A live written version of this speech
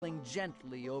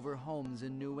gently over homes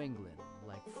in New England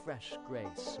like fresh gray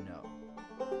snow.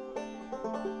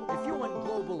 If you want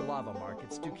global lava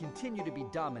markets to continue to be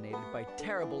dominated by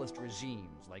terriblest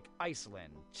regimes like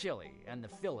Iceland, Chile, and the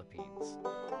Philippines,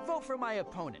 vote for my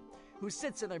opponent, who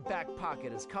sits in their back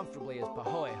pocket as comfortably as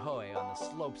Pahoehoe on the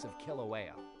slopes of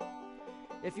Kilauea.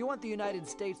 If you want the United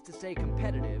States to stay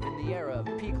competitive in the era of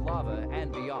peak lava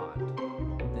and beyond,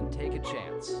 then take a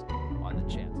chance on the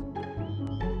chance.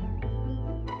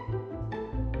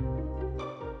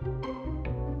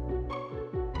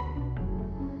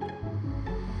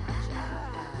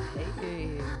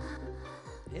 Hey,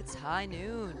 it's high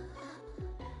noon.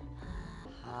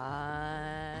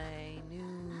 High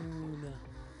noon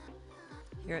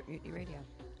here at Mutiny Radio.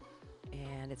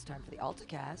 And it's time for the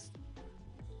Alta-Cast,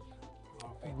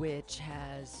 which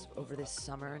has, over this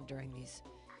summer and during these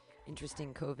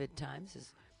interesting COVID times,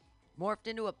 has morphed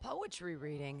into a poetry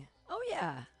reading. Oh,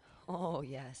 yeah. Oh,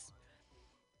 yes.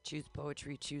 Choose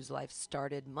Poetry, Choose Life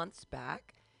started months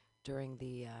back during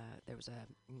the, there was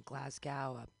in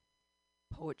Glasgow, a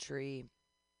poetry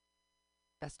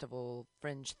festival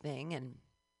fringe thing, and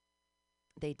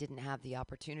they didn't have the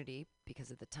opportunity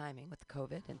because of the timing with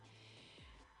COVID, and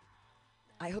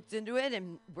I hooked into it,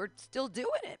 and we're still doing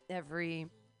it every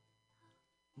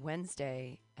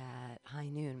Wednesday at high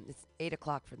noon. It's 8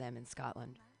 o'clock for them in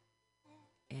Scotland,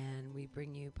 and we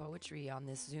bring you poetry on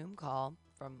this Zoom call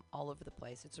from all over the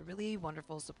place. It's a really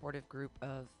wonderful, supportive group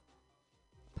of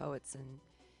poets and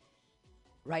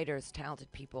writers,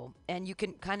 talented people, and you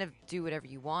can kind of do whatever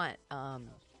you want.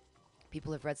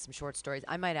 People have read some short stories.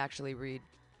 I might actually read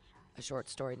a short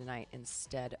story tonight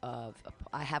instead of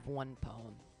I have one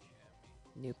poem,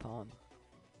 new poem.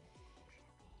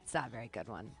 It's not a very good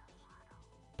one,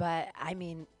 but I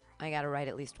mean, I gotta write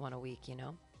at least one a week, you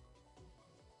know.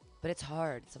 But it's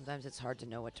hard. Sometimes it's hard to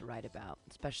know what to write about,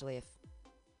 especially if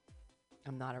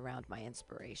I'm not around my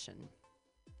inspiration.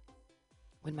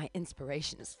 When my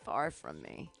inspiration is far from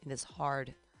me, it is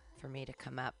hard for me to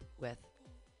come up with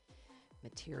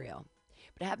material.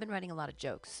 But I have been writing a lot of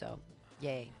jokes, so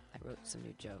yay, I wrote some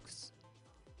new jokes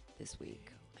this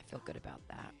week. I feel good about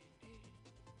that.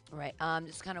 All right, I'm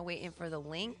just kind of waiting for the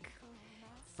link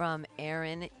from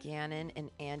Aaron Gannon and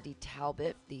Andy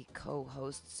Talbot, the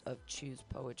co-hosts of Choose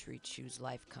Poetry, Choose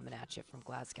Life, coming at you from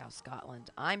Glasgow, Scotland.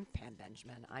 I'm Pam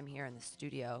Benjamin. I'm here in the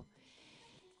studio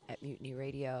at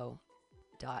MutinyRadio.fm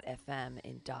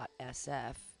and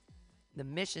 .sf, the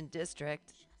Mission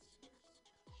District.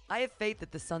 I have faith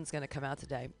that the sun's going to come out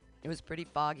today. It was pretty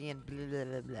foggy and blah, blah,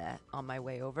 blah, blah on my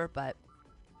way over, but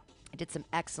I did some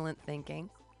excellent thinking.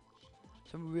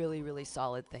 Some really, really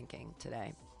solid thinking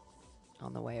today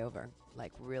on the way over.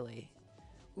 Like, really,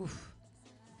 oof.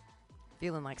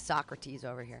 Feeling like Socrates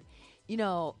over here. You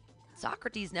know,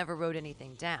 Socrates never wrote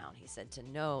anything down. He said to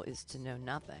know is to know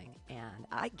nothing. And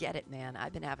I get it, man.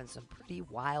 I've been having some pretty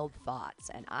wild thoughts,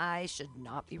 and I should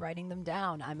not be writing them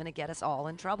down. I'm going to get us all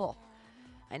in trouble.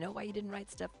 I know why you didn't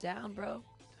write stuff down, bro.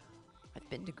 I've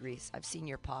been to Greece. I've seen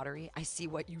your pottery. I see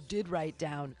what you did write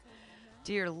down.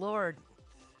 Dear Lord,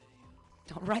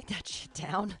 don't write that shit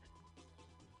down.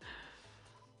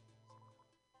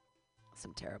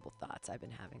 Some terrible thoughts I've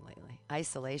been having lately.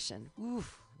 Isolation.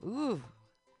 Ooh,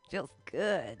 feels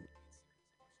good.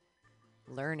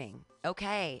 Learning.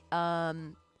 Okay,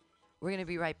 we're gonna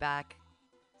be right back.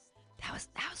 That was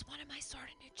one of my sort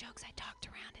of new jokes. I talked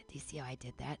around it. Do you see how I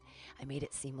did that? I made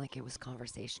it seem like it was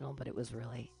conversational, but it was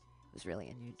really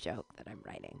a new joke that I'm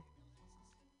writing.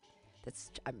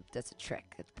 That's a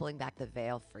trick. It's pulling back the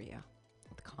veil for you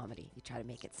with comedy. You try to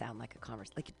make it sound like a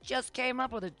conversation, like you just came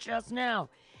up with it just now.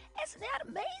 Isn't that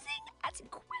amazing? That's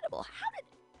incredible.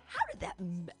 How did that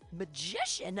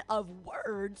magician of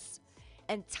words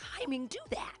and timing do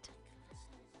that?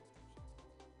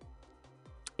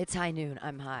 It's high noon.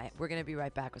 I'm high. We're going to be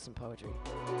right back with some poetry.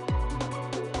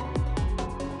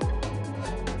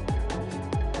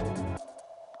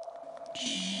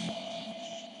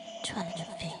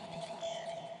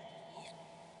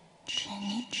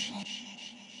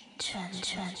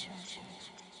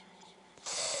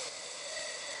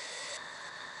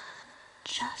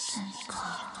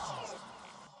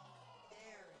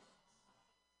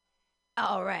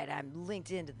 All right, I'm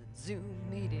linked into the Zoom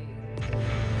meeting.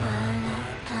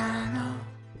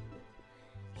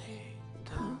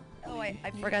 Oh,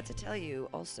 I forgot to tell you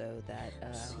also that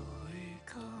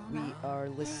we are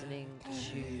listening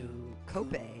to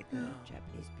Kobe, the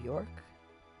Japanese Bjork.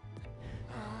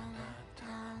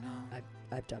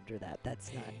 I've dubbed her that.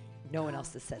 That's not, no one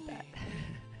else has said that.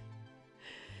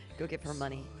 Go give her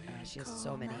money. She has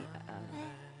so many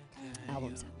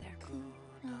albums out there.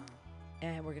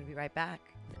 And we're going to be right back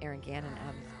with Aaron Gannon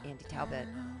and Andy Talbot.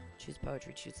 Choose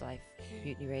Poetry, Choose Life.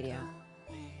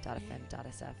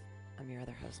 MutinyRadio.fm.sf. I'm your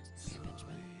other host, Pam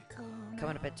Benjamin.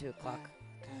 Coming up at 2 o'clock,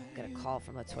 got a call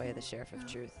from Latoya, the Sheriff of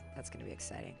Truth. That's going to be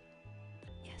exciting.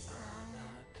 Yes.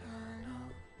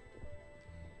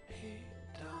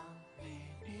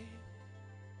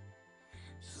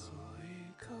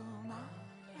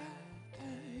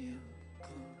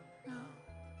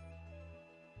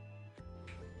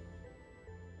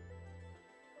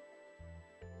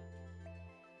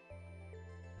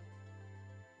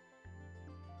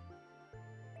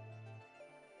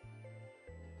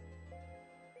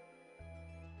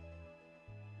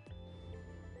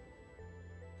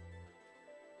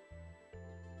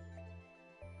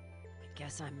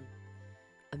 Guess I'm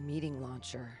a meeting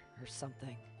launcher or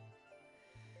something.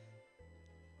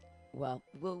 Well,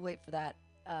 we'll wait for that.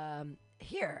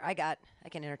 Here, I can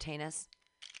entertain us.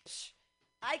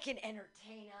 I can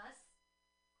entertain us.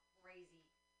 Crazy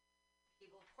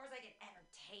people. Of course I can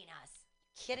entertain us.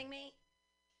 Kidding me?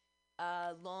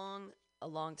 A long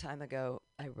time ago,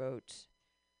 I wrote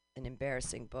an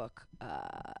embarrassing book.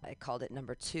 I called it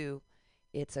Number 2.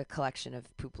 It's a collection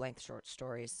of poop-length short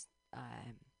stories.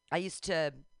 I used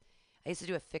to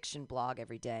do a fiction blog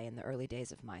every day in the early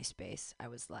days of MySpace. I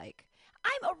was like,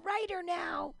 I'm a writer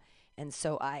now. And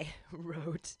so I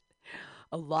wrote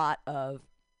a lot of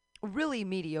really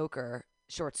mediocre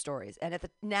short stories. And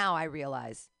now I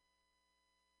realize,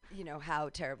 how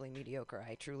terribly mediocre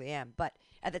I truly am. But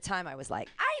at the time I was like,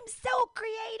 I'm so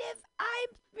creative. I'm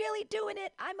really doing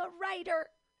it. I'm a writer.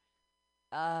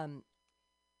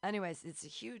 Anyways, it's a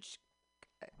huge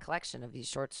collection of these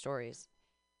short stories.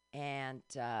 And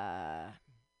they're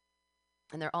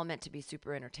all meant to be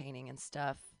super entertaining and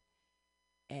stuff.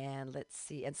 And let's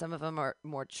see. And some of them are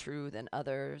more true than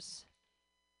others.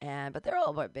 But they're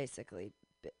all basically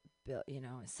built,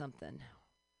 something.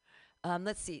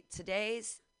 Let's see.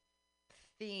 Today's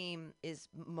theme is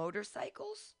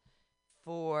motorcycles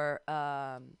for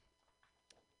Aaron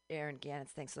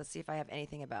Gannon's thing. So let's see if I have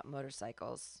anything about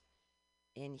motorcycles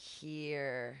in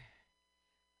here.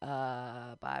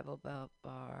 Bible Belt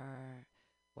Bar,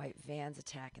 white vans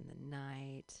attack in the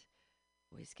night,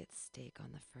 boys get steak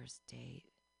on the first date.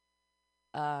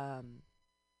 Some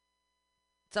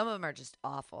of them are just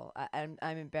awful. I'm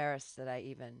embarrassed that I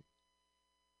even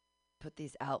put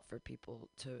these out for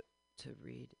people to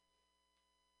read.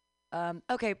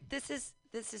 Okay, this is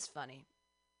funny.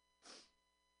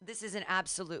 This is an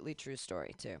absolutely true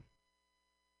story too.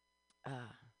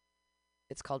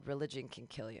 It's called Religion Can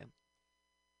Kill You.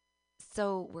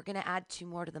 So we're going to add 2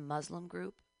 more to the Muslim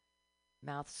group.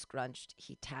 Mouth scrunched,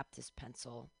 he tapped his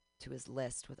pencil to his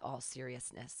list with all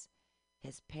seriousness.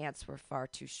 His pants were far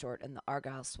too short, and the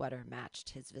argyle sweater matched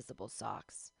his visible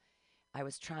socks. I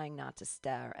was trying not to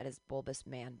stare at his bulbous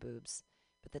man boobs,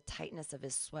 but the tightness of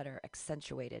his sweater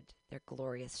accentuated their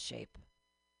glorious shape.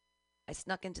 I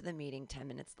snuck into the meeting 10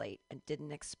 minutes late and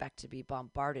didn't expect to be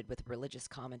bombarded with religious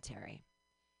commentary.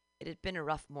 It had been a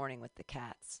rough morning with the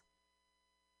cats.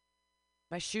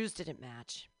 My shoes didn't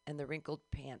match, and the wrinkled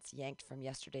pants yanked from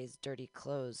yesterday's dirty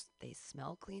clothes, they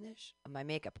smell cleanish. My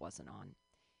makeup wasn't on.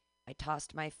 I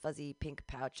tossed my fuzzy pink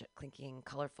pouch clinking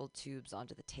colorful tubes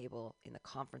onto the table in the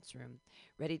conference room,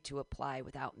 ready to apply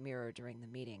without mirror during the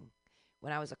meeting,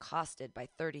 when I was accosted by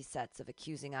 30 sets of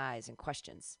accusing eyes and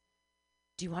questions.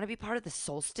 Do you want to be part of the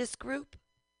solstice group?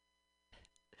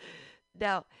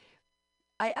 Now,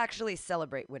 I actually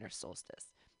celebrate winter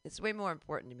solstice. It's way more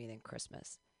important to me than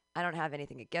Christmas. I don't have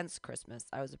anything against Christmas.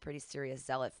 I was a pretty serious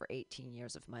zealot for 18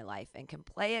 years of my life and can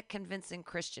play a convincing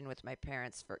Christian with my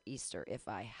parents for Easter if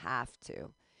I have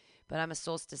to. But I'm a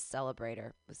solstice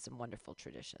celebrator with some wonderful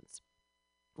traditions.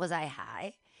 Was I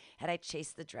high? Had I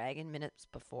chased the dragon minutes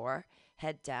before,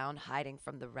 head down, hiding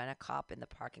from the rent-a-cop in the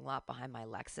parking lot behind my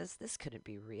Lexus? This couldn't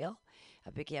be real. I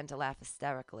began to laugh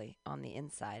hysterically on the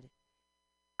inside.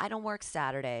 I don't work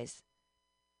Saturdays.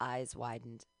 Eyes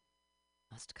widened.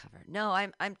 Must cover. No,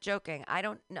 I'm joking. I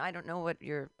don't know what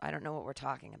we're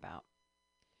talking about.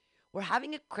 We're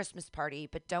having a Christmas party,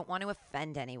 but don't want to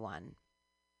offend anyone.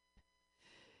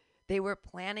 They were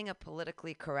planning a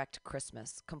politically correct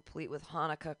Christmas, complete with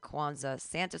Hanukkah, Kwanzaa,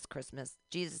 Santa's Christmas,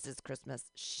 Jesus' Christmas,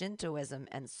 Shintoism,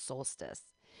 and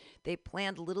solstice. They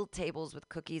planned little tables with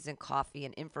cookies and coffee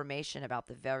and information about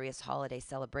the various holiday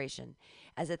celebration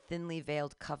as a thinly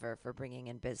veiled cover for bringing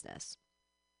in business.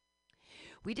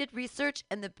 We did research,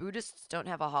 and the Buddhists don't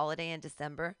have a holiday in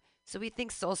December, so we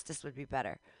think solstice would be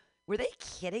better. Were they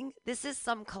kidding? This is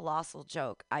some colossal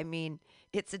joke. I mean,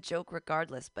 it's a joke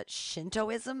regardless, but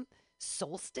Shintoism?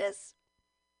 Solstice?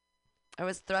 I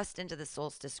was thrust into the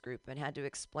solstice group and had to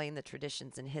explain the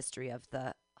traditions and history of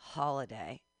the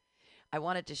holiday. I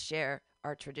wanted to share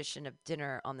our tradition of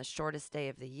dinner on the shortest day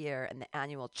of the year and the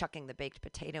annual chucking the baked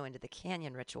potato into the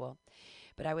canyon ritual,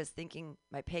 but I was thinking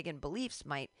my pagan beliefs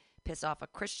might piss off a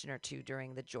Christian or two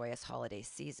during the joyous holiday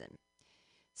season.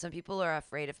 Some people are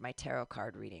afraid of my tarot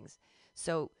card readings,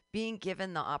 so being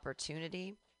given the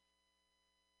opportunity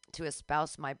to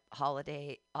espouse my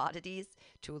holiday oddities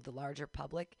to the larger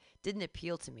public didn't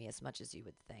appeal to me as much as you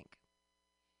would think.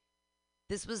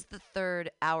 This was the third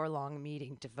hour-long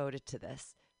meeting devoted to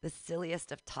this, the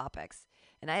silliest of topics,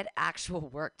 and I had actual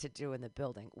work to do in the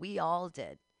building. We all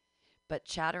did. But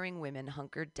chattering women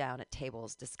hunkered down at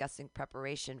tables discussing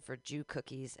preparation for Jew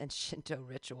cookies and Shinto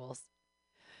rituals.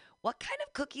 What kind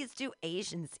of cookies do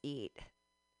Asians eat?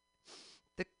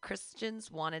 The Christians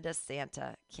wanted a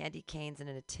Santa, candy canes, and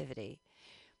a nativity,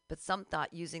 but some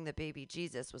thought using the baby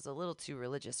Jesus was a little too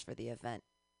religious for the event.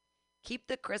 Keep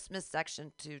the Christmas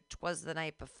section to 'Twas the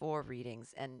Night Before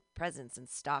readings and presents and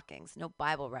stockings. No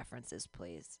Bible references,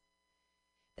 please.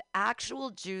 The actual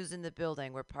Jews in the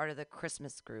building were part of the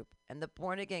Christmas group, and the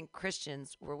born-again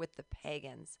Christians were with the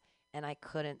pagans, and I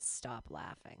couldn't stop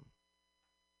laughing.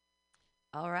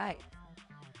 All right.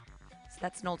 So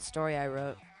that's an old story I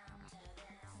wrote.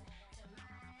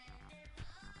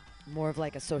 More of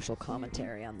like a social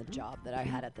commentary on the job that I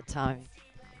had at the time,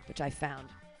 which I found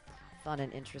fun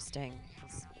and interesting. It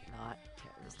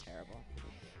was terrible.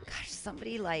 Gosh,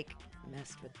 somebody like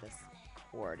messed with this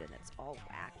cord and it's all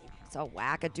wacky. It's all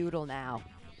wackadoodle now.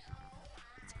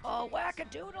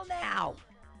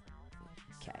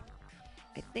 Okay.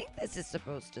 I think this is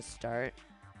supposed to start.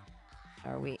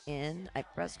 Are we in? I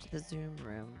pressed the Zoom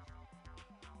room.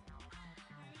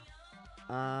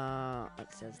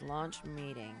 It says launch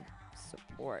meeting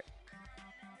support.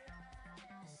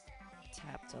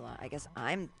 Tap to launch. I guess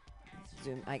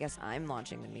I'm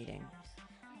launching the meeting.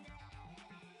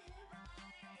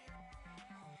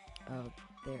 Oh,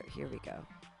 here we go.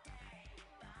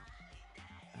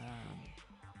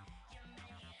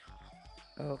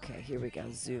 Okay, here we go.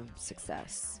 Zoom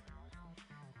success.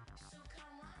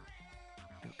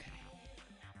 Okay.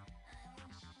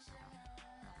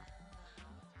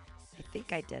 I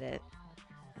think I did it.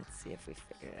 Let's see if we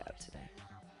figured it out today.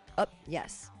 Oh,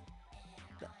 yes.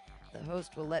 The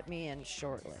host will let me in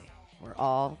shortly. We're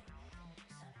all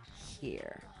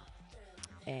here.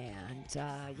 And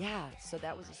yeah, so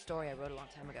that was a story I wrote a long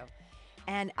time ago.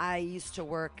 And I used to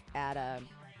work at a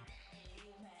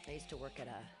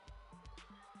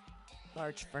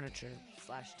large furniture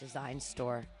 / design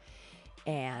store,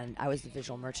 and I was the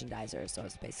visual merchandiser, so it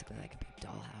was basically like a big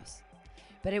dollhouse.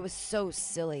 But it was so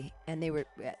silly, and we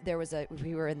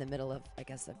were in the middle of, I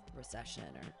guess, a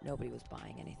recession, or nobody was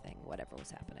buying anything, whatever was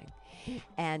happening.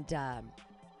 And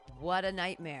what a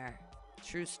nightmare.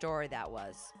 True story that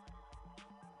was.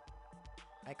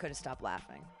 I couldn't stop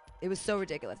laughing. It was so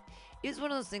ridiculous. It was one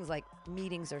of those things like,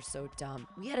 meetings are so dumb.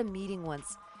 We had a meeting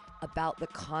once about the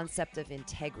concept of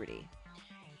integrity.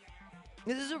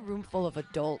 This is a room full of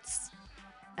adults.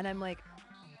 And I'm like,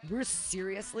 we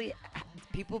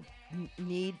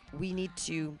need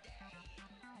to.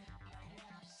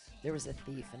 There was a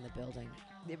thief in the building.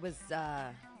 It was,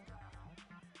 I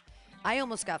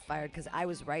almost got fired because I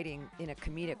was writing in a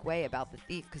comedic way about the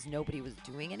thief because nobody was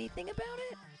doing anything about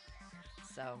it.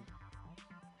 So,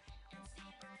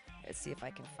 let's see if I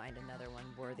can find another one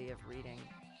worthy of reading.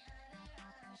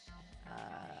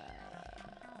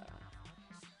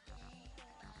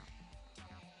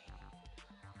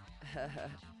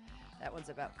 That one's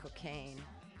about cocaine.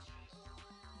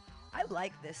 I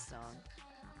like this song.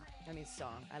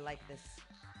 I like this.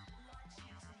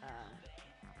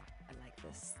 I like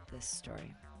this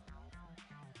story.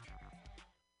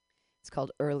 It's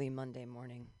called Early Monday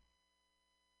Morning.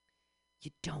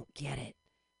 You don't get it.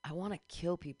 I want to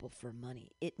kill people for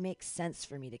money. It makes sense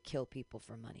for me to kill people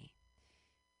for money.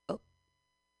 Oh,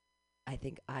 I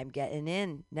think I'm getting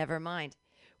in. Never mind.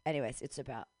 Anyways, it's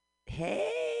about, hey,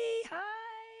 hi.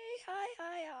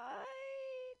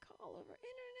 Call over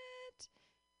internet.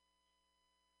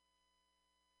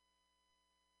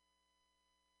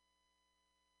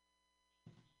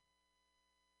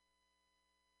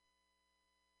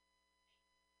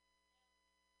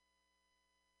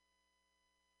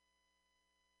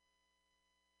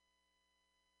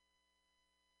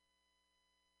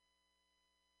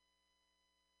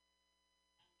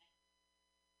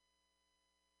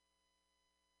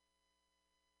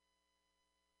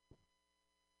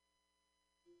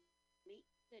 Meet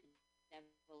the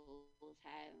devil's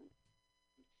hound.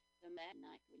 The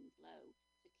night winds low,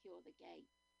 secure the gate.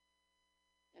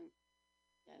 Don't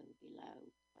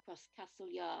below. Across Castle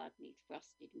Yard neath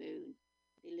frosted moon,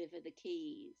 deliver the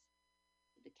keys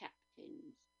to the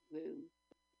captain's room.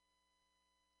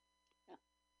 Oh,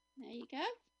 there you go.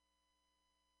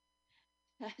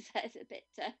 That's a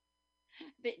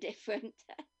bit different.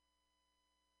 So,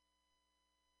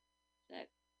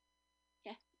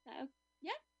 yeah, so,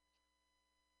 yeah.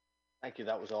 Thank you.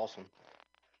 That was awesome.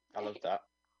 I love that.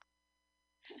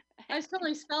 I was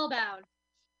totally spellbound.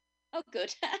 Oh,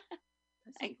 good.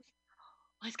 Thanks.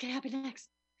 What's going to happen next?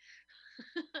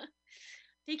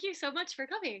 Thank you so much for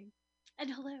coming. And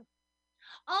hello.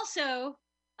 Also,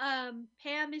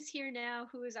 Pam is here now,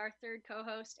 who is our third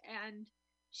co-host, and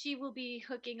she will be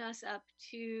hooking us up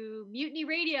to Mutiny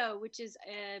Radio, which is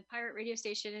a pirate radio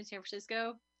station in San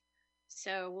Francisco.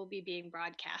 So we'll be being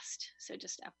broadcast. So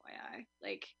just FYI.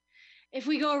 Like, if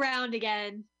we go around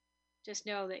again, just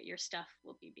know that your stuff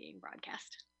will be being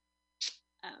broadcast.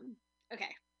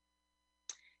 Okay.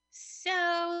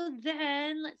 So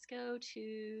then let's go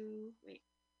to, wait.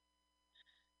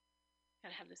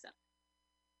 Gotta have this up.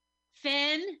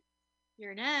 Finn,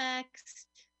 you're next.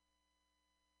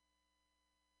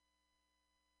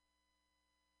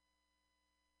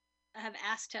 I have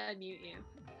asked to unmute you.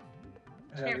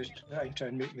 I was trying to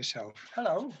unmute myself.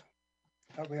 Hello.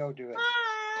 How are we all doing?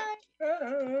 Hi.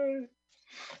 Hi.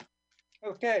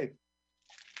 Okay.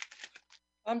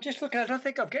 I'm just looking. I don't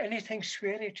think I've got anything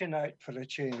sweary tonight for a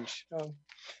change. So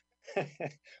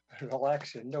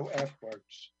relaxing, no F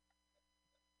words.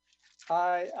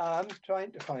 I am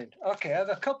trying to find. Okay, I have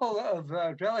a couple of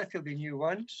relatively new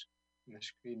ones. The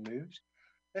screen moves.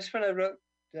 This one I wrote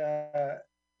the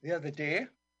other day.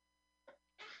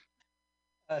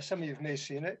 Some of you may have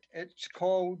seen it. It's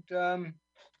called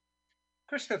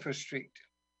Christopher Street.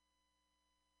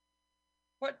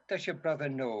 What does your brother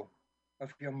know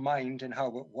of your mind and how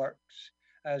it works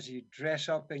as you dress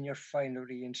up in your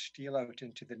finery and steal out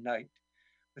into the night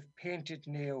with painted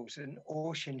nails and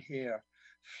ocean hair,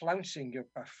 flouncing your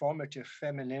performative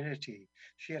femininity,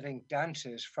 sharing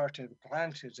dances, furtive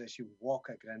glances as you walk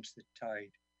against the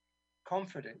tide,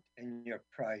 confident in your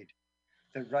pride,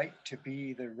 the right to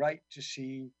be, the right to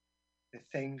see the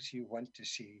things you want to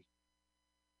see.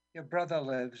 Your brother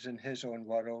lives in his own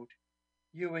world,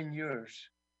 you in yours,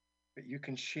 but you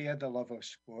can share the love of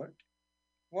sport.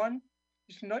 One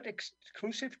is not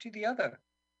exclusive to the other.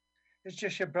 It's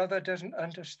just your brother doesn't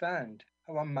understand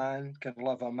how a man can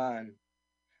love a man.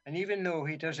 And even though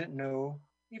he doesn't know,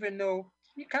 even though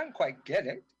you can't quite get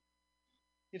it,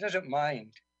 he doesn't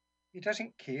mind. He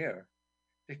doesn't care.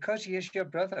 Because he is your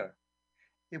brother,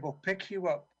 he will pick you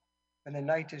up when the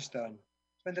night is done,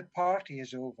 when the party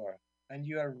is over, and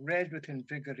you are red with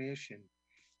invigoration.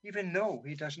 Even though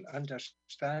he doesn't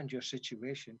understand your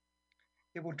situation,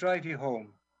 he will drive you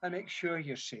home and make sure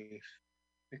you're safe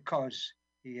because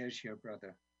he is your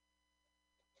brother.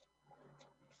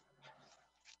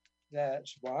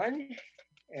 That's one.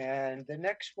 And the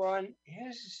next one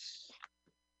is,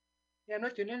 yeah, I'm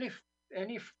not doing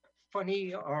any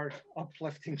funny or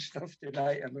uplifting stuff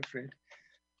tonight, I'm afraid.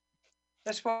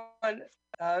 This one,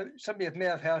 some of you may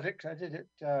have heard it because I did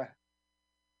it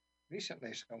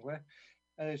recently somewhere.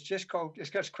 And it's just called, it's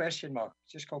got a question mark.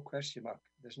 It's just called question mark.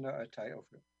 There's not a title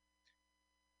for it.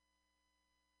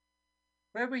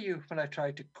 Where were you when I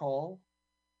tried to call?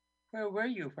 Where were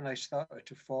you when I started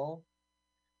to fall?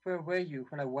 Where were you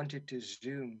when I wanted to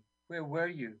zoom? Where were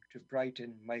you to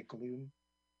brighten my gloom?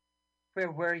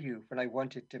 Where were you when I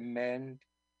wanted to mend?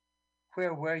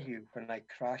 Where were you when I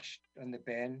crashed on the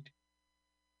bend?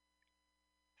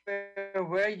 Where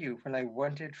were you when I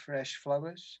wanted fresh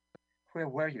flowers? Where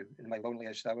were you in my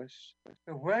loneliest hours?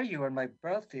 Where were you on my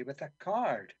birthday with a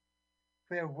card?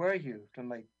 Where were you when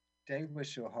my day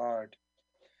was so hard?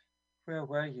 Where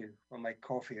were you when my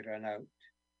coffee ran out?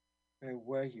 Where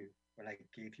were you when I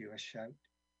gave you a shout?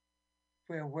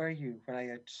 Where were you when I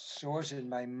had sores in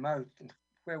my mouth? And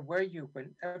where were you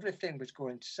when everything was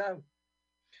going south?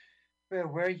 Where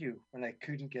were you when I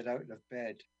couldn't get out of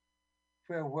bed?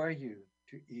 Where were you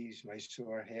to ease my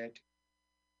sore head?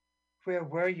 Where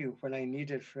were you when I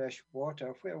needed fresh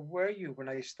water? Where were you when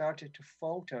I started to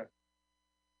falter?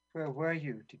 Where were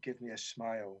you to give me a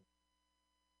smile?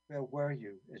 Where were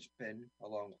you? It's been a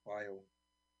long while.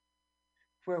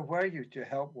 Where were you to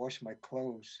help wash my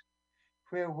clothes?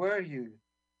 Where were you?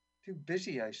 Too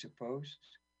busy, I suppose.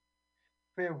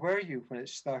 Where were you when it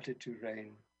started to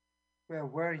rain? Where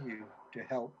were you to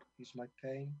help ease my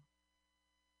pain?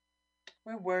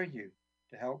 Where were you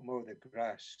to help mow the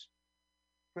grass?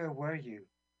 Where were you?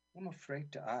 I'm afraid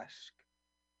to ask.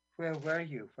 Where were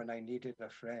you when I needed a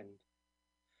friend?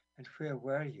 And where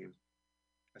were you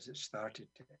as it started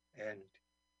to end?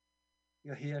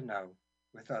 You're here now,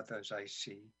 with others I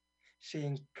see,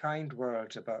 saying kind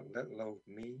words about little old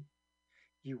me.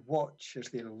 You watch as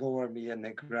they lower me in the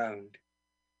ground.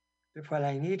 But when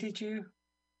I needed you,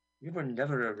 you were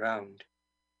never around.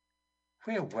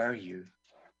 Where were you?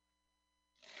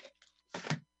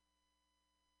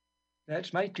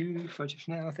 That's my do for just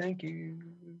now. Thank you.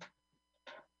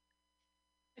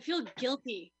 I feel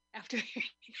guilty after hearing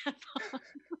that poem.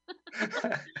 Wait a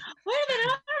minute,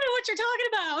 I don't know what you're talking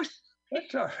about.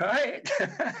 That's all right.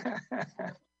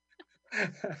 I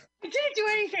didn't do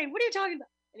anything. What are you talking about?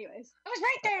 Anyways, I was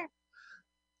right there.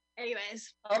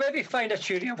 Anyways. I'll maybe find a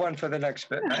cheerier one for the next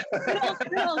bit.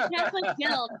 Catholic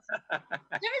guilt.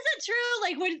 Is it true?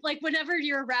 Like whenever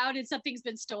you're around and something's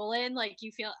been stolen, like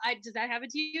you feel. Does that happen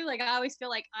to you? Like I always feel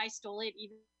like I stole it,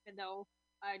 even though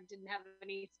I didn't have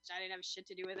shit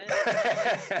to do with it.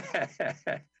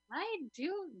 I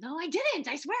do. No, I didn't.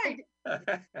 I swear.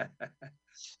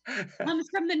 Comes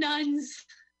from the nuns.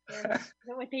 And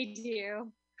what they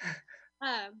do.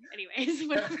 Anyways,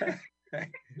 whatever.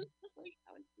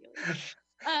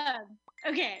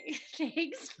 Okay.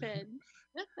 Thanks, Finn.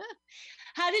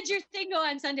 How did your thing go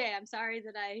on Sunday? I'm sorry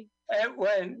that I. It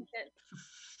went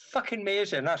fucking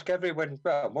amazing. Ask everyone.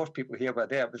 Well, most people here were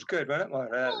there. It was good, wasn't it? Well,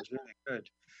 it was really good.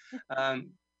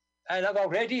 And I've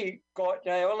already got.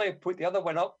 I only put the other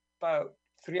one up about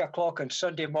 3:00 on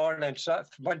Sunday morning,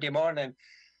 Monday morning,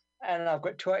 and I've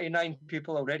got 29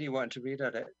 people already wanting to read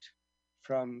it.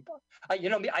 From, you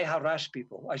know me, I harass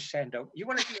people. I send out, you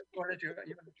want to do it, you want to do it,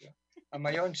 you want to do it. I'm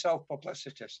my own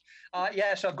self-publicist.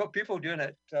 Yes, I've got people doing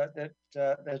it.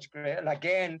 That's great. And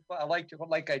again, what I liked,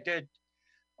 like I did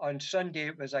on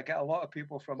Sunday, was I get a lot of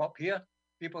people from up here,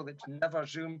 people that's never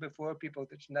Zoomed before, people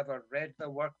that's never read the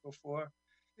work before.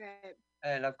 Right.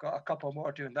 And I've got a couple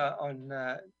more doing that on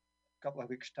a couple of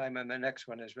weeks' time, and the next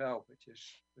one as well, which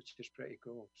is pretty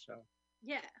cool. So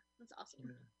yeah, that's awesome.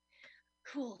 Yeah.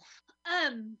 Cool.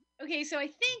 Okay, so I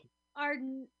think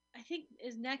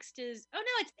is next is oh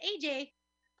no, it's AJ.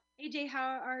 AJ,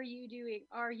 how are you doing?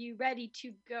 Are you ready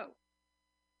to go?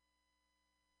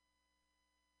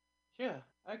 Sure.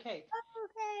 Okay.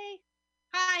 Okay.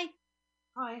 Hi.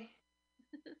 Hi.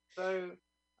 So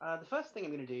the first thing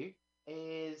I'm going to do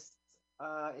is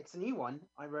it's a new one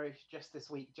I wrote just this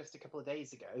week, just a couple of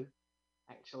days ago,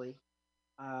 actually,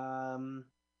 and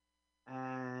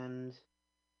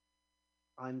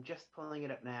I'm just pulling it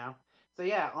up now. So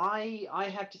yeah, I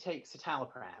had to take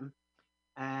citalopram,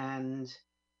 and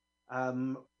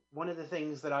one of the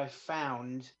things that I've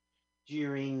found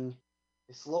during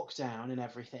this lockdown and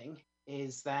everything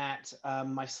is that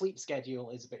my sleep schedule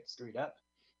is a bit screwed up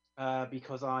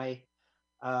because I'm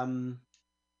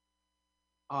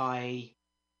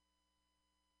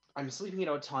sleeping at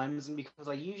odd times, and because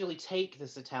I usually take the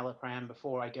citalopram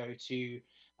before I go to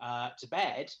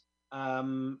bed.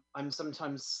 I'm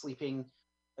sometimes sleeping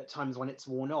at times when it's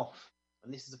worn off,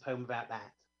 and this is a poem about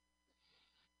that.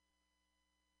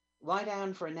 Lie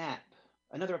down for a nap.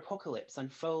 Another apocalypse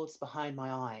unfolds behind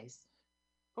my eyes.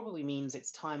 Probably means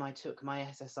it's time I took my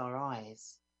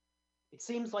SSRIs. It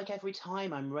seems like every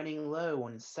time I'm running low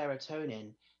on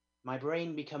serotonin, my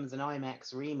brain becomes an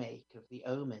IMAX remake of The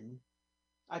Omen.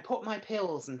 I pop my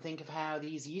pills and think of how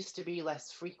these used to be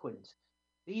less frequent.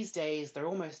 These days, they're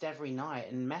almost every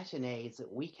night, and matinees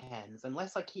at weekends,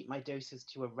 unless I keep my doses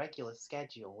to a regular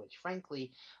schedule, which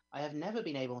frankly, I have never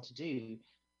been able to do.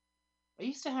 I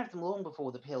used to have them long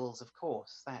before the pills, of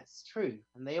course, that's true,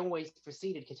 and they always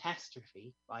preceded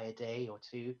catastrophe by a day or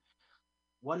two.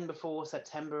 One before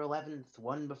September 11th,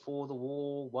 one before the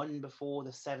war, one before the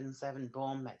 7/7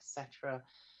 bomb, etc.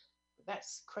 But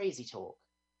that's crazy talk.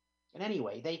 And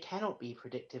anyway, they cannot be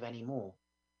predictive anymore.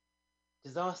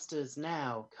 Disasters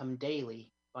now come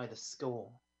daily by the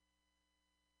score.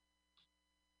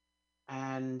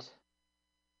 And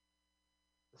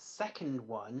the second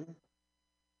one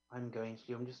I'm going to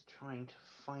do, I'm just trying to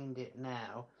find it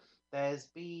now. There's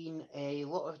been a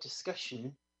lot of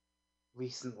discussion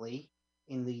recently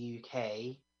in the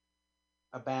UK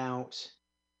about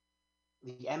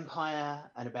the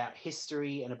empire and about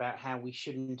history and about how we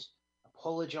shouldn't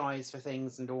apologize for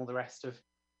things and all the rest of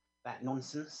that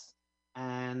nonsense.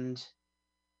 And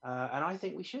I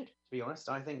think we should, to be honest.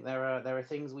 I think there are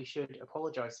things we should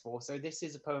apologize for. So this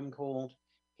is a poem called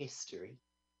History.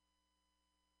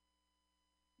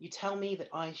 You tell me that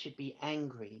I should be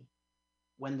angry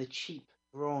when the cheap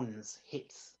bronze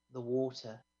hits the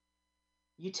water.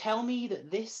 You tell me that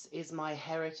this is my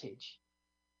heritage.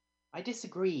 I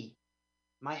disagree.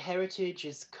 My heritage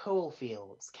is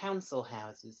coalfields, council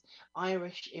houses,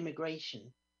 Irish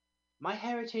immigration. My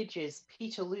heritage is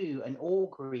Peterloo and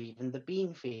Orgreave and the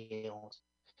Beanfield.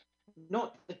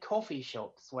 not the coffee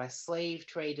shops where slave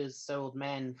traders sold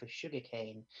men for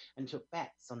sugarcane and took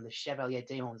bets on the Chevalier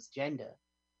d'Amon's gender.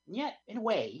 And yet, in a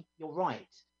way, you're right.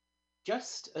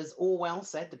 Just as Orwell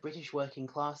said the British working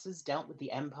classes dealt with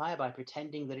the empire by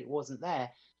pretending that it wasn't there,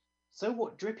 so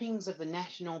what drippings of the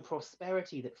national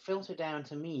prosperity that filter down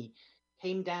to me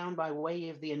came down by way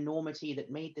of the enormity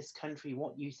that made this country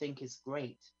what you think is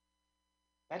great.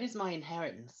 That is my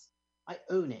inheritance. I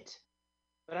own it.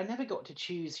 But I never got to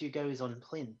choose who goes on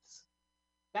plinths.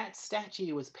 That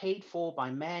statue was paid for by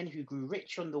men who grew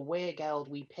rich on the weregeld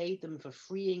we paid them for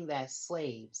freeing their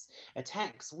slaves, a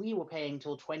tax we were paying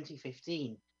till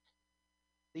 2015.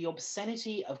 The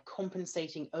obscenity of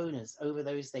compensating owners over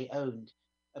those they owned,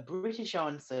 a British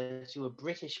answer to a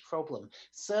British problem,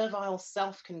 servile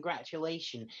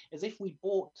self-congratulation as if we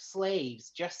bought slaves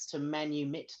just to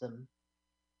manumit them.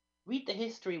 Read the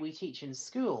history we teach in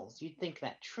schools, you'd think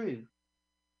that true.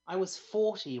 I was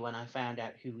 40 when I found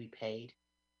out who we paid,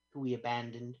 who we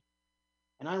abandoned,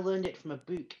 and I learned it from a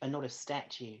book and not a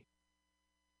statue.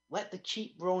 Let the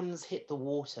cheap bronze hit the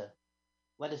water.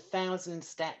 Let 1,000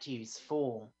 statues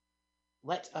fall.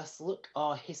 Let us look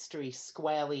our history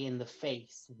squarely in the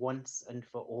face once and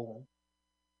for all.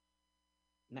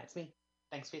 And that's me.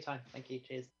 Thanks for your time. Thank you.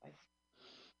 Cheers. Bye.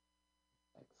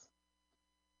 Thanks.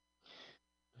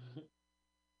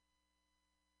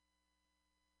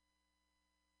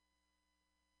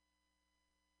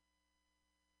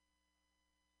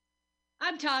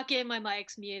 I'm talking, my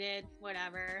mic's muted,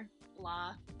 whatever,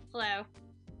 blah. Hello,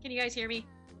 can you guys hear me?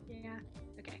 Yeah,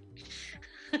 okay.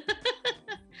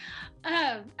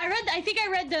 I think I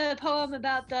read the poem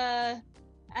about the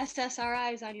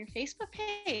SSRIs on your Facebook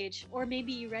page, or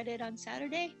maybe you read it on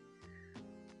Saturday.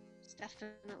 It's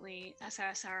definitely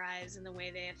SSRIs and the way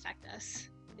they affect us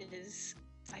is,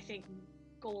 I think,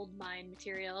 gold mine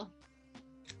material.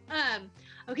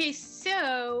 Okay,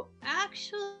 so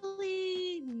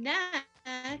actually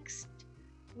next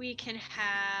we can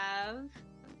have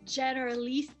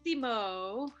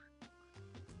Generalissimo.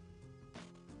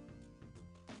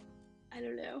 I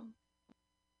don't know.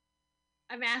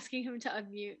 I'm asking him to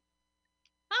unmute.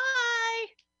 Hi!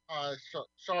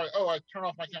 Sorry. Oh, I turned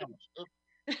off my cameras.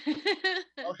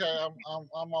 Okay,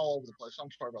 I'm all over the place.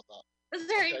 I'm sorry about that.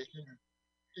 Sorry. Okay,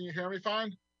 can you hear me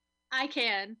fine? I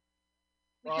can.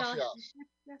 Gracias.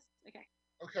 Yes. Okay.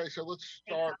 Okay, so let's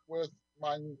start with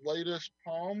my latest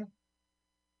poem,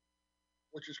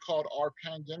 which is called Our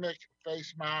Pandemic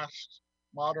Face Masks,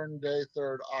 Modern Day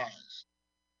Third Eyes.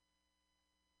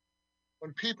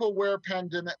 When people wear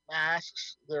pandemic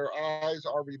masks, their eyes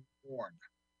are reborn.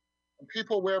 When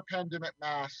people wear pandemic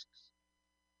masks,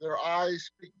 their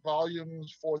eyes speak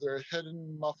volumes for their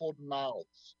hidden, muffled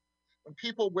mouths. When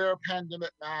people wear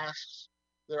pandemic masks,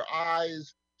 their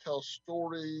eyes tell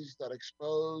stories that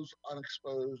expose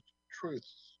unexposed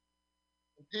truths.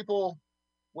 When people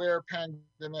wear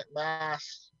pandemic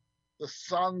masks, the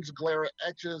sun's glare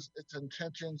etches its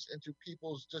intentions into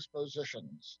people's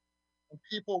dispositions. When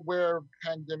people wear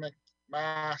pandemic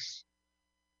masks,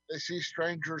 they see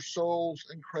strangers' souls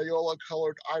in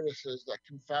Crayola-colored irises that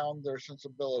confound their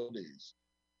sensibilities.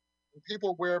 When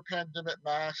people wear pandemic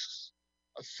masks,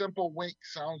 a simple wink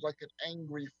sounds like an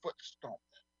angry foot stomp.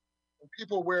 When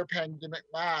people wear pandemic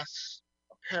masks,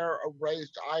 a pair of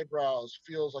raised eyebrows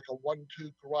feels like a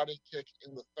 1-2 karate kick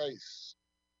in the face.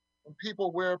 When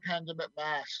people wear pandemic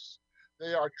masks,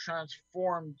 they are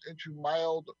transformed into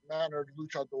mild-mannered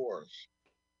luchadors.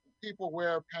 When people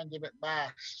wear pandemic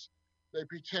masks, they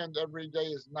pretend every day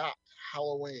is not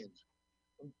Halloween.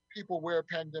 When people wear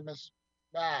pandemic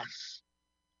masks,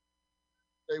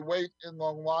 they wait in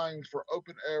long lines for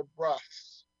open-air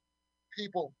breaths.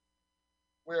 People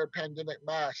wear pandemic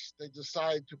masks, they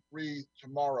decide to breathe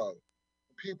tomorrow.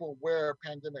 When people wear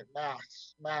pandemic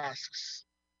masks,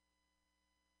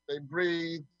 they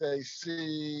breathe, they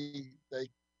see, they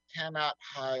cannot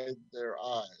hide their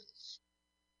eyes.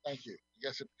 Thank you. I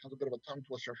guess it becomes a bit of a tongue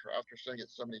twister after saying it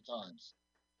so many times.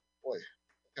 Boy,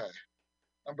 okay.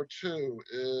 Number 2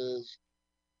 is,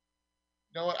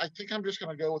 you know what, I think I'm just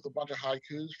going to go with a bunch of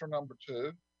haikus for number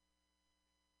 2.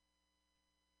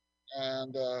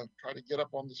 And try to get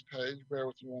up on this page. Bear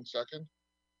with me 1 second.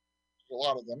 There's a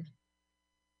lot of them.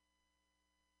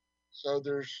 So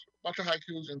there's a bunch of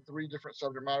haikus in 3 different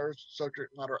subject matters.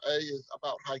 Subject matter A is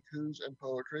about haikus and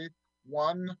poetry.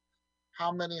 1,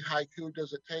 how many haiku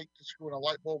does it take to screw in a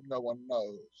light bulb? No one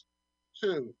knows.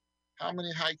 2, how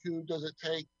many haiku does it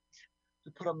take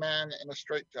to put a man in a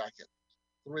straitjacket?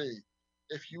 3,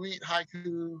 if you eat haiku,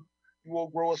 you will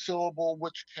grow a syllable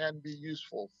which can be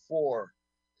useful. 4,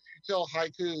 if you tell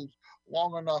haikus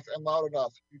long enough and loud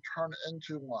enough, you turn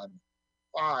into one.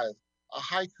 5. A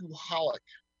haiku holic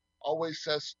always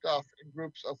says stuff in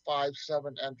groups of 5,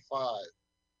 7, and 5.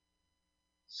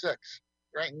 6.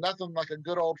 There ain't nothing like a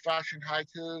good old-fashioned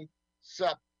haiku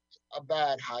except a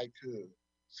bad haiku.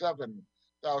 7.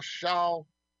 Thou shalt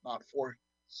not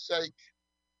forsake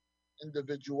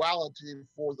individuality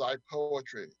for thy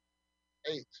poetry.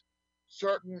 8.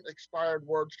 Certain expired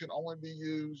words can only be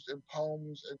used in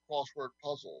poems and crossword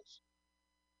puzzles.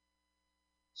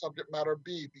 Subject matter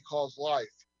B, because life.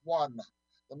 1.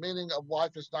 The meaning of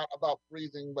life is not about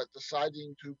breathing, but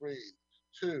deciding to breathe.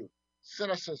 2.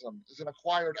 Cynicism is an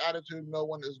acquired attitude. No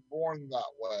one is born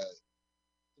that way.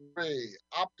 3.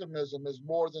 Optimism is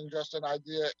more than just an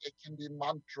idea. It can be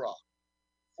mantra.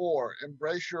 4.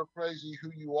 Embrace your crazy.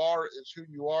 Who you are is who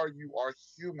you are. You are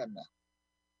human.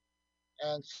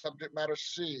 And subject matter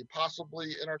C,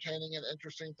 possibly entertaining and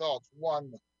interesting thoughts.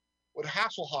 1. Would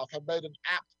Hasselhoff have made an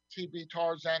apt TB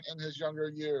Tarzan in his younger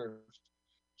years?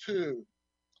 2.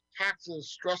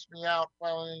 Taxes stress me out.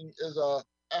 Filing is a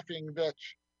effing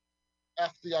bitch.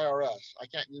 F the IRS. I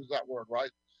can't use that word,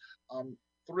 right?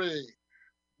 3.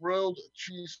 Grilled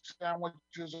cheese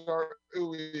sandwiches are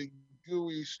ooey,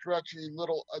 gooey, stretchy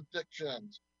little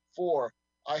addictions. 4.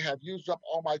 I have used up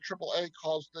all my AAA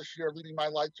calls this year, leaving my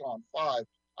lights on. 5.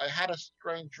 I had a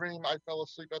strange dream. I fell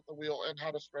asleep at the wheel and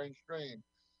had a strange dream.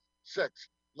 6.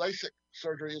 LASIK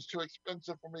surgery is too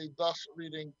expensive for me, thus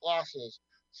reading glasses.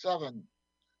 7.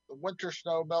 The winter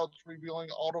snow melts,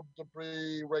 revealing autumn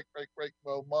debris. Rake, rake, rake,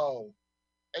 mow, mow.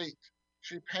 8.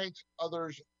 She paints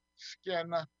others'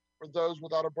 skin. For those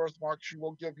without a birthmark, she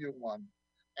will give you one.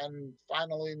 And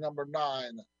finally, number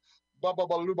 9. Bubba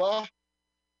Baluba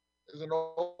is an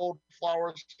old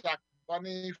flour sack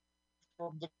bunny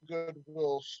from the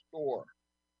Goodwill store.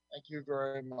 Thank you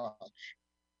very much.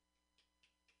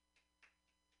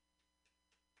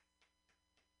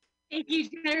 Thank you,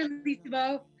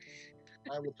 Generalissimo.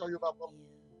 I will tell you about Bubba.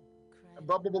 And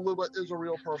Bubba Baluba is a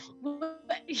real person.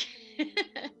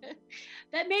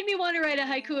 That made me want to write a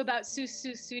haiku about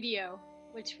Susu Studio,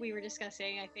 which we were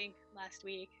discussing, I think, last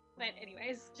week. But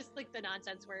anyways, just like the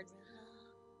nonsense words.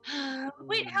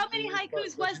 Wait, how many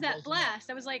haikus was that blast?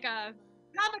 That was like a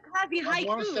kamikaze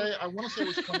haiku. I want to say it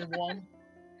was 21.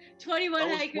 21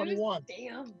 haikus? 21.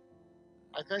 Damn.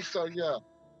 I think so, yeah.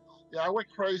 Yeah, I went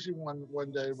crazy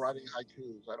one day writing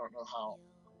haikus. I don't know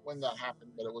when that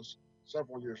happened, but it was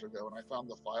several years ago, and I found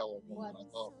the file of them, and I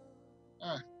thought,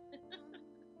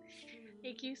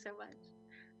 Thank you so much.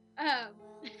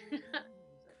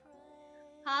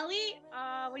 Holly,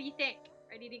 what do you think?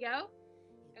 Ready to go?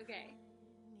 Okay.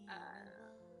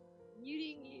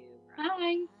 Muting you.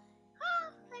 Hi.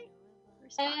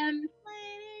 Hi. Holly.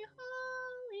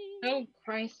 Oh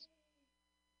Christ.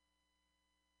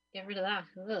 Get rid of that.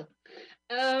 Ugh.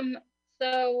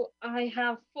 So I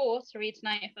have 4 to read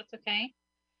tonight, if that's okay.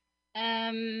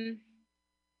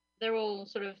 They're all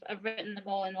I've written them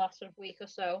all in the last week or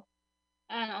so,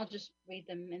 and I'll just read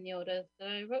them in the order that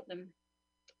I wrote them.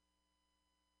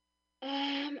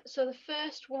 So the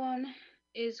first one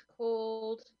is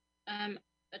called A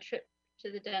Trip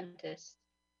to the Dentist.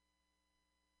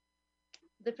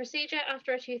 The procedure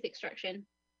after a tooth extraction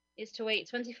is to wait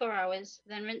 24 hours,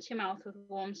 then rinse your mouth with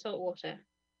warm salt water.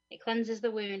 It cleanses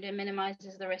the wound and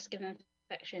minimizes the risk of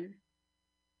infection.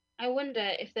 I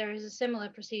wonder if there is a similar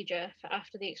procedure for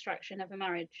after the extraction of a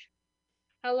marriage.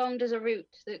 How long does a root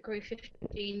that grew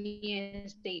 15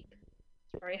 years deep?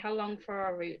 How long for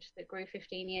a root that grew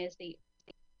 15 years deep?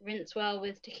 Rinse well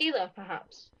with tequila,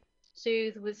 perhaps.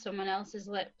 Soothe with someone else's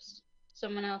lips,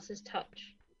 someone else's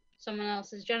touch, someone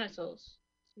else's genitals.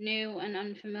 New and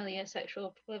unfamiliar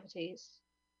sexual proclivities.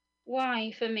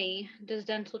 Why, for me, does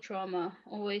dental trauma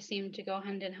always seem to go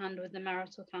hand in hand with the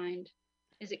marital kind?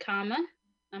 Is it karma?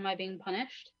 Am I being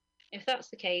punished? If that's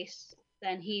the case,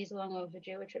 then he's long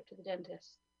overdue a trip to the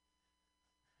dentist.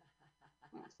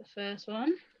 That's the first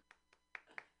one.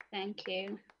 Thank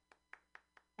you.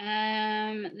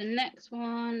 The next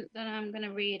one that I'm going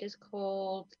to read is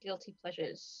called Guilty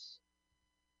Pleasures.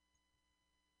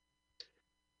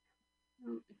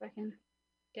 If I can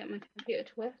get my computer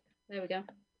to work. There we go.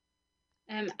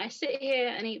 I sit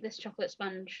here and eat this chocolate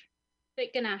sponge.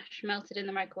 Thick ganache melted in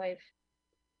the microwave.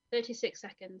 36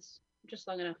 seconds, just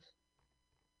long enough.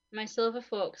 My silver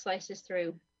fork slices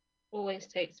through. Always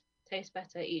tastes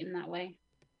better eaten that way.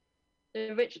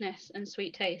 The richness and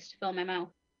sweet taste fill my mouth.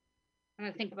 And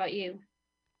I think about you.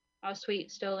 Our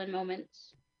sweet stolen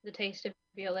moments. The taste of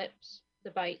your lips.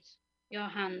 The bite. Your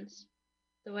hands.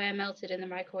 The way I melted in the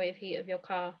microwave heat of your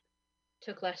car.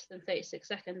 Took less than 36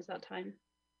 seconds that time.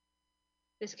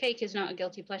 This cake is not a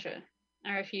guilty pleasure.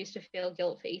 I refuse to feel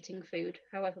guilt for eating food,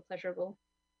 however pleasurable.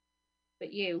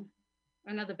 but you,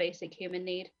 another basic human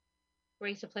need,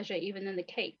 greater pleasure even than the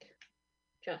cake.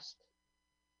 Just.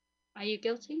 Are you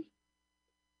guilty?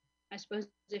 I suppose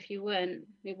if you weren't,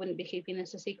 we wouldn't be keeping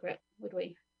this a secret, would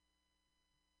we?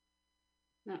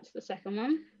 That's the second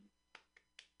one.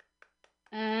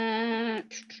 Hang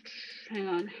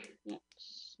on.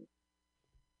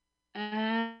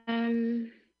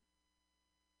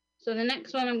 So the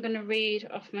next one I'm going to read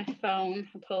off my phone.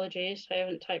 Apologies, I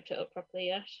haven't typed it up properly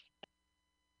yet.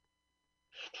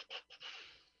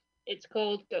 It's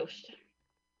called Ghost.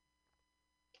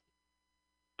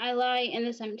 I lie in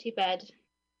this empty bed,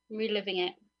 reliving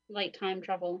it like time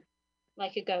travel,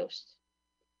 like a ghost.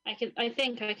 I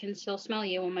think I can still smell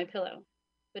you on my pillow,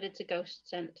 but it's a ghost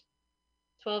scent.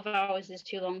 12 hours is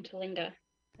too long to linger,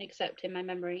 except in my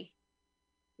memory.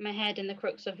 My head in the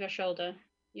crooks of your shoulder,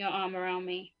 your arm around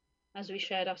me, as we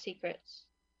shared our secrets.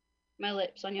 My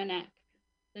lips on your neck,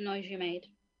 the noise you made,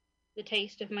 the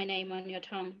taste of my name on your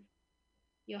tongue,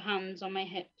 your hands on my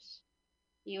hips,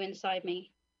 you inside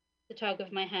me, the tug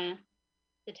of my hair,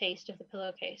 the taste of the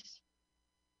pillowcase.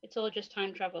 It's all just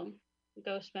time travel,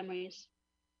 ghost memories,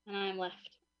 and I am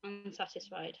left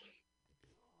unsatisfied.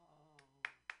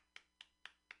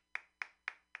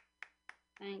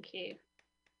 Thank you.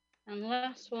 And the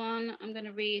last one I'm going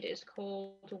to read is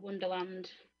called Wonderland.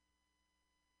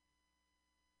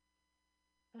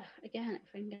 Again, if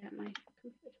I can get my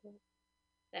computer.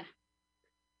 There.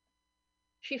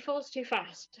 She falls too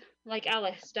fast, like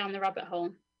Alice down the rabbit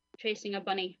hole, chasing a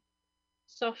bunny.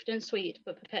 Soft and sweet,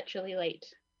 but perpetually late.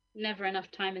 Never enough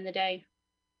time in the day.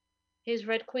 His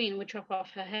red queen would chop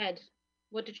off her head.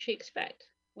 What did she expect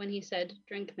when he said,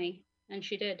 "Drink me," and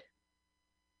she did?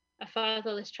 A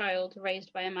fatherless child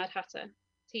raised by a Mad Hatter,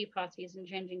 tea parties and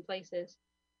changing places.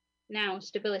 Now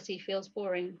stability feels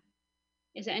boring.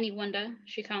 Is it any wonder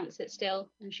she can't sit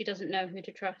still and she doesn't know who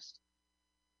to trust?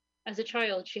 As a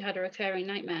child, she had a recurring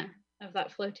nightmare of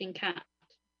that floating cat,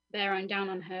 bearing down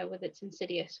on her with its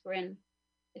insidious grin.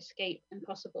 Escape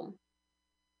impossible.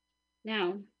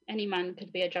 Now, any man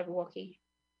could be a Jabberwocky.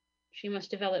 She must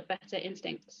develop better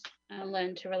instincts and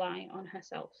learn to rely on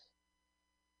herself.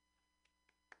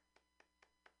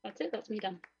 That's it, that's me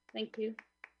done. Thank you.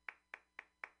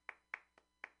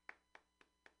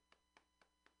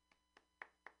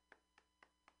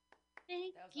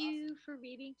 Thank you awesome. for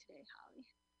reading today,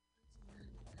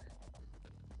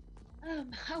 Holly.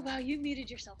 Oh wow, you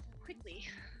muted yourself quickly.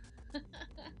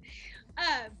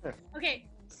 Okay,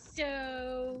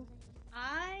 so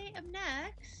I am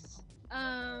next.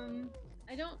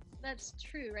 I don't. That's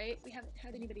true, right? We haven't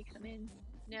had anybody come in.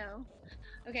 No.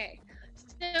 Okay.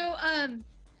 So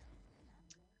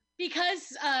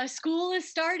because school is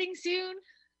starting soon.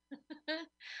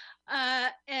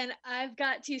 And I've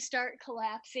got to start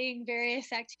collapsing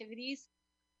various activities.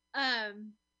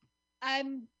 I'm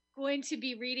going to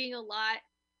be reading a lot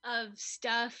of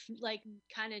stuff, like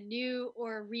kind of new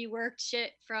or reworked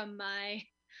shit from my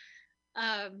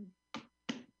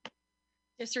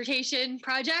dissertation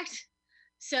project.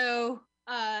 So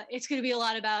it's going to be a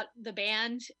lot about the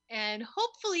band, and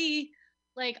hopefully,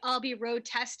 like, I'll be road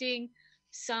testing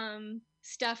some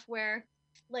stuff where,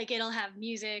 like, it'll have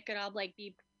music and I'll like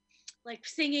be like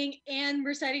singing and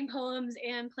reciting poems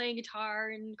and playing guitar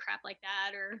and crap like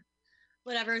that, or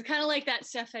whatever. It's kind of like that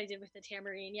stuff I did with the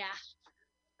tambourine. Yeah.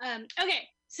 Okay.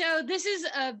 So this is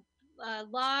a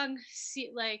long,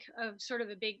 sort of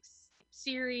a big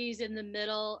series in the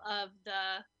middle of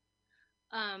the,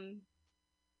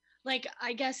 like,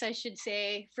 I guess I should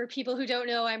say, for people who don't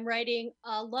know, I'm writing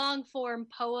a long form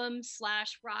poem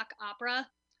 / rock opera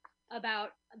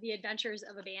about the adventures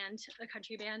of a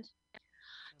country band.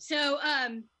 So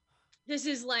this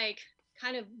is like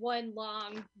kind of one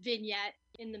long vignette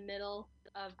in the middle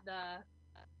of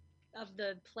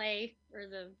the play, or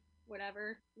the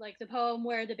whatever, like the poem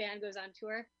where the band goes on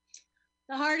tour.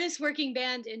 The hardest working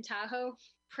band in Tahoe,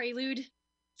 Prelude,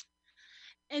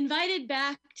 invited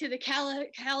back to the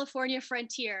California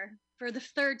frontier for the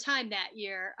third time that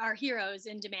year, our heroes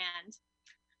in demand.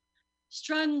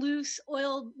 Strung loose,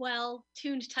 oiled well,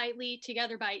 tuned tightly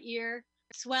together by ear,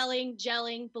 swelling,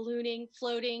 gelling, ballooning,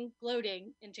 floating,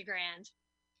 gloating into grand.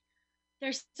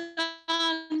 Their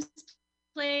songs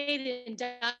played in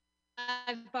dive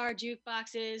bar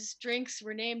jukeboxes, drinks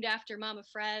were named after Mama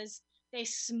Frez, they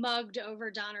smugged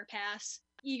over Donner Pass,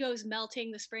 egos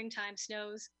melting the springtime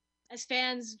snows, as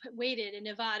fans waited in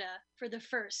Nevada for the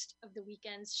first of the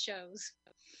weekend's shows.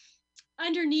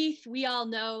 Underneath, we all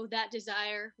know that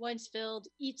desire, once filled,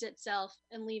 eats itself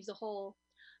and leaves a hole.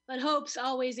 But hope's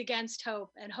always against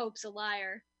hope, and hope's a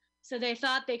liar. So they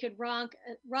thought they could rock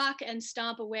and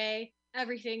stomp away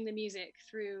everything the music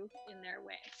threw in their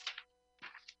way.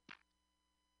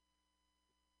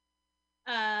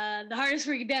 The Hardest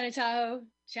Working Band in Tahoe,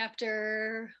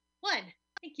 Chapter 1.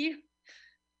 Thank you.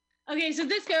 Okay, so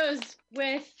this goes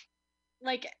with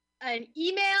like an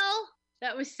email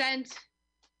that was sent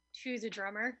to the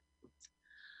drummer.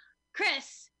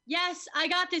 Chris, yes, I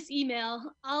got this email.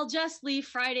 I'll just leave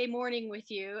Friday morning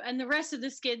with you, and the rest of the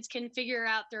skids can figure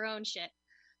out their own shit.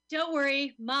 Don't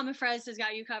worry, Mama Frez has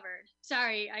got you covered.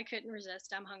 Sorry, I couldn't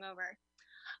resist. I'm hungover.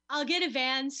 I'll get a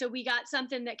van so we got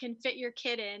something that can fit your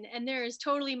kid in, and there is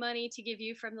totally money to give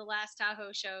you from the last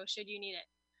Tahoe show should you need it.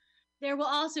 There will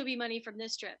also be money from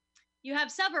this trip. You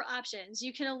have several options.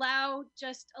 You can allow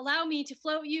me to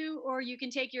float you, or you can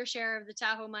take your share of the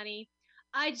Tahoe money.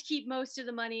 I'd keep most of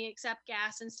the money except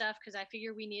gas and stuff because I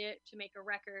figure we need it to make a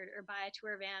record or buy a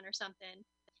tour van or something.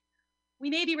 We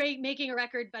may be making a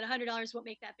record, but $100 won't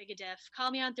make that big a diff.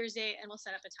 Call me on Thursday and we'll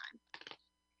set up a time.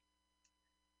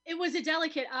 It was a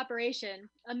delicate operation,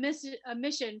 a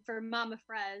mission for Mama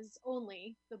Frez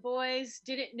only. The boys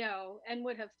didn't know and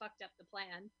would have fucked up the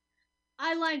plan.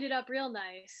 I lined it up real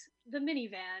nice. The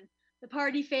minivan, the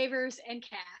party favors, and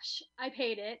cash. I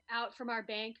paid it out from our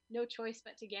bank, no choice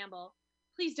but to gamble.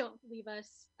 Please don't leave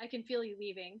us. I can feel you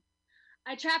leaving.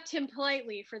 I trapped him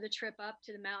politely for the trip up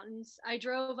to the mountains. I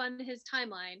drove on his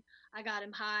timeline. I got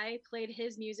him high, played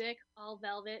his music, all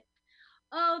velvet.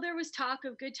 Oh, there was talk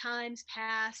of good times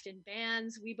past and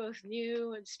bands we both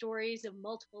knew and stories of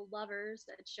multiple lovers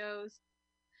at shows.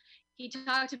 He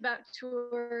talked about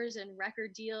tours and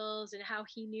record deals and how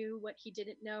he knew what he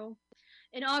didn't know.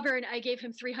 In Auburn, I gave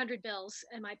him 300 bills,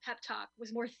 and my pep talk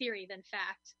was more theory than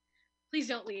fact. Please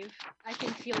don't leave. I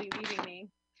can feel you leaving me.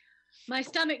 My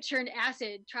stomach churned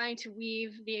acid, trying to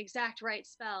weave the exact right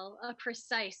spell, a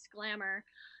precise glamour.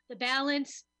 The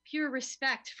balance, pure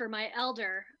respect for my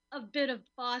elder, a bit of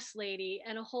boss lady,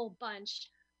 and a whole bunch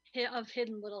of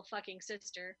hidden little fucking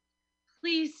sister.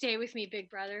 Please stay with me, big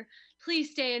brother.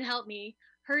 Please stay and help me.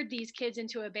 Herd these kids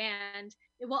into a band.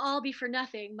 It will all be for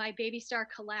nothing. My baby star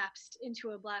collapsed into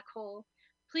a black hole.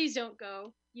 Please don't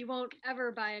go. You won't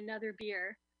ever buy another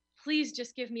beer. Please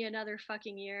just give me another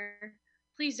fucking year.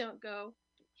 Please don't go.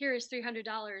 Here is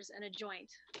 $300 and a joint.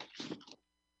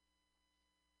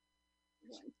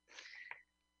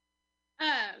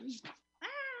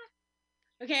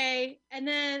 Okay, and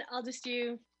then I'll just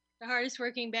do The Hardest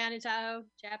Working Band in Tahoe,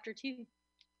 Chapter 2.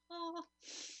 Oh.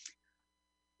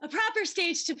 A proper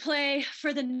stage to play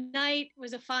for the night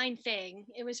was a fine thing.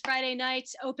 It was Friday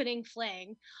night's opening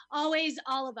fling. Always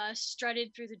all of us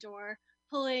strutted through the door,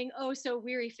 pulling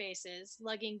oh-so-weary faces,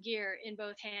 lugging gear in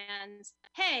both hands.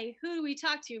 Hey, who do we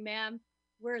talk to, ma'am?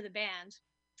 We're the band.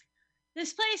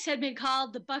 This place had been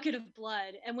called the Bucket of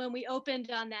Blood, and when we opened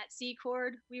on that C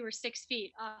chord, we were 6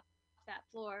 feet off that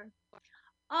floor.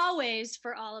 Always,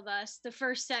 for all of us, the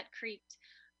first set creaked.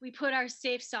 We put our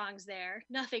safe songs there,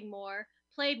 nothing more,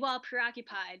 played while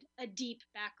preoccupied, a deep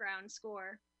background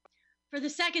score. For the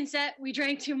second set, we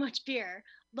drank too much beer,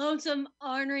 lonesome,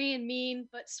 ornery, and mean,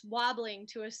 but wobbling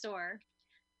to a sore.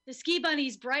 The ski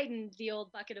bunnies brightened the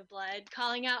old Bucket of Blood,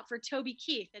 calling out for Toby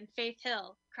Keith and Faith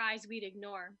Hill, cries we'd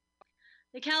ignore.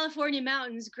 The California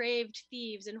mountains graved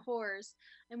thieves and whores,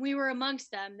 and we were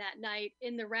amongst them that night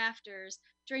in the rafters,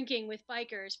 drinking with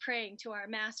bikers, praying to our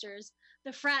masters.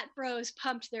 The frat bros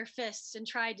pumped their fists and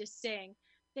tried to sing.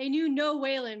 They knew no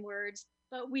Wayland words,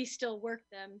 but we still worked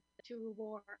them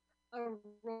to a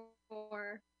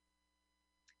roar.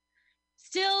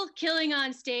 Still killing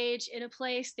on stage in a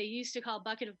place they used to call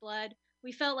Bucket of Blood,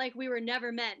 we felt like we were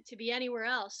never meant to be anywhere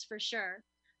else for sure.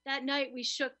 That night we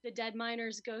shook the dead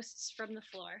miners' ghosts from the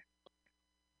floor.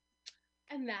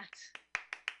 And that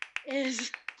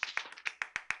is,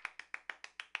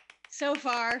 so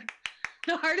far,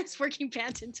 the hardest working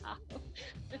band in Tahoe.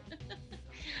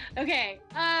 Okay,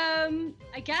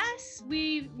 I guess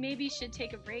we maybe should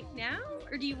take a break now,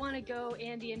 or do you want to go,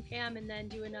 Andy and Pam, and then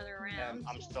do another round?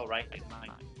 I'm still writing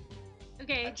mine.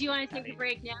 Okay, do you want to take a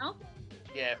break now?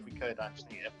 Yeah, if we could,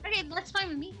 actually. Okay, that's fine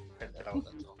with me. Print it out,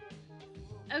 that's all.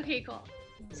 Okay, cool.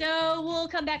 So we'll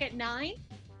come back at 9.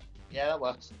 Yeah, that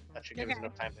works. That should give us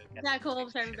enough time to get. Is that cool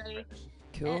with everybody?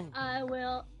 Cool. And I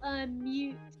will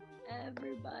unmute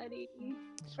everybody.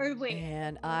 Or wait.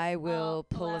 And I will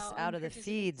pull us out of the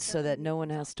feed so that no one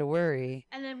has to worry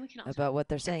and then we can also about what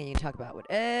they're saying. You can talk about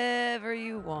whatever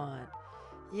you want.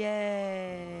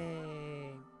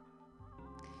 Yay.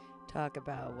 Talk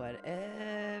about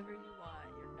whatever you want.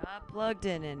 You're not plugged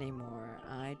in anymore.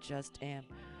 I just am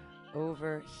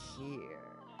over here.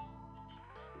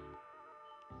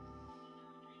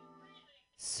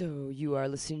 So you are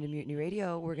listening to Mutiny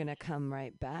Radio. We're going to come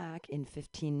right back in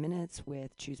 15 minutes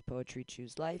with Choose Poetry,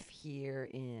 Choose Life here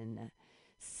in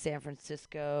San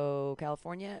Francisco,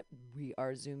 California. We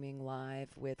are Zooming live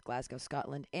with Glasgow,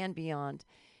 Scotland, and beyond.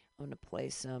 I'm going to play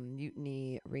some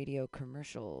Mutiny Radio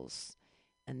commercials,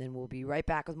 and then we'll be right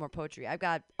back with more poetry. I've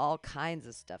got all kinds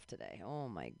of stuff today. Oh,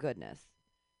 my goodness.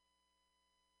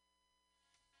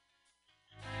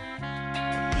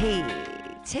 Hey,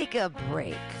 take a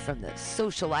break from the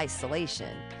social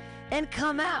isolation and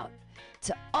come out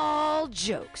to All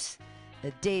Jokes, the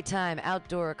daytime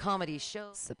outdoor comedy show,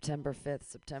 September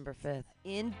 5th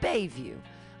in Bayview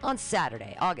on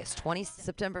Saturday, August 20th,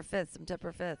 September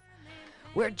 5th,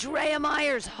 where Drea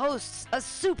Myers hosts a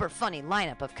super funny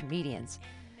lineup of comedians.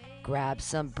 Grab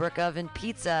some brick oven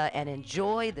pizza and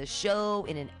enjoy the show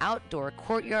in an outdoor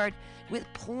courtyard with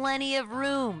plenty of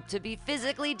room to be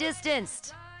physically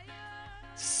distanced.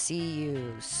 See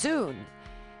you soon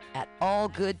at All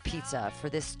Good Pizza for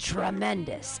this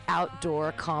tremendous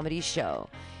outdoor comedy show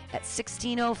at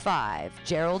 1605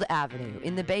 Gerald Avenue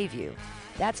in the Bayview.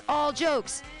 That's All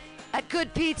Jokes at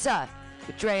Good Pizza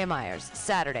with Drea Myers,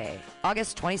 Saturday,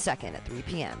 August 22nd at 3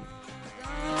 p.m.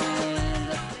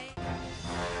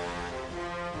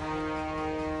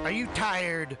 Are you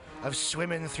tired of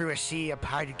swimming through a sea of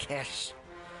podcasts?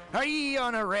 Are ye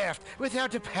on a raft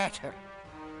without a paddle?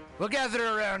 Well,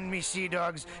 gather around me, sea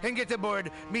dogs, and get aboard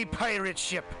me pirate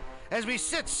ship as we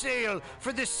set sail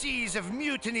for the seas of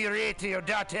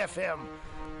MutinyRadio.fm.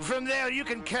 From there, you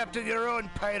can captain your own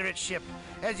pirate ship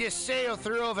as you sail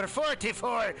through over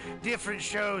 44 different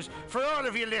shows for all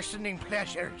of your listening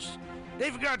pleasures.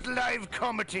 They've got live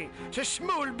comedy to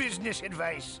small business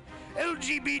advice,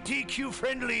 LGBTQ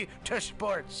friendly to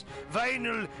sports,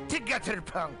 vinyl to gutter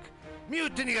punk.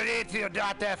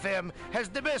 MutinyRadio.fm has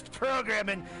the best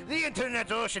programming the internet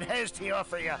ocean has to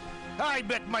offer you. I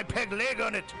bet my peg leg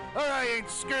on it, or I ain't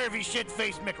scurvy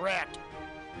shit-faced McRat.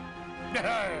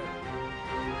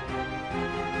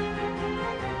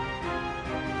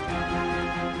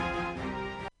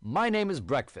 My name is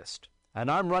Breakfast,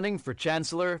 and I'm running for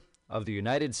Chancellor of the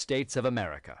United States of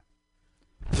America.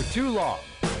 For too long,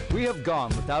 we have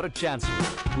gone without a chancellor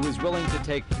who is willing to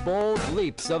take bold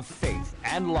leaps of faith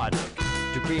and logic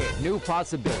to create new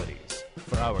possibilities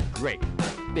for our great,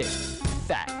 big,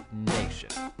 fat nation.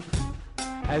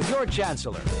 As your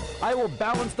chancellor, I will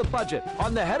balance the budget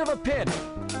on the head of a pin,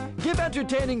 give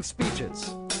entertaining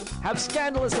speeches, have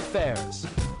scandalous affairs,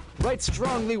 write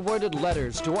strongly worded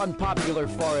letters to unpopular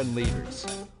foreign leaders,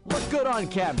 look good on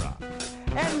camera,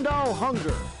 end all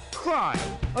hunger, crime,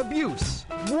 abuse,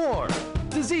 war,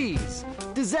 disease,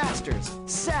 disasters,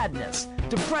 sadness,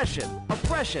 depression,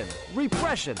 oppression,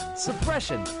 repression,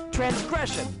 suppression,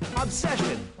 transgression,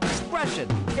 obsession, expression,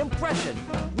 impression,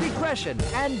 regression,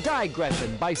 and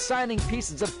digression by signing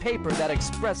pieces of paper that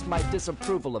express my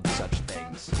disapproval of such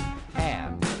things.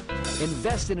 And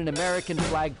invest in an American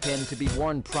flag pin to be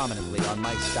worn prominently on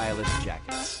my stylish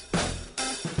jackets.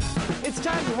 It's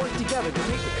time to work together to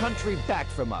take the country back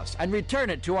from us and return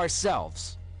it to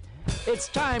ourselves. It's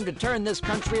time to turn this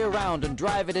country around and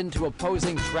drive it into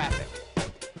opposing traffic.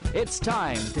 It's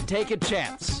time to take a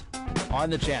chance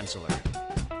on the Chancellor.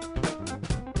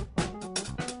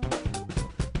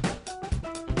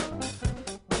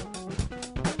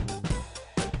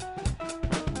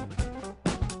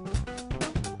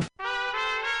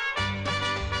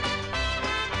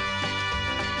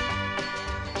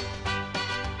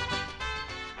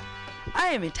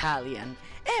 I am Italian,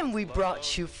 and we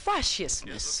brought you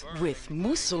fascismus with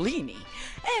Mussolini,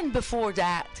 and before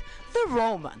that, the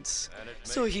Romans.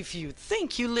 So if you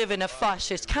think you live in a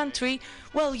fascist country,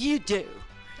 well, you do.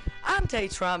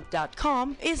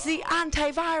 Anti-Trump.com is the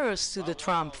antivirus to the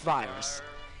Trump virus.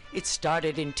 It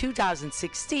started in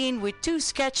 2016 with 2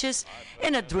 sketches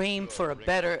and a dream for a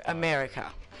better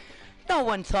America. No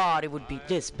one thought it would be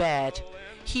this bad.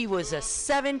 He was a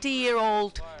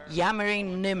 70-year-old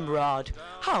yammering Nimrod.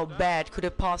 How bad could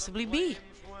it possibly be?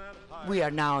 We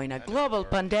are now in a global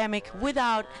pandemic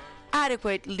without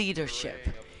adequate leadership.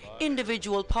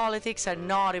 Individual politics are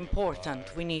not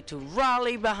important. We need to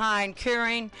rally behind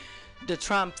curing the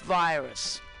Trump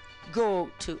virus.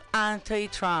 Go to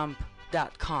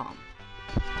antitrump.com.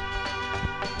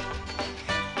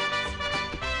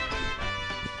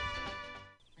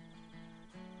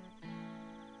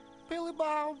 Billy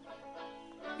Bob,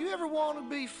 you ever want to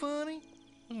be funny?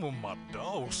 Well, my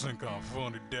dogs think I'm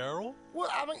funny, Daryl. Well,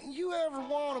 I mean, you ever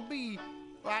want to be,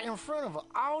 like, in front of an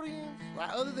audience?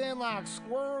 Like, other than, like,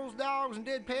 squirrels, dogs, and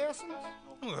dead peasants?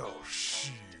 Well,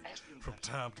 shit. From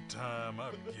time to time,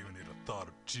 I've given it a thought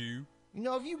or two. You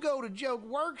know, if you go to Joke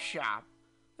Workshop,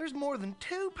 There's more than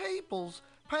 2 peoples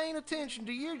paying attention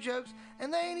to your jokes,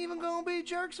 and they ain't even gonna be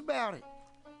jerks about it.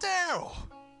 Daryl,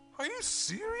 are you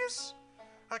serious?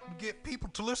 I can get people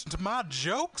to listen to my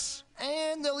jokes?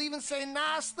 And they'll even say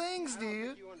nice things to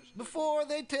you before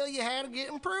they tell you how to get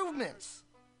improvements.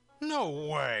 No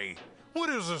way.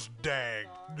 What is this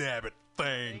dag-nabbit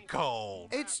thing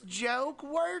called? It's Joke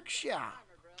Workshop.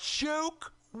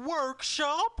 Joke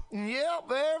Workshop? Yep,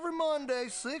 every Monday,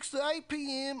 6 to 8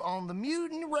 p.m. on the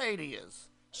MutinyRadio.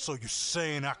 So you're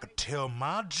saying I could tell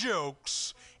my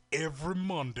jokes every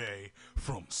Monday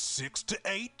from 6 to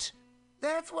 8?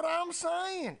 That's what I'm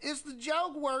saying. It's the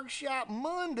Joke Workshop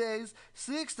Mondays,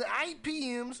 6 to 8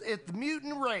 p.m. at the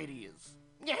MutinyRadio.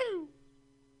 Yahoo!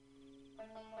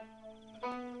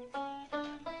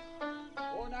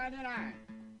 $4.99.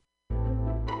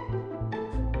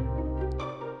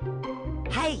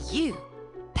 Hey, you,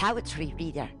 poetry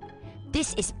reader.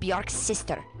 This is Bjork's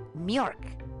sister,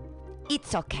 Mjork.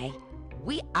 It's okay.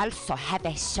 We also have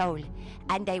a soul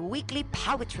and a weekly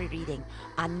poetry reading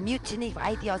on Mutiny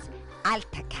Radio's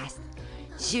Alta-Cast,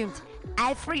 zoomed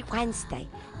every Wednesday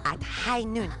at high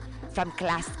noon from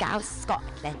Glasgow,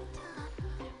 Scotland.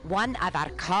 One of our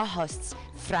co-hosts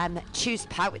from Choose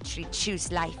Poetry,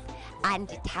 Choose Life,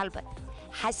 Andy Talbot,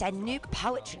 has a new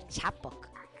poetry chapbook,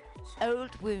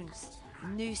 Old Wounds,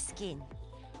 New Skin,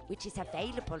 which is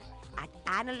available at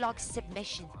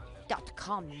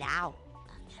analogsubmission.com now.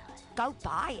 Go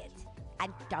buy it,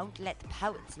 and don't let the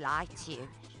poets lie to you.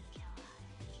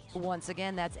 Once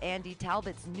again, that's Andy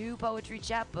Talbot's new poetry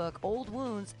chapbook, Old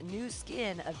Wounds, New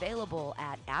Skin, available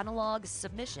at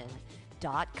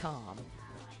analogsubmission.com.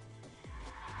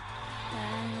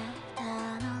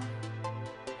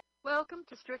 Welcome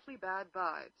to Strictly Bad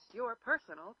Vibes, your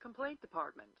personal complaint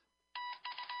department.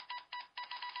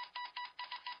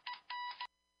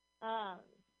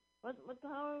 What the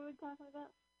hell are we talking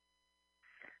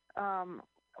about?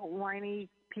 Whiny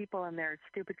people and their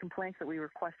stupid complaints that we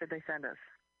requested they send us.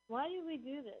 Why do we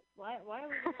do this? Why are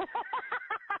we doing this?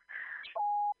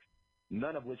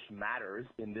 None of which matters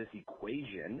in this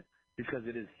equation because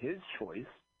it is his choice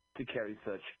to carry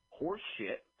such horse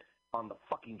shit on the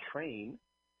fucking train.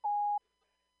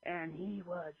 And he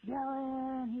was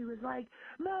yelling. He was like,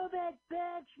 "Move it,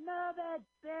 bitch! Move it,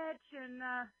 bitch!" And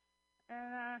I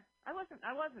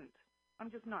wasn't.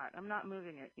 I'm just not. I'm not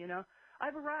moving it. You know,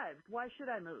 I've arrived. Why should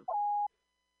I move?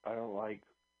 I don't like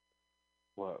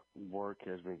what work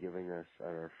has been giving us at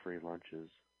our free lunches.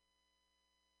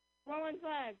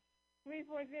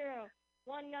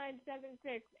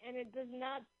 115-340-1976, and it does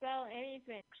not spell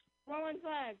anything.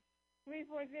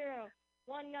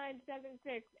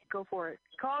 115-340-1976. Go for it.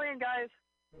 Call in, guys.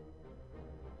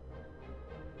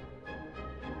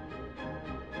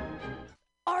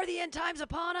 Are the end times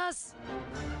upon us?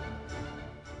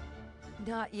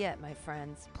 Not yet, my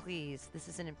friends. Please, this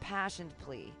is an impassioned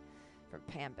plea from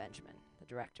Pam Benjamin, the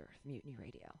director of Mutiny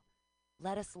Radio.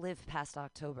 Let us live past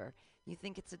October. You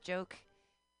think it's a joke?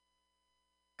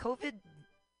 COVID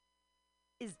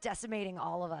is decimating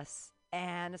all of us,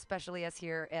 and especially us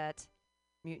here at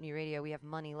Mutiny Radio. We have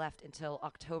money left until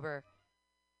October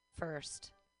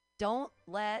 1st. Don't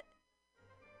let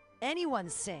anyone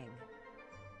sing,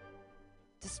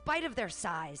 despite of their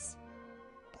size.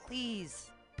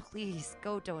 Please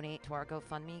go donate to our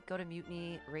GoFundMe. Go to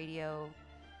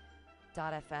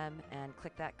mutinyradio.fm and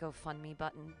click that GoFundMe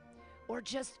button. Or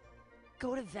just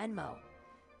go to Venmo.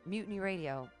 Mutiny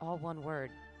Radio, all one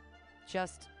word.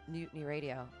 Just Mutiny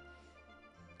Radio.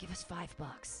 Give us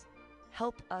 $5.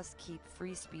 Help us keep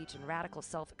free speech and radical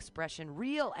self-expression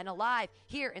real and alive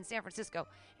here in San Francisco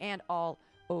and all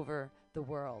over the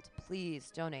world. Please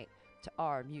donate to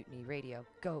our Mutiny Radio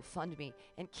GoFundMe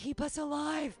and keep us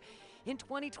alive in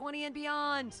 2020 and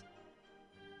beyond.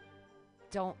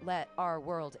 Don't let our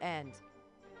world end.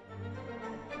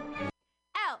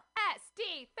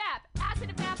 LSD, FAP, acid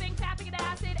and fapping, fapping and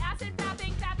acid, acid,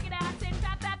 fapping, fapping and acid,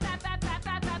 fap,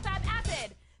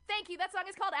 acid. Thank you, that song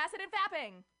is called Acid and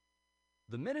Fapping.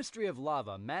 The Ministry of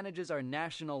Lava manages our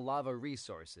national lava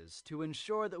resources to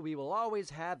ensure that we will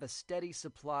always have a steady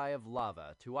supply of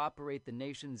lava to operate the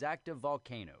nation's active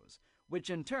volcanoes, which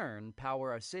in turn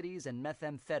power our cities and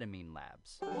methamphetamine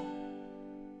labs.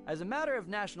 As a matter of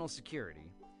national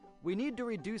security, we need to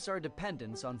reduce our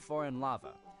dependence on foreign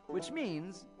lava, which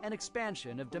means an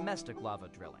expansion of domestic lava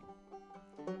drilling.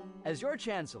 As your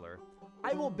chancellor,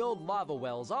 I will build lava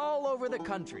wells all over the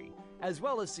country, as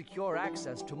well as secure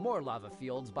access to more lava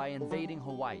fields by invading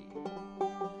Hawaii.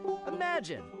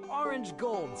 Imagine orange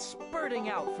gold spurting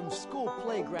out from school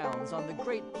playgrounds on the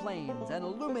Great Plains and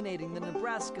illuminating the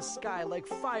Nebraska sky like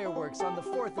fireworks on the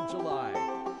 4th of July.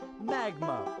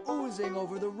 Magma oozing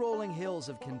over the rolling hills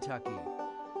of Kentucky.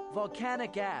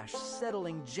 Volcanic ash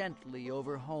settling gently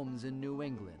over homes in New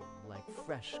England like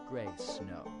fresh gray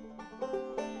snow.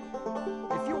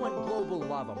 If you want global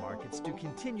lava markets to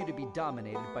continue to be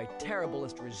dominated by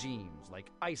terriblest regimes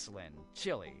like Iceland,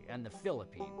 Chile, and the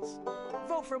Philippines,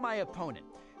 vote for my opponent,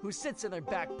 who sits in their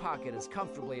back pocket as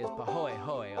comfortably as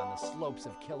Pahoehoe on the slopes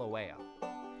of Kilauea.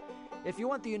 If you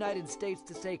want the United States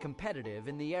to stay competitive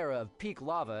in the era of peak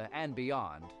lava and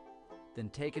beyond, then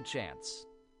take a chance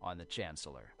on the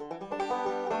Chancellor.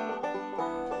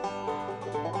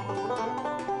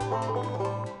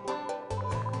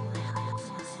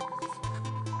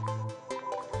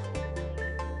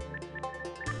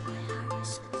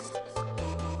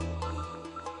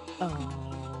 All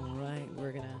right,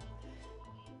 we're gonna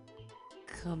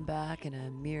come back in a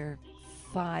mere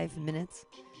 5 minutes.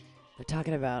 They're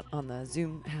talking about on the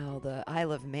Zoom how the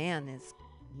Isle of Man is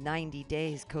 90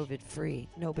 days COVID free.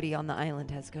 Nobody on the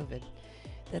island has COVID.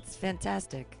 That's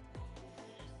fantastic.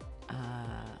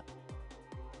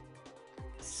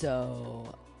 So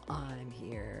I'm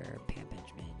here, Pam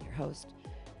Benjamin, your host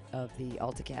of the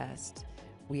Alta-Cast.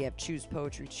 We have Choose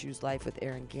Poetry, Choose Life with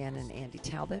Erin Gannon and Andy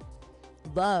Talbot.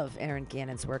 Love Erin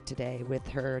Gannon's work today with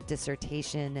her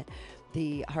dissertation,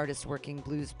 The Hardest Working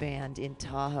Blues Band in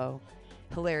Tahoe.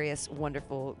 Hilarious,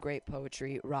 wonderful, great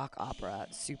poetry, rock opera.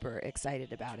 Super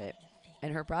excited about it.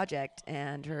 And her project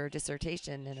and her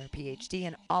dissertation and her PhD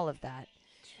and all of that.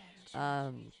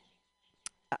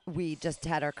 We just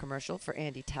had our commercial for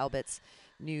Andy Talbot's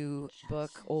new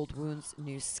book, Old Wounds,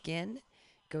 New Skin.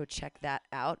 Go check that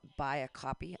out. Buy a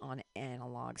copy on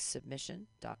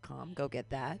analogsubmission.com. Go get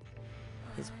that.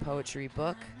 His poetry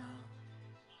book.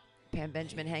 Pam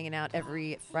Benjamin hanging out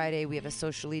every Friday. We have a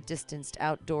socially distanced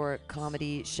outdoor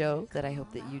comedy show that I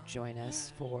hope that you join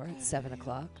us for at 7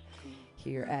 o'clock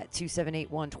here at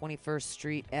 2781 21st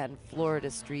Street and Florida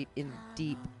Street in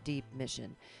deep, deep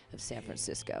Mission of San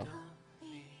Francisco.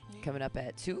 Coming up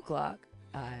at 2 o'clock,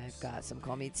 I've got some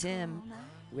Call Me Tim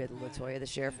with Latoya, the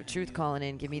Sheriff of Truth, calling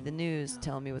in. Give me the news,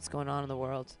 telling me what's going on in the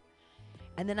world.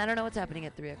 And then I don't know what's happening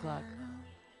at 3 o'clock.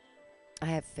 I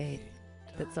have faith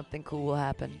that something cool will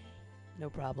happen. No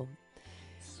problem.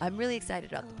 I'm really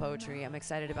excited about the poetry. I'm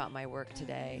excited about my work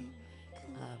today.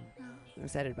 I'm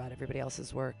excited about everybody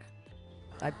else's work.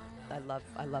 I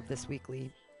love this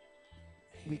weekly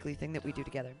thing that we do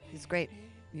together. It's great.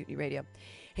 Mutiny Radio.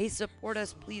 Hey, support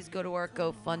us. Please go to our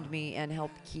GoFundMe and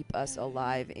help keep us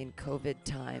alive in COVID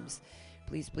times.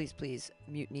 Please, please, please.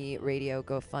 Mutiny Radio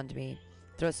GoFundMe.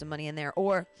 Throw some money in there.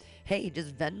 Or, hey,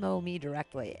 just Venmo me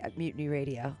directly at Mutiny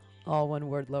Radio. All one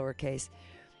word, lowercase.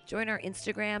 Join our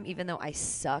Instagram, even though I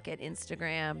suck at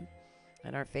Instagram,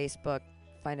 and our Facebook.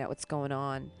 Find out what's going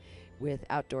on with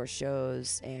outdoor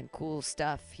shows and cool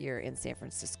stuff here in San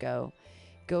Francisco.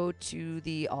 Go to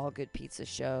the All Good Pizza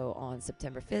show on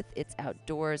September 5th. It's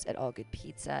outdoors at All Good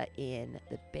Pizza in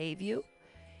the Bayview.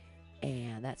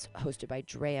 And that's hosted by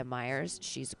Drea Myers.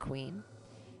 She's a queen.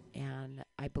 And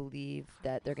I believe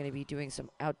that they're going to be doing some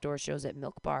outdoor shows at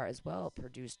Milk Bar as well,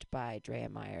 produced by Drea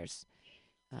Myers.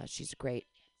 She's a great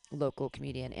local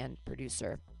comedian and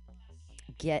producer.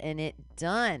 Getting it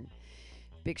done.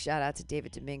 Big shout out to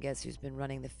David Dominguez, who's been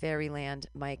running the Fairyland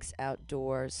Mike's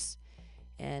Outdoors.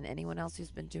 And anyone else who's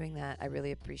been doing that, I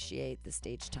really appreciate the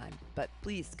stage time. But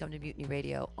please come to Mutiny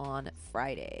Radio on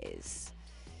Fridays,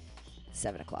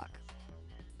 7 o'clock.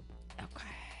 Okay.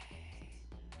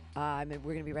 We're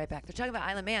going to be right back. They're talking about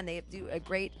Island Man. They do a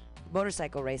great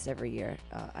motorcycle race every year.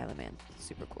 Island Man.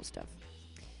 Super cool stuff.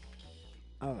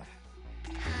 All right.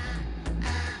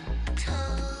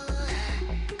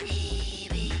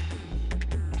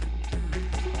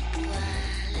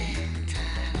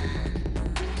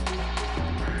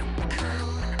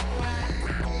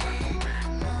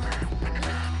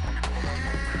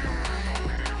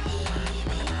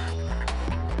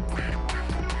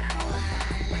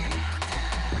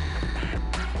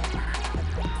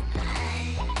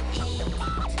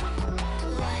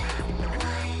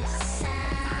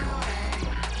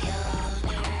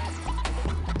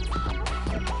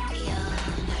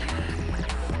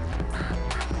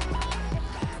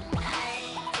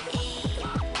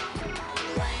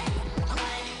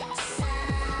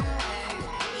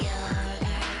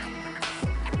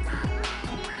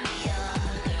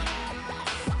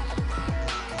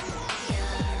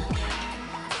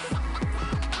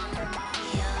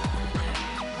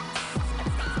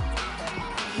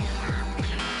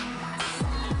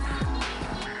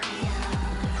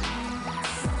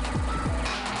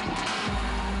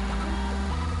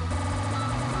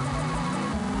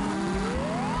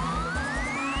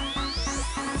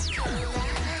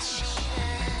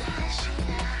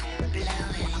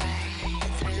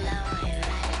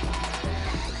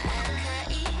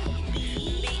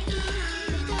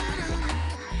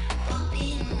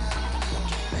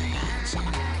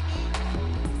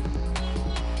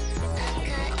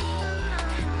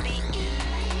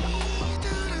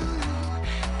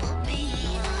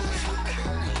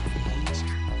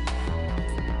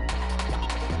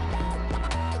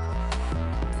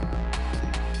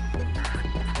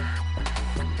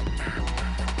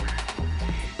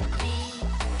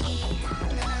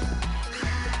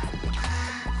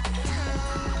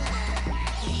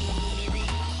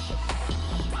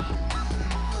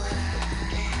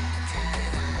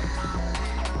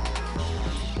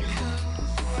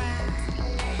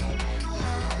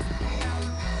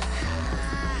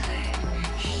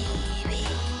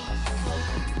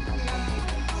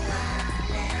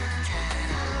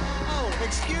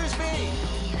 Excuse me.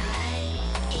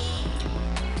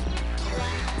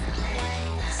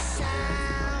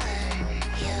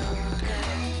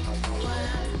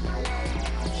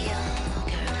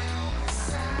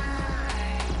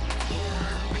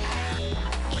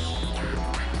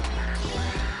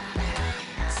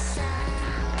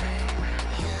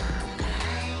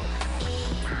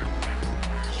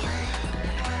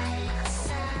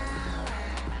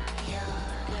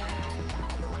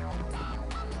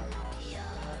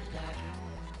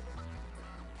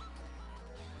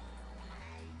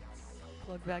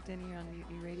 Plug back in here on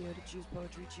Mutiny Radio to choose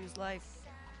poetry, choose life.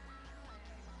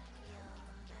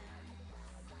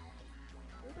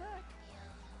 We're back.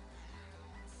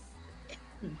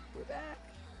 We're back.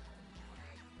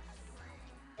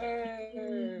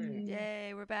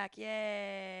 Yay, we're back.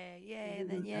 Yay. Yay, and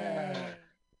then yay.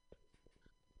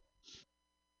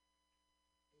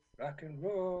 Rock and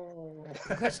roll.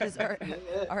 The question is, are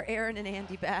Aaron and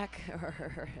Andy back?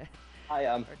 I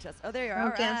am. Oh, there you are. All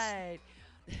right.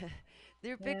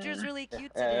 Their picture's really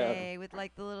cute today with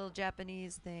like the little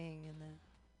Japanese thing and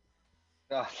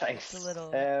the. Oh, thanks. The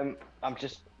little. I'm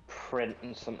just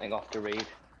printing something off to read.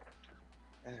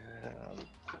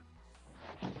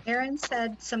 Erin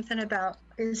said something about,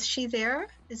 is she there?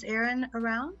 Is Erin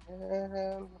around? Let's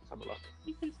have a look.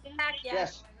 Back, yeah.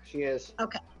 Yes, she is.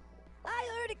 Okay. I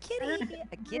heard a kitty.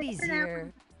 A kitty's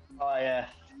here. Oh yeah,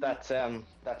 that's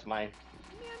mine.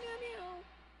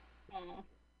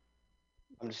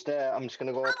 I'm just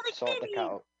gonna go sort the cat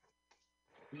out.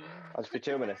 I'll just be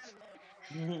 2 minutes.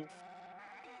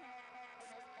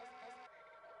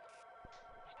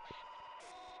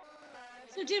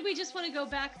 So did we just want to go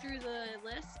back through the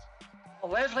list?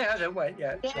 Well, Leslie hasn't went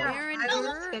yet. Yeah, So.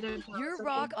 Aaron, your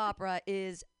rock opera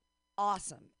is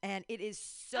awesome, and it is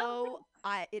so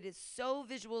it is so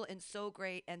visual and so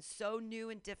great and so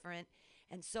new and different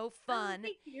and so fun.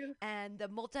 Thank you. And the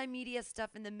multimedia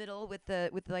stuff in the middle with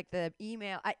the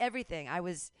email, everything. I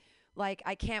was like,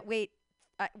 I can't wait.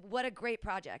 What a great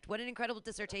project. What an incredible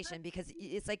dissertation, because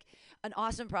it's like an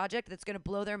awesome project that's going to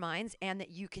blow their minds and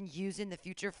that you can use in the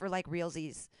future for like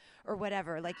realsies or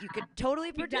whatever. Like you could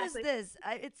totally produce this.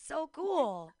 It's so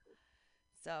cool.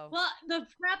 So well, the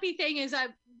crappy thing is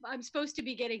I'm supposed to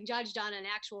be getting judged on an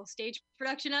actual stage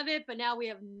production of it, but now we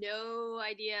have no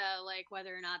idea like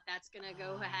whether or not that's gonna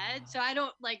go ahead. So I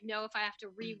don't like know if I have to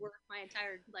rework my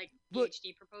entire like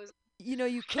PhD proposal. You know,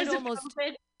 you could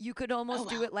almost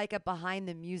do it like a behind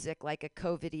the music, like a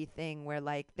COVID-y thing where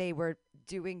like they were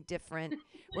doing different,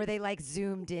 where they like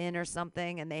zoomed in or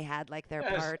something and they had like their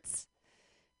parts.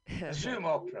 A Zoom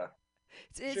opera.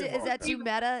 Is that too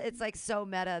meta? It's like so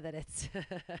meta that it's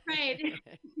right.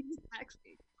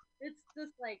 Exactly. It's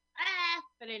just like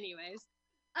but anyways.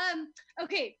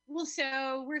 Okay. Well,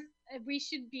 so we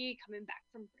should be coming back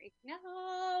from break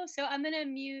now. So I'm gonna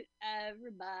mute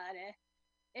everybody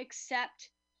except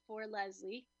for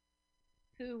Leslie,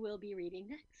 who will be reading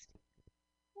next.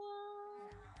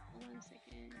 Hold on a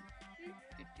second.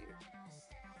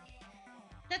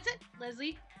 That's it.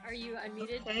 Leslie, are you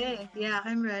unmuted? Okay, yeah,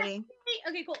 I'm ready.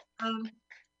 Okay, cool.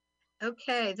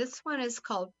 Okay, this one is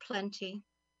called Plenty.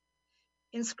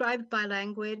 Inscribed by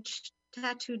language,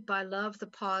 tattooed by love, the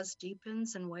pause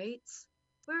deepens and waits.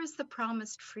 Where is the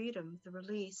promised freedom, the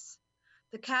release?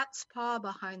 The cat's paw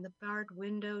behind the barred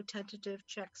window, tentative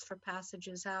checks for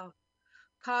passages out.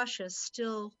 Cautious,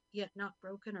 still yet not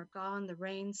broken or gone, the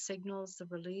rain signals the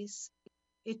release.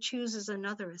 It chooses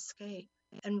another escape,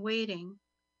 and waiting,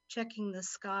 checking the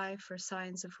sky for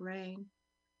signs of rain,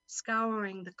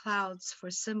 scouring the clouds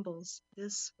for symbols,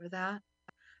 this or that.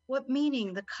 What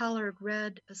meaning the colored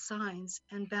red assigns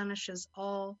and banishes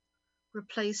all,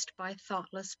 replaced by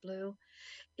thoughtless blue?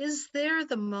 Is there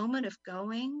the moment of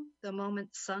going, the moment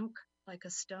sunk like a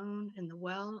stone in the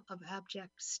well of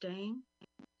abject staying?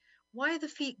 Why the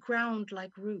feet ground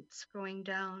like roots growing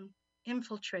down,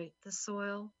 infiltrate the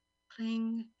soil,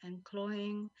 cling and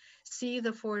cloying, see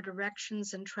the four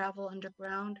directions and travel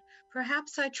underground?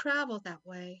 Perhaps I travel that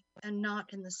way and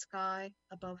not in the sky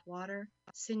above water,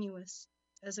 sinuous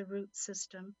as a root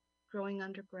system growing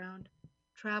underground.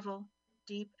 Travel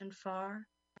deep and far,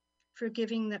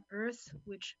 forgiving the earth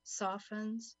which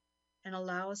softens and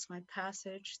allows my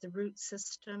passage, the root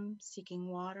system seeking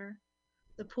water,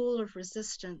 the pool of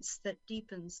resistance that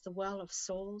deepens the well of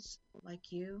souls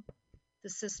like you, the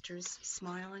sisters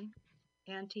smiling,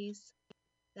 aunties,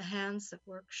 the hands that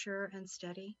work sure and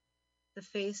steady, the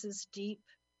faces deep,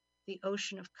 the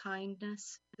ocean of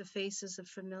kindness, the faces of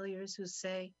familiars who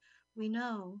say, we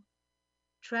know.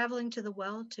 Traveling to the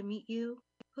well to meet you,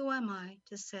 who am I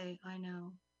to say I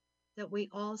know? That we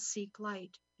all seek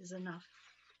light is enough.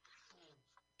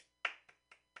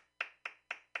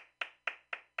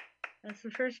 That's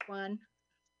the first one.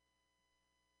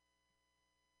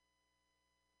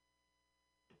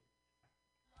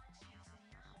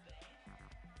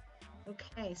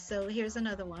 Okay, so here's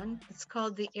another one. It's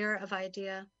called The Air of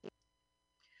Idea.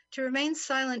 To remain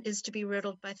silent is to be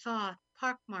riddled by thought,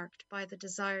 pockmarked by the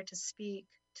desire to speak,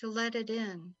 to let it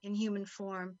in human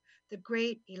form, the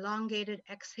great elongated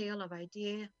exhale of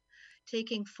idea,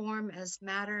 taking form as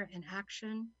matter and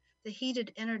action, the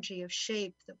heated energy of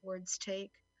shape that words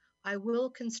take. I will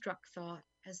construct thought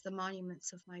as the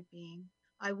monuments of my being.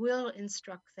 I will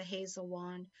instruct the hazel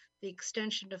wand, the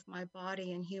extension of my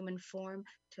body in human form,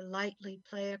 to lightly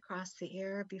play across the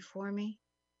air before me,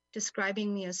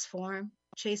 describing me as form,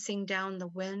 chasing down the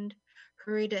wind,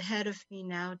 hurried ahead of me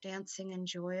now, dancing and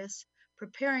joyous,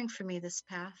 preparing for me this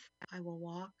path I will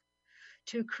walk,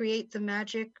 to create the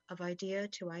magic of idea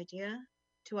to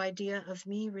idea of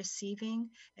me receiving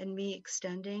and me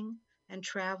extending and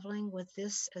traveling with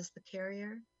this as the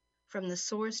carrier, from the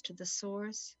source to the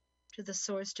source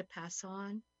to pass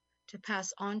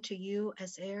on to you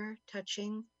as air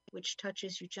touching, which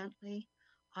touches you gently.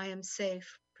 I am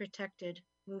safe, protected,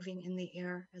 moving in the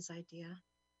air as idea.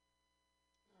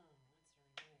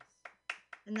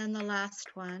 And then the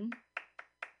last one,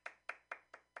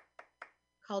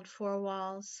 called Four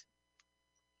Walls.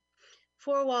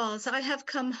 Four walls. I have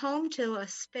come home to a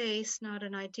space, not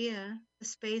an idea. The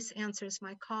space answers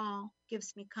my call,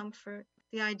 gives me comfort.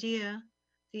 The idea,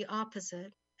 the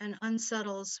opposite, and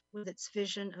unsettles with its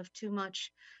vision of too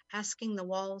much, asking the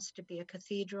walls to be a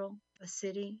cathedral, a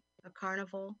city, a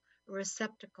carnival, a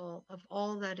receptacle of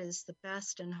all that is the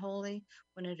best and holy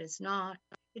when it is not.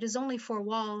 It is only four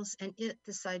walls, and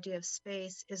this idea of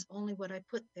space, is only what I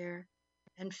put there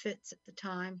and fits at the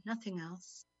time, nothing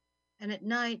else. And at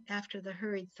night, after the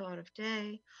hurried thought of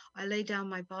day, I lay down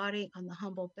my body on the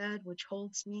humble bed which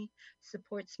holds me,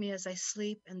 supports me as I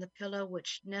sleep, and the pillow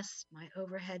which nests my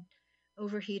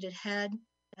overheated head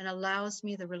and allows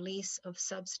me the release of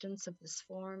substance of this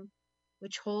form,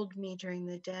 which hold me during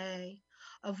the day,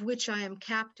 of which I am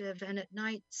captive, and at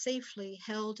night, safely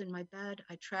held in my bed,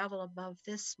 I travel above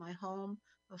this, my home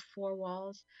of four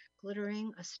walls,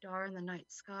 glittering, a star in the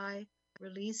night sky,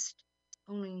 released,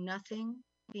 only nothing,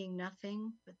 being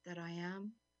nothing but that I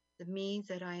am, the me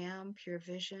that I am, pure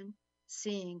vision,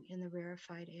 seeing in the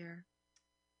rarefied air.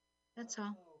 That's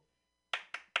all.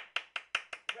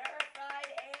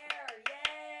 Rarefied air!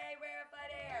 Yay,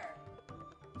 rarefied air!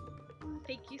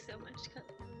 Thank you so much,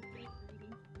 great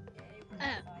reading.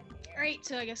 All right,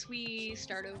 so I guess we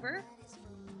start over.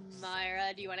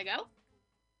 Myra, do you want to go?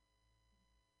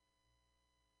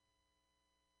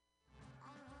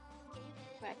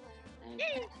 Right.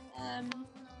 Okay.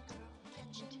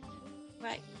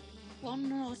 Right.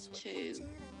 One or two?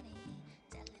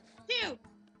 Two.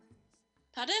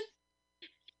 Pardon?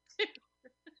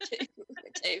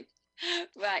 Two.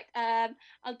 Right.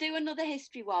 I'll do another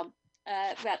history one.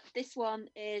 Right. This one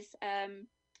is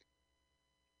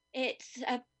it's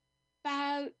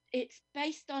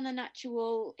based on an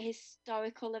actual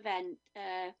historical event.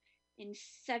 In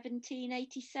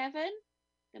 1787,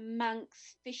 the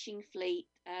Manx fishing fleet,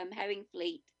 herring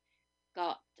fleet,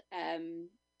 got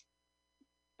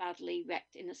badly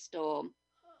wrecked in a storm.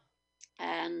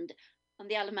 And on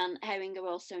the Isle of Man, herring are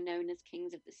also known as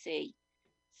kings of the sea.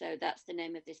 So that's the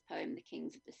name of this poem, The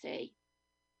Kings of the Sea.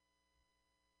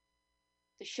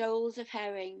 The shoals of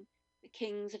herring, the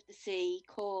kings of the sea,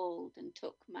 called and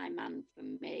took my man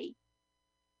from me.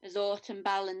 As autumn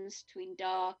balanced between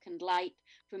dark and light,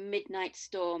 from midnight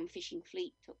storm fishing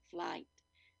fleet took flight.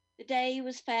 The day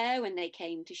was fair when they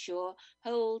came to shore,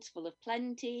 holds full of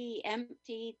plenty,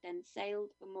 emptied, then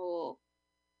sailed for more.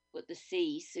 But the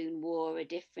sea soon wore a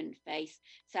different face,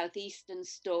 southeastern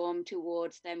storm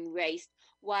towards them raced,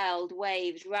 wild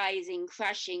waves rising,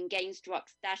 crashing, gainst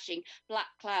rocks dashing, black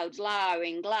clouds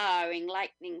lowering, glowering,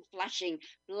 lightning flashing,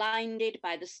 blinded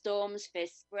by the storm's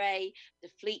fierce spray, the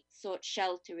fleet sought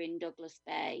shelter in Douglas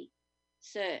Bay.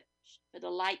 Searched for the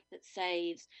light that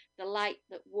saves, the light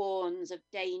that warns of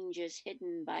dangers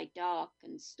hidden by dark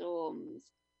and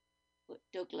storms. But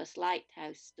Douglas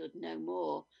Lighthouse stood no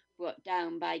more, brought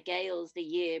down by gales the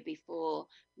year before.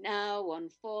 Now on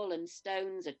fallen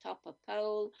stones atop a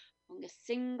pole hung a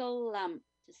single lamp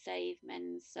to save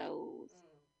men's souls.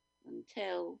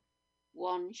 Until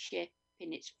one ship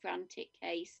in its frantic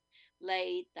haste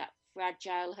laid that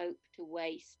fragile hope to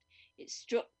waste. It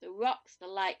struck the rocks, the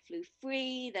light flew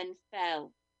free, then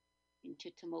fell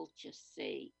into tumultuous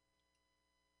sea.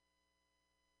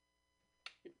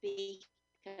 The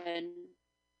beacon,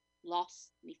 lost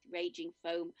neath raging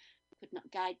foam, could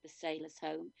not guide the sailors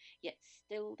home, yet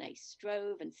still they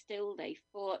strove and still they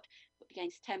fought, but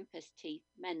against tempest teeth,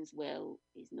 men's will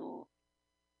is naught.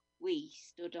 We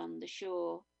stood on the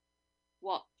shore,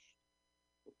 watched,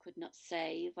 but could not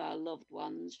save our loved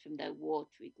ones from their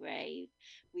watery grave.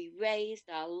 We raised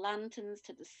our lanterns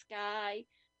to the sky.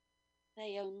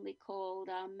 They only called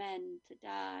our men to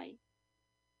die.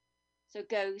 So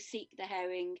go seek the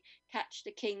herring, catch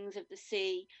the kings of the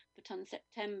sea, but on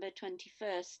September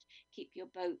 21st, keep your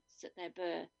boats at their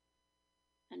berth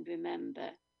and remember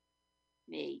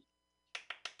me.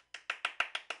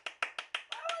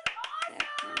 There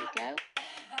we go.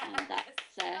 And that's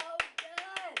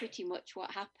pretty much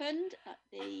what happened at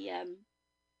the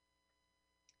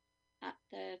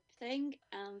thing.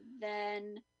 And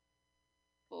then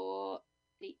for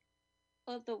the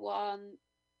other one,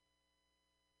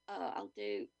 I'll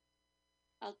do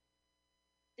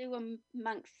a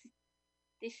Manx.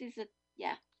 This is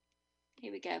here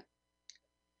we go.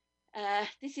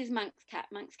 This is Manx cat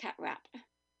rap.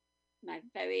 My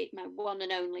one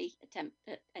and only attempt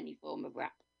at any form of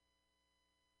rap.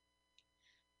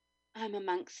 I'm a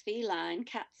Manx feline,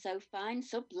 cat so fine,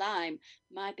 sublime.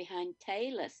 My behind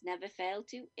tailless never fail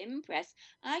to impress.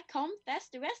 I confess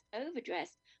the rest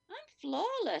overdressed. I'm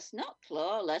flawless, not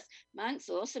clawless. Manx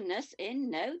awesomeness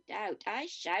in no doubt. I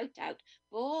shout out,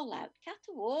 bawl out, cat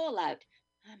a wall out.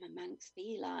 I'm a Manx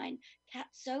feline, cat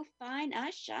so fine, I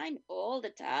shine all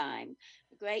the time.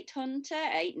 A great hunter,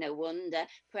 ain't no wonder.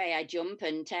 Prey I jump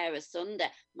and tear asunder.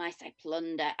 Mice I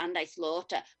plunder and I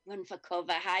slaughter. Run for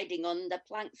cover, hiding under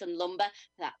planks and lumber.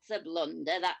 That's a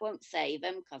blunder, that won't save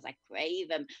 'em, 'cause I crave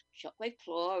 'em. Shockwave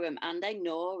claw 'em and I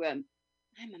gnaw 'em.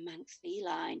 I'm a Manx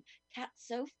feline, cat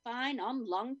so fine, on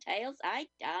long tails I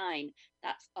dine.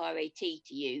 That's R-A-T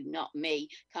to you, not me.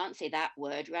 Can't say that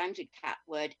word, rhymes with cat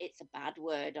word. It's a bad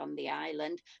word on the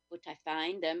island, but I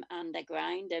find 'em and I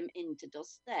grind 'em into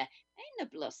dust there. Ain't no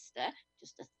bluster,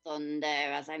 just a thunder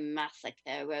as I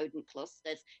massacre rodent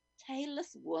clusters.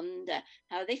 Tailless wonder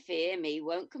how they fear me,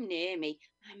 won't come near me.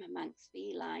 I'm a Manx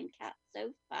feline, cat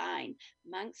so fine,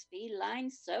 Manx feline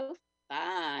so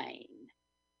fine.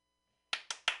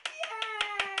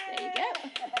 There you go.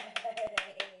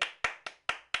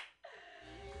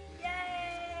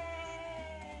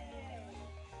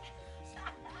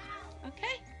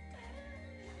 Okay.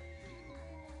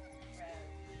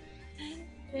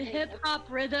 The hip hop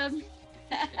rhythm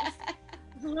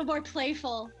is a little more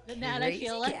playful than that. I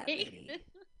feel like. Thank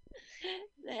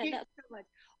you so much.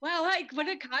 Wow, like what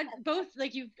both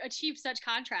like you've achieved such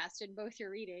contrast in both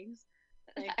your readings.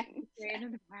 Like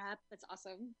random rap, that's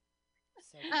awesome.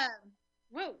 So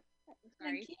whoa,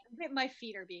 sorry, my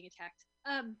feet are being attacked.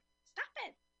 Stop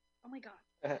it! Oh my god.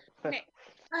 Okay.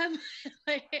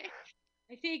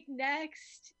 I think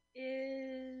next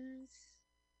is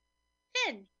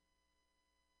Finn.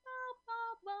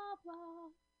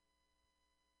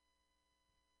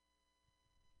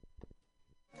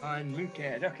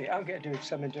 Unmuted. Okay, I'm going to do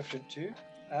something different too.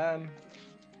 If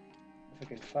I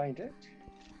can find it.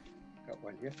 Got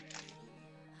one here.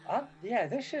 Yeah,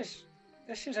 this is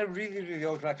a really, really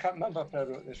old one. I can't remember if I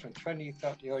wrote this one 20,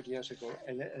 30 odd years ago.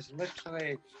 And it is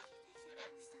literally,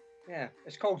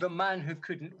 it's called The Man Who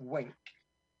Couldn't Wink.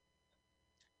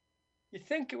 You'd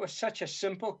think it was such a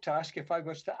simple task if I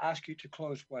was to ask you to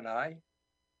close one eye,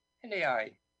 any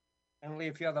eye, and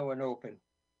leave the other one open.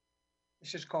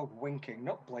 This is called winking,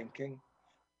 not blinking,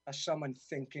 as someone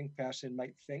thinking person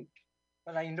might think.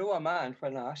 But I know a man,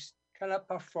 when asked, cannot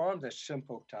perform this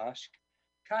simple task.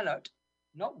 Cannot,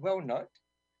 not will not,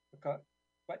 but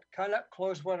cannot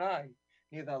close one eye,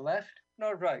 neither left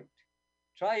nor right.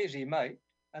 Try as he might,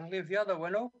 and leave the other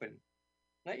one open.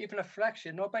 Not even a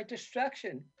fraction, nor by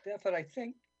distraction. Therefore I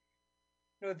think,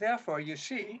 no, therefore you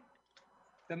see,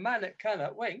 the man that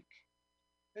cannot wink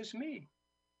is me.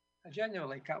 I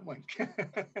genuinely can't wink.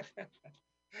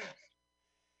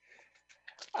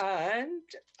 And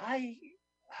I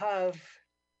have,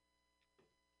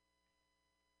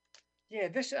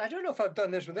 this, I don't know if I've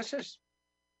done this, but this is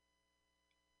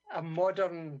a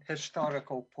modern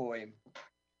historical poem.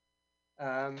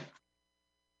 And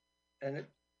it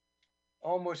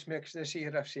almost makes this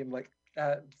era seem like,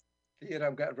 the era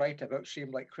I'm going to write about seem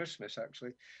like Christmas,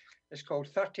 actually. It's called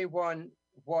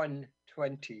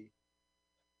 31-1-20.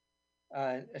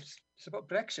 And it's about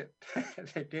Brexit,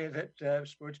 the day that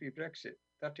was supposed to be Brexit,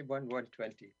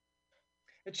 31-1-20.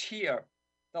 It's here,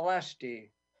 the last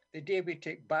day, the day we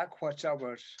take back what's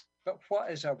ours. But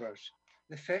what is ours?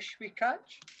 The fish we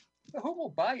catch? But who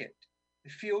will buy it? The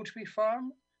fields we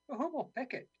farm? But who will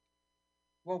pick it?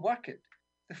 We'll work it.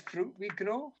 The fruit we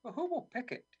grow? But who will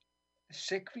pick it? The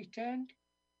sick we tend?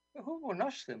 But who will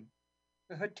nurse them?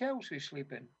 The hotels we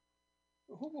sleep in?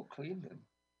 But who will clean them?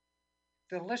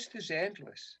 The list is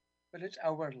endless, but it's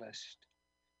our list.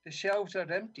 The shelves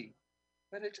are empty,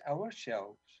 but it's our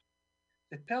shelves.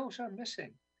 The pills are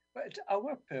missing, but it's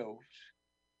our pills.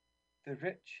 The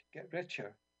rich get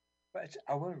richer, but it's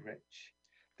our rich.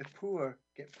 The poor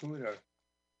get poorer,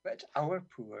 but it's our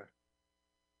poor.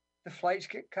 The flights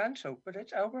get cancelled, but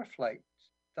it's our flights.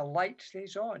 The light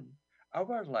stays on,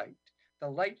 our light. The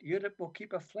light Europe will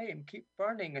keep aflame, keep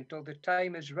burning until the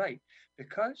time is right.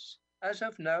 Because, as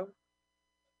of now,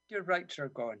 your rights are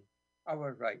gone.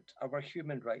 Our rights, our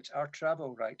human rights, our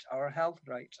travel rights, our health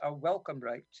rights, our welcome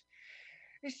rights.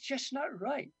 It's just not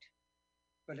right,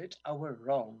 but it's our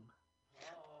wrong.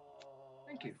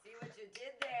 Thank you. I see what you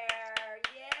did there.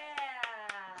 Yeah.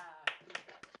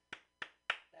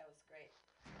 That was great.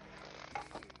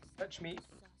 That's me.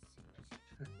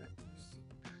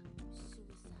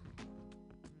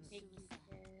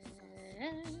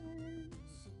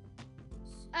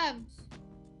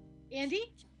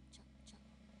 Andy?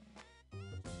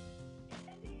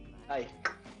 Hi.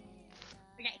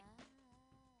 Okay.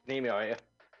 Can you hear me all right? Yeah?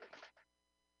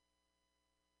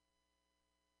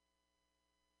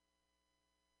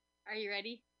 Are you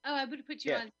ready? Oh, I'm going to put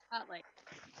you on spotlight.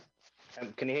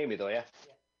 Can you hear me though, yeah?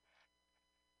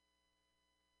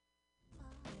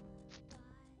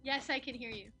 Yes, I can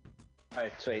hear you. All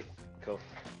right, sweet, cool.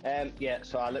 Yeah,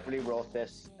 so I literally wrote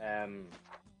this in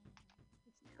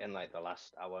like the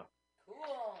last hour.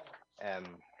 Cool.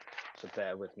 So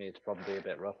bear with me, it's probably a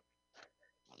bit rough.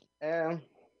 Yeah,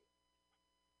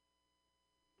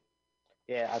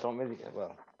 I don't really,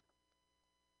 well, I'm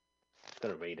just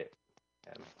gonna read it.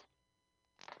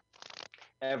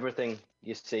 Everything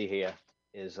you see here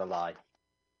is a lie.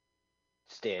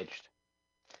 Staged.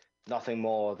 Nothing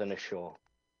more than a show.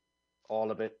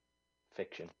 All of it,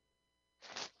 fiction.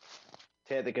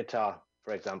 Take the guitar,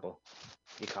 for example.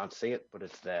 You can't see it, but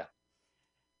it's there.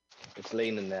 It's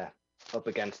leaning there, up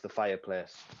against the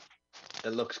fireplace.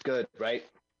 It looks good, right?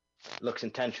 It looks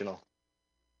intentional.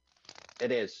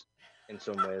 It is, in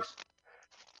some ways.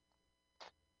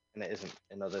 And it isn't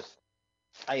in others.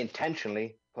 I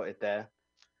intentionally put it there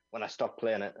when I stopped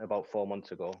playing it about 4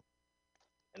 months ago,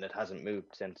 and it hasn't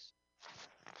moved since.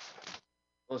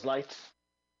 Those lights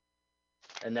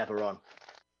are never on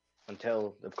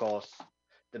until, of course,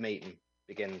 the meeting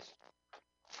begins.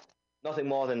 Nothing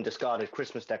more than discarded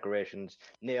Christmas decorations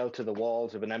nailed to the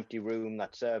walls of an empty room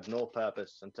that served no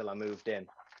purpose until I moved in.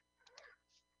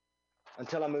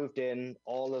 Until I moved in,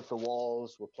 all of the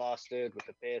walls were plastered with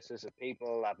the faces of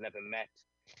people I've never met,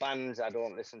 bands I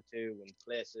don't listen to, and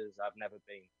places I've never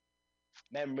been.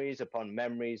 Memories upon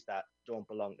memories that don't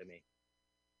belong to me.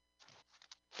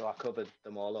 So I covered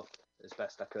them all up as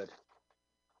best I could.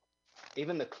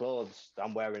 Even the clothes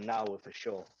I'm wearing now are for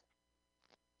show.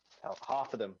 Hell,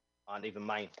 half of them aren't even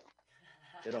mine.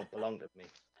 They don't belong to me.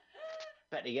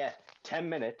 Better yet, 10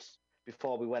 minutes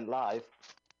before we went live,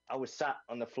 I was sat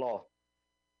on the floor,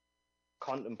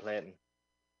 contemplating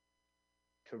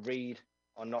to read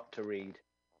or not to read,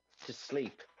 to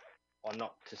sleep or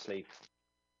not to sleep,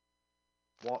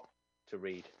 what to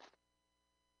read.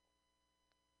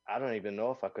 I don't even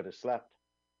know if I could have slept,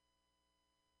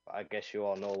 but I guess you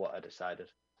all know what I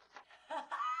decided.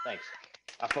 Thanks.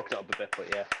 I fucked it up a bit, but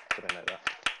yeah, something like that.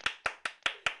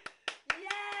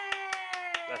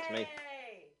 Yay! That's me.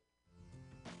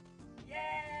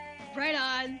 Yay! Right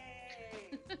on.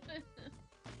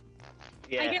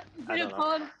 Yeah, I guess I don't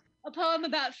know. a poem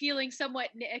about feeling somewhat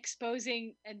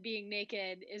exposing and being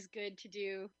naked is good to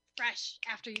do fresh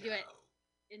after you do it.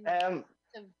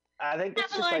 I think it's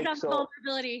just capitalize like on so.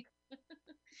 vulnerability.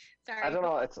 Sorry. I don't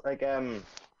know. It's like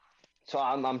So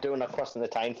I'm doing a Crossing the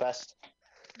Tyne Fest,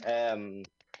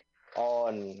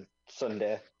 on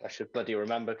Sunday. I should bloody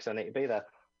remember because I need to be there.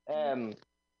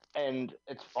 And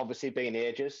it's obviously been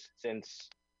ages since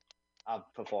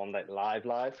I've performed like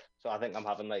live. So I think I'm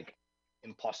having like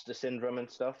imposter syndrome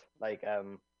and stuff. Like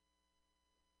So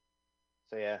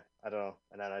yeah, I don't know.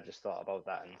 And then I just thought about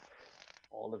that and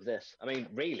all of this. I mean,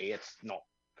 really, it's not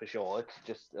for sure. It's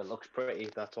just it looks pretty.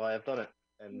 That's why I've done it.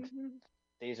 And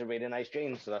these are really nice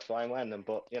jeans, so that's why I'm wearing them.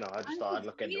 But you know, I just thought I'd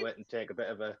look into it and take a bit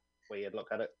of a weird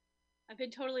look at it. I've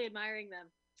been totally admiring them.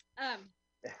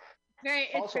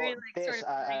 It's also, very like this,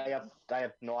 sort of. I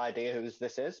have no idea whose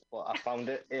this is, but I found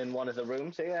it in one of the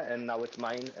rooms here, and now it's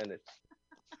mine, and it's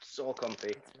so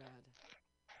comfy.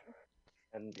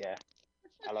 And yeah,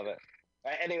 I love it.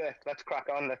 Right, anyway, let's crack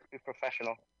on. Let's be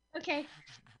professional. Okay,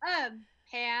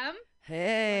 Pam.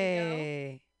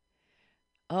 Hey.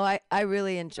 Oh, I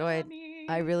really enjoyed that.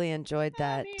 I really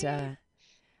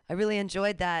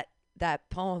enjoyed that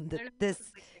poem.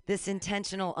 This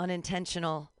intentional,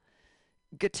 unintentional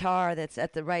guitar that's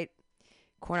at the right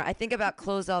corner. I think about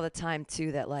clothes all the time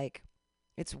too, that like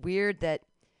it's weird that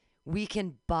we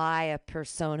can buy a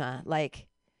persona. Like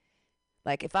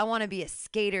if I want to be a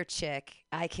skater chick,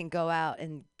 I can go out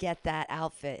and get that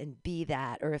outfit and be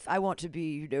that. Or if I want to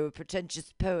be, you know, a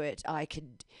pretentious poet, I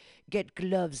could get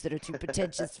gloves that are too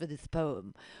pretentious for this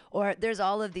poem. Or there's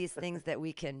all of these things that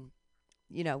we can,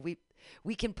 you know,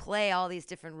 we can play all these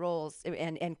different roles,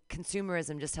 and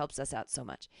consumerism just helps us out so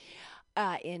much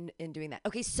in doing that.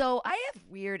 Okay, so I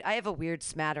have a weird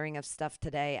smattering of stuff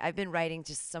today. I've been writing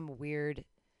just some weird,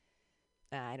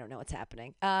 I don't know what's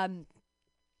happening.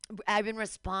 I've been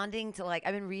responding to I've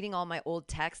been reading all my old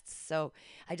texts. So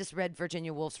I just read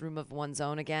Virginia Woolf's Room of One's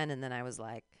Own again, and then I was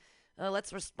like, oh,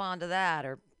 let's respond to that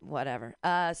or whatever.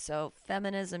 So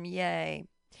feminism, yay.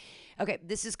 Okay,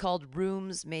 this is called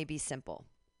Rooms May Be Simple.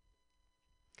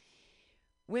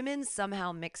 Women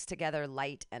somehow mix together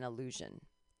light and illusion,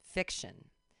 fiction,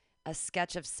 a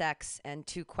sketch of sex, and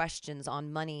 2 questions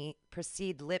on money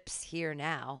precede lips here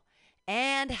now,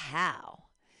 and how.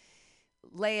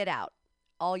 Lay it out.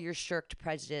 All your shirked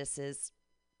prejudices,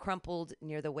 crumpled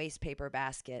near the wastepaper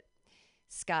basket,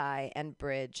 sky and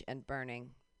bridge and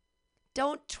burning.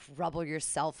 Don't trouble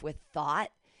yourself with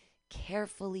thought.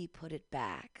 Carefully put it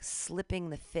back, slipping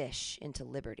the fish into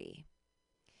liberty.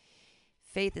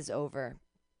 Faith is over,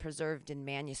 preserved in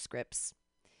manuscripts.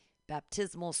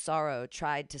 Baptismal sorrow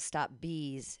tried to stop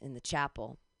bees in the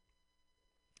chapel.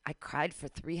 I cried for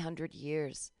 300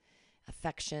 years,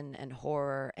 affection and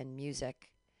horror and music.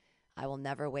 I will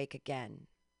never wake again.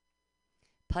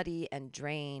 Putty and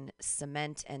drain,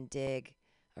 cement and dig,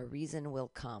 a reason will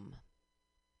come.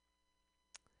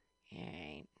 All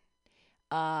right.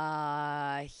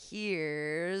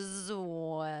 Here's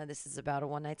one. This is about a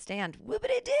one-night stand.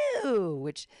 Whoopity-doo,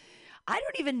 which I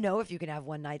don't even know if you can have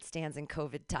one-night stands in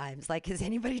COVID times. Like, is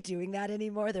anybody doing that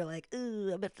anymore? They're like,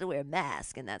 ooh, I'm going to have to wear a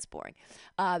mask, and that's boring.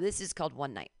 This is called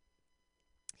One Night.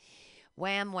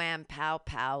 Wham, wham, pow,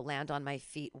 pow, land on my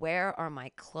feet. Where are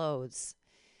my clothes?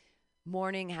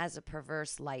 Morning has a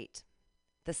perverse light.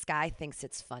 The sky thinks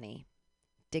it's funny.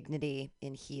 Dignity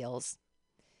in heels.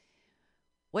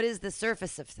 What is the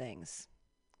surface of things?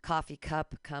 Coffee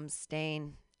cup comes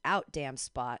stain. Out, damn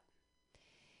spot.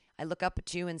 I look up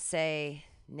at you and say,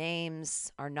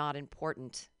 names are not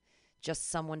important.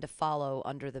 Just someone to follow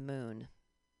under the moon.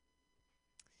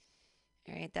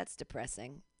 All right, that's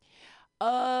depressing.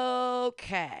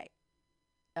 Okay.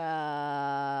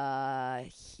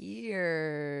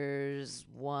 Here's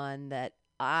one that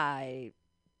I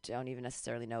don't even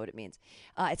necessarily know what it means.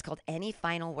 It's called Any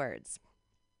Final Words.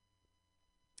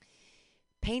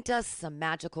 Paint us some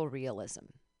magical realism.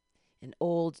 An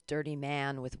old, dirty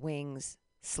man with wings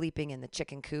sleeping in the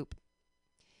chicken coop.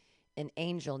 An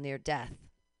angel near death.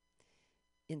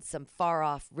 In some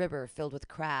far-off river filled with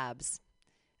crabs.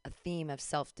 A theme of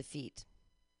self-defeat.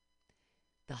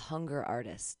 The hunger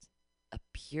artist, a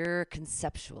pure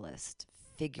conceptualist,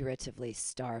 figuratively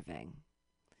starving.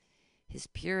 His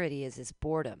purity is his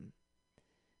boredom,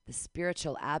 the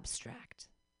spiritual abstract.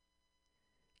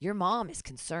 Your mom is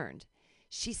concerned.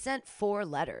 She sent 4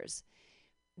 letters.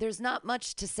 There's not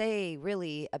much to say,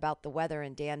 really, about the weather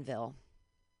in Danville.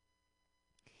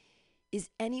 Is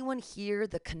anyone here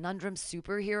the conundrum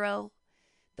superhero?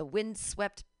 The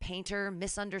windswept painter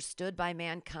misunderstood by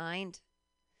mankind?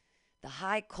 The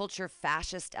high culture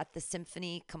fascist at the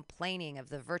symphony complaining of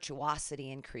the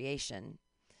virtuosity in creation.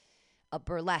 A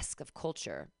burlesque of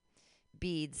culture.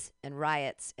 Beads and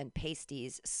riots and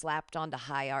pasties slapped onto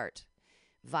high art.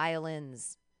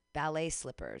 Violins, ballet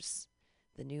slippers.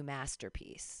 The new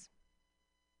masterpiece.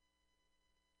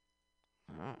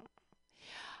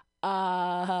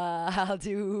 I'll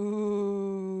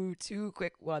do two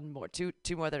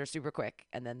more that are super quick,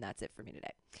 and then that's it for me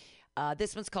today.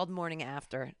 This one's called Morning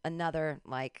After. Another,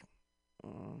 I'm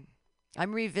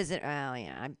revisiting.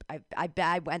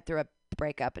 I went through a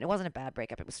breakup, and it wasn't a bad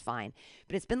breakup. It was fine.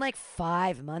 But it's been like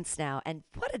 5 months now, and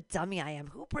what a dummy I am.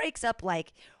 Who breaks up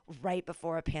right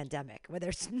before a pandemic where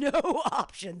there's no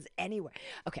options anywhere?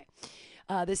 Okay.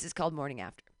 This is called Morning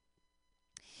After.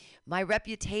 My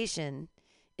reputation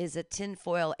is a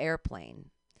tinfoil airplane,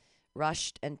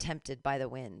 rushed and tempted by the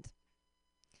wind.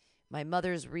 My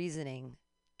mother's reasoning,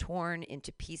 torn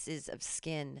into pieces of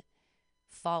skin,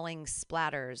 falling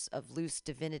splatters of loose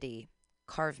divinity,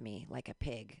 carve me like a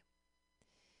pig.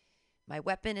 My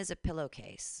weapon is a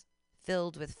pillowcase,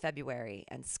 filled with February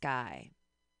and sky.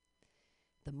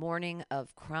 The morning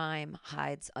of crime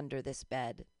hides under this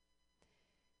bed.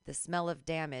 The smell of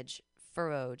damage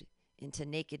furrowed into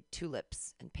naked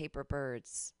tulips and paper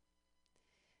birds.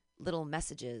 Little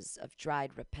messages of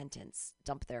dried repentance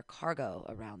dump their cargo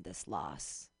around this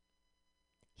loss.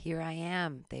 Here I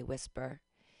am, they whisper,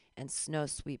 and snow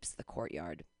sweeps the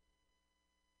courtyard.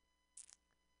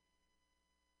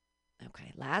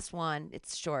 Okay, last one.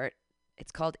 It's short.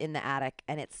 It's called In the Attic,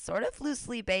 and it's sort of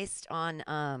loosely based on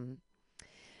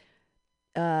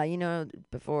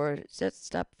before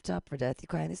stop for death, you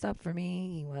quietly stopped for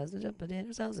me. He wasn't jumping in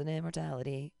ourselves in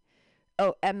immortality.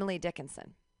 Oh, Emily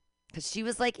Dickinson. Because she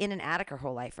was like in an attic her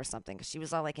whole life or something. Because she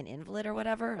was all like an invalid or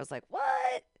whatever. I was like,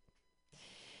 what?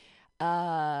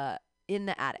 In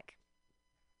the Attic.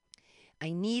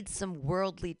 I need some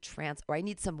wordly transport.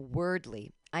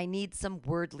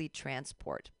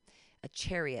 A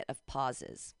chariot of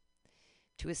pauses.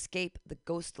 To escape the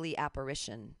ghostly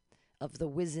apparition of the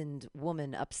wizened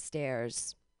woman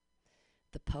upstairs.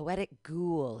 The poetic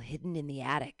ghoul hidden in the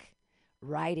attic,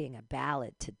 writing a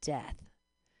ballad to death.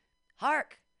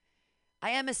 Hark!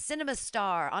 I am a cinema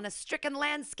star on a stricken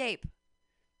landscape,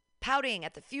 pouting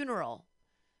at the funeral,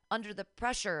 under the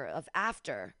pressure of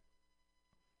after.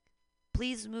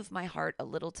 Please move my heart a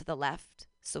little to the left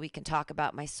so we can talk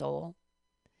about my soul.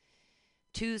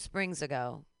 2 springs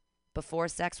ago, before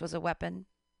sex was a weapon,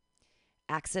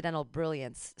 accidental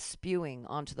brilliance spewing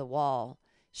onto the wall,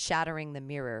 shattering the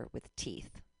mirror with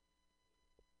teeth.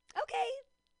 Okay,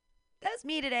 that's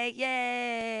me today.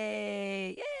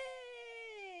 Yay!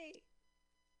 Yay!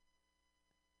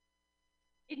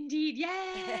 Indeed, yay!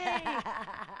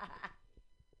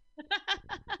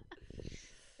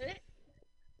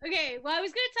 Okay, well, I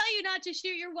was going to tell you not to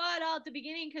shoot your wad all at the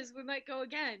beginning because we might go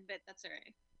again, but that's all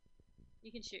right.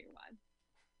 You can shoot your wad.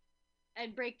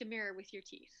 And break the mirror with your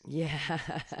teeth. Yeah.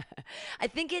 I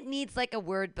think it needs like a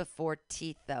word before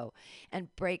teeth, though. And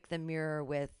break the mirror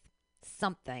with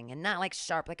something. And not like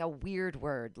sharp, like a weird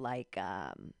word, like,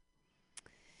 I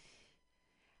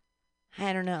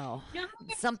don't know. You know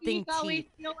how Something teeth always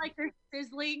teeth. feel like they're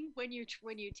sizzling when you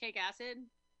take acid?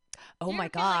 Oh you my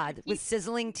ever feel like your God. teeth- With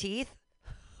sizzling teeth?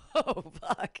 Oh,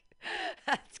 fuck.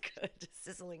 That's good.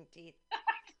 Sizzling teeth.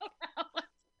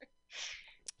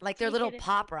 Like they're little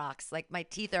pop rocks. Like my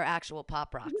teeth are actual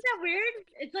pop rocks. Isn't that weird?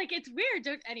 It's weird.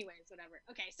 Anyways, whatever.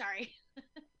 Okay, sorry.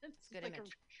 It's good like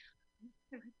image.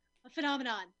 a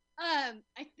phenomenon. I'm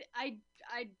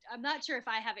not sure if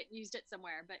I haven't used it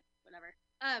somewhere, but whatever.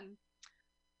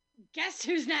 Guess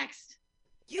who's next?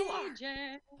 You are.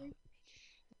 AJ.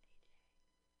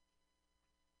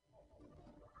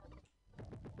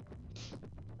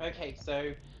 Okay,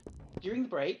 so during the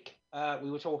break,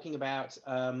 we were talking about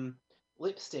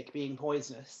lipstick being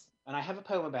poisonous, and I have a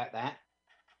poem about that,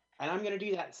 and I'm going to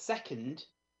do that second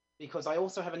because I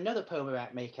also have another poem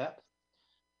about makeup,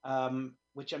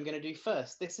 which I'm going to do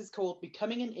first. This is called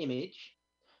Becoming an Image,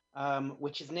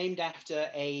 which is named after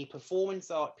a performance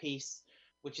art piece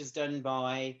which is done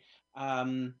by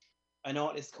an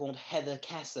artist called Heather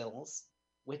Cassels,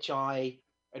 which I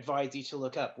advise you to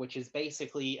look up, which is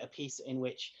basically a piece in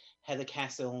which Heather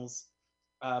Cassels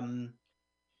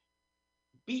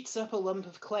beats up a lump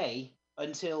of clay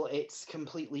until it's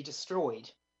completely destroyed.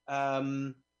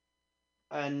 And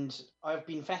I've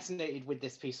been fascinated with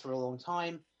this piece for a long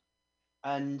time.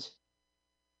 And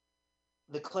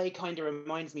the clay kind of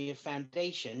reminds me of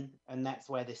foundation, and that's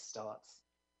where this starts.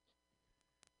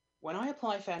 When I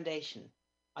apply foundation,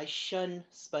 I shun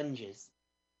sponges.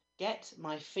 Get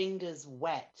my fingers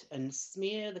wet and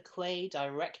smear the clay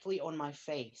directly on my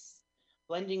face,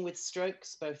 blending with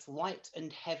strokes both light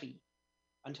and heavy,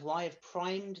 until I have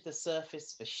primed the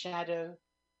surface for shadow,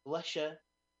 blusher,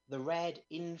 the red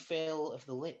infill of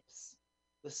the lips,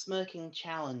 the smirking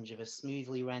challenge of a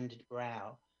smoothly rendered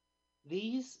brow.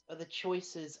 These are the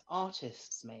choices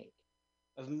artists make,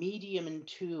 of medium and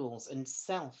tools and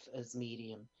self as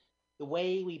medium, the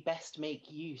way we best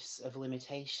make use of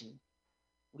limitation.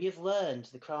 We have learned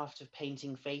the craft of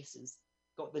painting faces,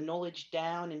 got the knowledge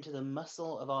down into the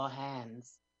muscle of our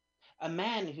hands. A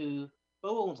man who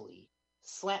boldly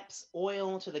slaps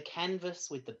oil to the canvas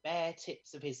with the bare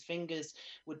tips of his fingers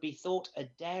would be thought a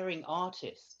daring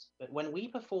artist, but when we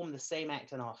perform the same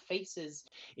act on our faces,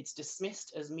 it's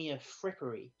dismissed as mere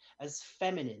frippery, as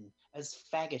feminine, as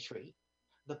faggotry.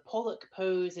 The Pollock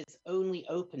pose is only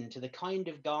open to the kind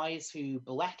of guys who,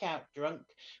 blackout drunk,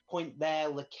 point their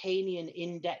Lacanian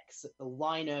index at the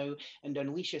lino and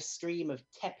unleash a stream of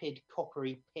tepid,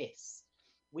 coppery piss.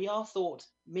 We are thought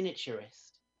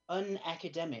miniaturist,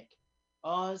 unacademic.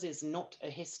 Ours is not a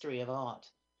history of art.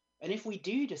 And if we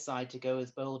do decide to go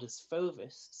as bold as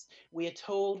fauvists, we are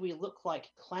told we look like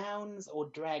clowns or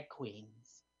drag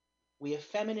queens. We are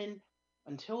feminine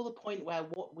until the point where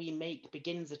what we make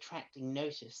begins attracting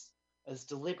notice, as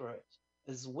deliberate,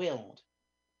 as willed.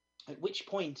 At which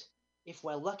point, if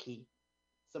we're lucky,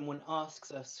 someone asks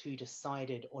us who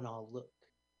decided on our look.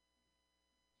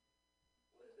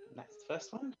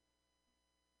 first one.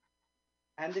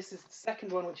 And this is the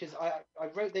second one, which is, I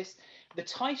wrote this. The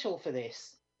title for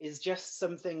this is just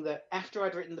something that after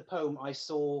I'd written the poem, I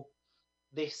saw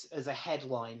this as a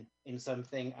headline in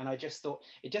something. And I just thought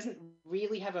it doesn't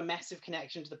really have a massive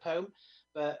connection to the poem,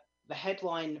 but the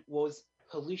headline was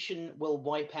 "Pollution Will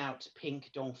Wipe Out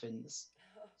Pink Dolphins."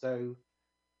 So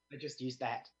I just used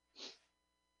that.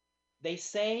 They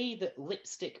say that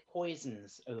lipstick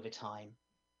poisons over time.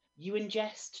 You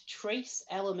ingest trace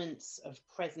elements of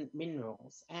present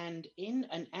minerals and, in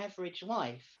an average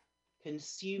life,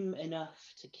 consume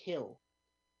enough to kill.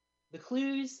 The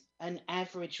clues: an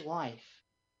average life.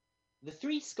 The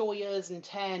 70 years and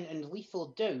 10 and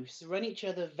lethal dose run each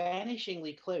other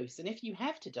vanishingly close, and if you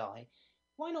have to die,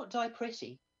 why not die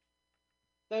pretty?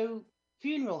 Though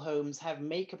funeral homes have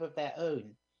makeup of their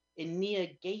own in near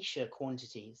geisha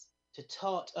quantities to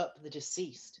tart up the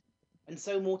deceased, and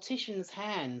so morticians'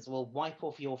 hands will wipe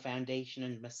off your foundation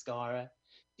and mascara,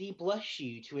 de-blush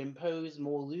you to impose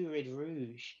more lurid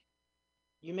rouge.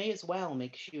 You may as well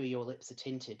make sure your lips are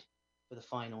tinted for the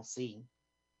final scene.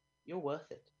 You're worth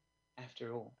it,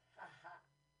 after all.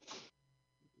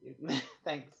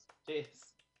 Thanks. Cheers.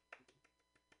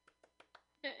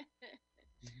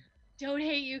 Don't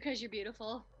hate you because you're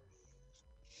beautiful.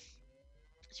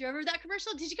 Do you remember that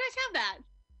commercial? Did you guys have that?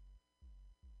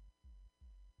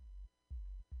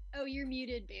 Oh, you're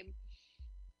muted, babe.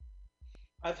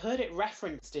 I've heard it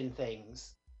referenced in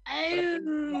things.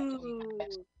 Oh.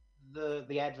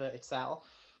 The advert itself.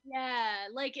 Yeah,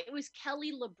 like it was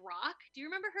Kelly LeBrock. Do you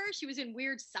remember her? She was in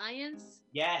Weird Science.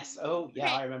 Yes. Oh,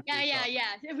 yeah, I remember.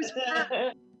 Yeah. It was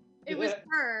her. It was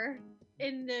her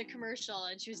in the commercial,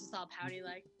 and she was just all pouty,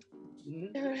 like,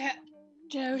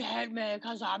 "Don't hate me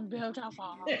because I'm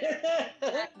beautiful."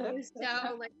 It was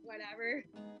so like whatever.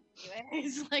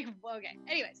 Anyways, like okay.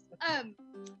 Anyways,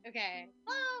 okay.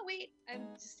 Oh wait, I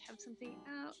just have something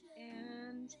out,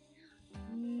 and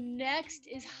next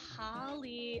is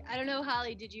Holly. I don't know,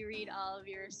 Holly. Did you read all of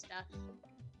your stuff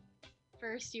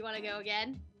first? You want to go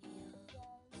again?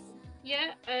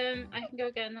 Yeah, I can go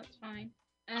again. That's fine.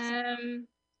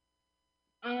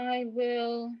 I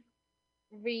will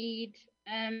read.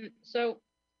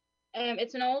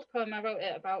 It's an old poem. I wrote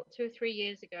it about 2 or 3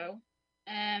 years ago.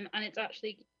 And it's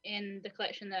actually in the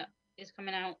collection that is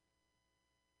coming out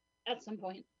at some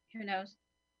point. Who knows?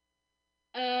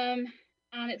 And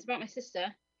it's about my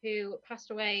sister who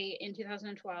passed away in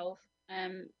 2012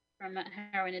 from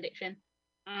heroin addiction.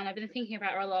 And I've been thinking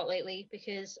about her a lot lately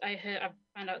because I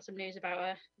found out some news about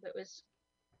her that was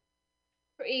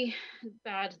pretty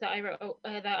bad that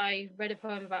I read a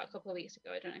poem about a couple of weeks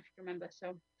ago. I don't know if you remember.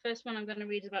 So first one I'm going to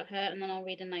read is about her, and then I'll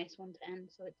read a nice one to end,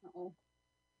 so it's not all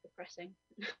depressing.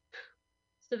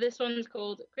 So this one's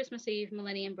called Christmas Eve,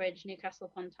 Millennium Bridge, Newcastle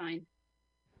upon Tyne.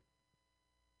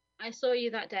 I saw you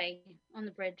that day on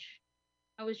the bridge.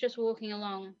 I was just walking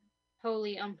along,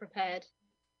 wholly unprepared,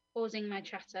 pausing my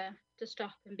chatter to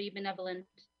stop and be benevolent,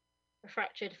 a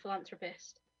fractured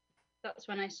philanthropist. That's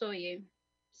when I saw you,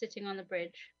 sitting on the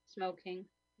bridge, smoking,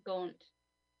 gaunt,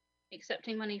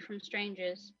 accepting money from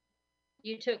strangers.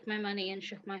 You took my money and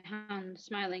shook my hand,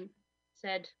 smiling,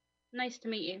 said, "Nice to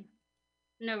meet you."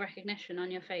 No recognition on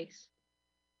your face.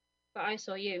 But I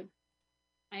saw you.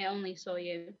 I only saw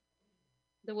you.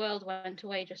 The world went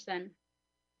away just then.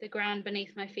 The ground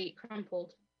beneath my feet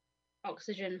crumpled.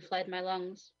 Oxygen fled my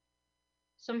lungs.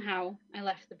 Somehow I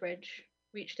left the bridge,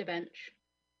 reached a bench,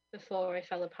 before I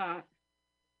fell apart.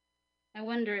 I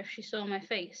wonder if she saw my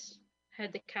face,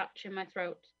 heard the catch in my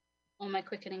throat, or my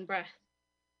quickening breath.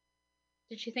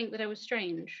 Did she think that I was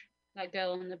strange, that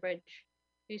girl on the bridge,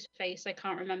 whose face I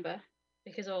can't remember,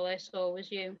 because all I saw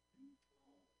was you?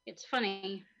 It's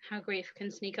funny how grief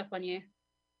can sneak up on you.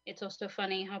 It's also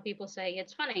funny how people say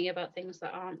it's funny about things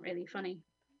that aren't really funny.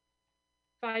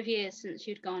 5 years since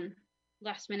you'd gone,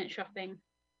 last-minute shopping,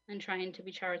 and trying to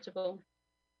be charitable,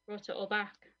 brought it all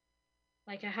back,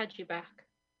 like I had you back,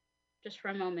 just for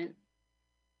a moment.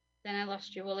 Then I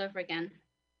lost you all over again,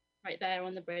 right there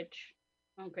on the bridge,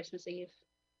 on Christmas Eve.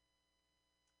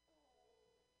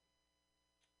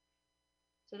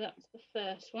 So that's the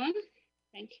first one.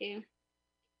 Thank you.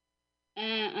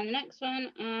 And the next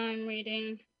one I'm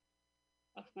reading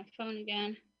off my phone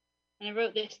again. And I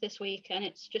wrote this week, and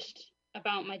it's just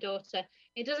about my daughter.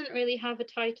 It doesn't really have a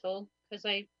title because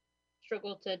I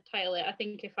struggled to title it. I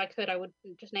think if I could, I would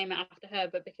just name it after her,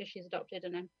 but because she's adopted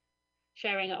and I'm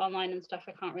sharing it online and stuff,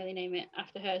 I can't really name it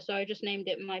after her. So I just named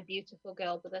it My Beautiful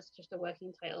Girl, but that's just a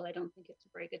working title. I don't think it's a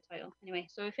very good title. Anyway,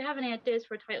 so if you have any ideas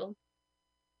for a title,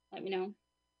 let me know.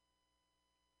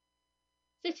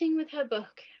 Sitting with her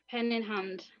book, pen in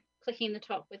hand, clicking the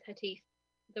top with her teeth,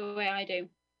 the way I do.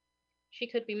 She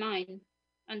could be mine,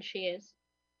 and she is.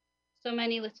 So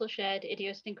many little shared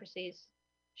idiosyncrasies.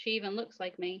 She even looks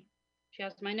like me. She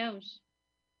has my nose,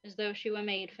 as though she were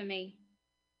made for me.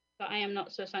 But I am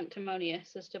not so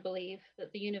sanctimonious as to believe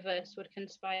that the universe would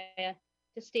conspire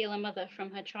to steal a mother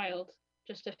from her child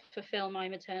just to fulfill my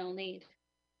maternal need.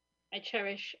 I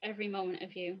cherish every moment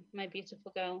of you, my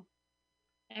beautiful girl.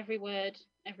 Every word,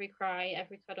 every cry,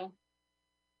 every cuddle.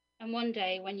 And one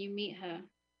day when you meet her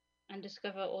and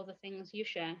discover all the things you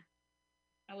share,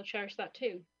 I will cherish that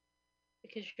too,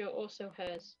 because you're also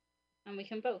hers, and we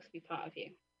can both be part of you.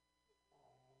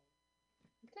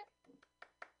 That's it.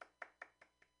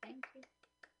 Thank you.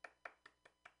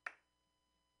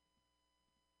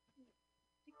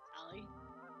 Allie.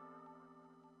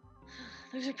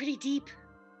 Those are pretty deep.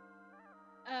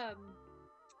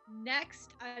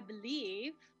 Next, I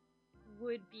believe,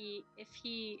 would be, if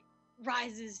he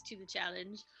rises to the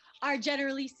challenge, our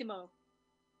Generalissimo.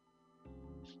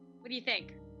 What do you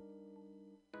think?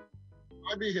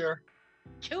 I'll be here.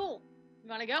 Cool. You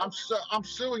want to go? I'm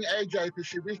suing AJ because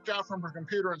she reached out from her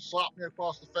computer and slapped me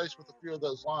across the face with a few of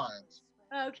those lines.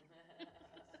 Okay.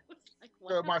 Like,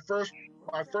 so my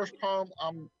first poem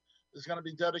is going to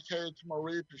be dedicated to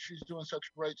Marie because she's doing such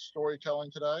great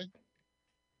storytelling today.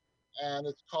 And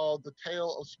it's called The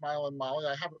Tale of Smiling Molly.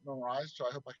 I have it memorized, so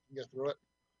I hope I can get through it.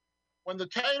 When the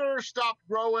taters stopped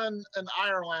growing in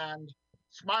Ireland,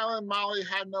 Smiling Molly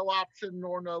had no option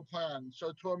nor no plan.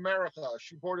 So to America,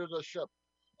 she boarded a ship.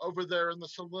 Over there in the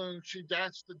saloon, she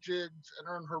danced the jigs and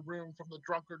earned her room from the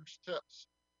drunkard's tips.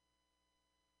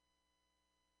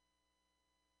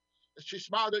 If she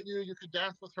smiled at you, you could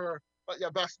dance with her, but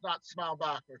you best not smile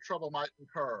back or trouble might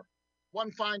incur. One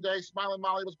fine day, Smiling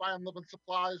Molly was buying living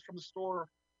supplies from the store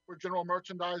for general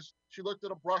merchandise. She looked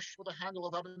at a brush with a handle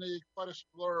of ebony, quite a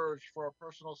splurge for a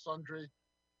personal sundry.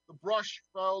 The brush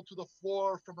fell to the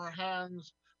floor from her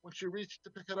hands. When she reached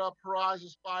to pick it up, her eyes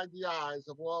espied the eyes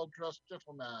of a well-dressed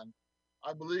gentleman.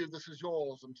 I believe this is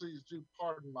yours, and please do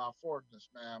pardon my forwardness,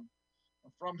 ma'am.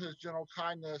 And from his gentle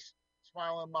kindness,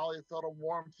 Smiling Molly felt a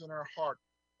warmth in her heart,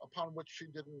 upon which she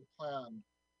didn't plan.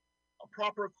 A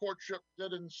proper courtship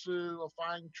did ensue, a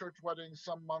fine church wedding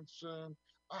some months soon,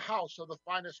 a house of the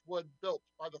finest wood built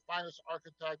by the finest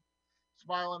architect.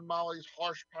 Smiling Molly's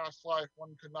harsh past life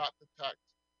one could not detect.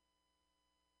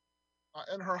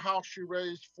 In her house she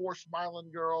raised 4 smiling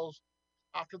girls.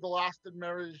 After the last had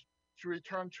married, she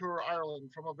returned to her Ireland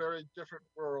from a very different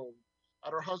world.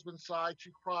 At her husband's side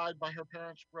she cried by her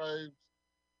parents' graves,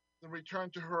 then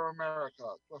returned to her America,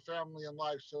 to a family and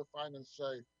life so fine and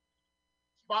safe.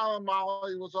 Smiling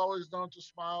Molly was always known to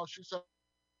smile. She said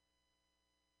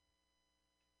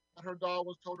her doll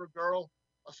was told her girl,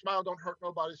 a smile don't hurt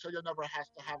nobody, so you never has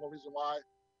to have a reason why.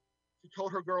 She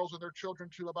told her girls and their children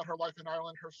too about her life in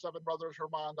Ireland, her 7 brothers, her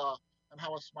manda, and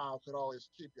how a smile could always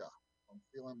keep you from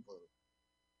feeling blue.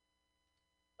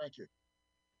 Thank you.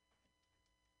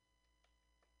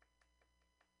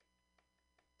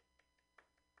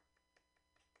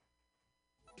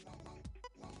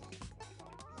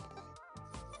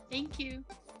 Thank you.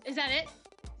 Is that it?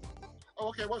 Oh,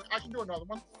 okay. Well, I can do another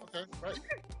one. Okay, right.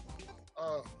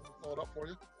 Pull it up for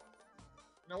you.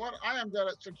 You know what? I am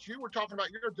gonna, since you were talking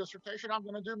about your dissertation, I'm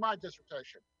gonna do my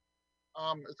dissertation.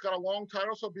 It's got a long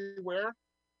title, so beware.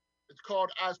 It's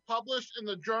called As Published in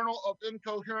the Journal of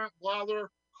Incoherent Blather,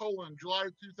 July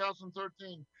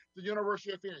 2013, the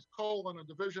University of Phoenix, a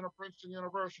division of Princeton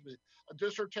University, a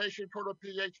dissertation toward a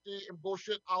PhD in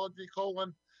bullshitology,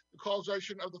 the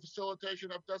causation of the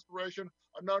facilitation of desperation,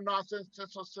 a no-nonsense,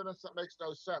 senseless sentence that makes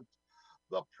no sense.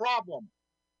 The problem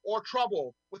or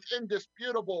trouble with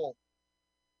indisputable,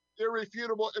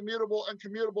 irrefutable, immutable, and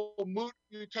commutable moot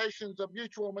mutations of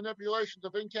mutual manipulations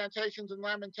of incantations and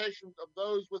lamentations of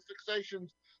those with fixations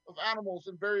of animals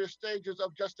in various stages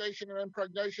of gestation and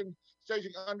impregnation,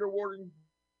 staging underwarding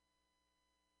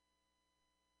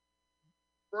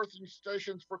birthing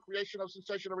stations for creation of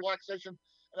sensation of relaxation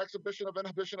and exhibition of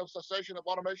inhibition of cessation of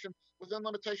automation within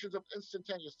limitations of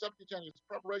instantaneous, subcutaneous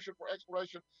preparation for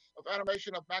exploration of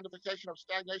animation, of magnification, of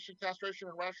stagnation, castration,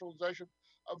 and rationalization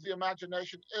of the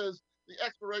imagination is the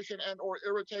exploration and or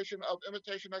irritation of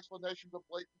imitation explanations of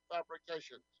blatant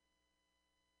fabrications.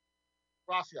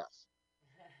 Gracias.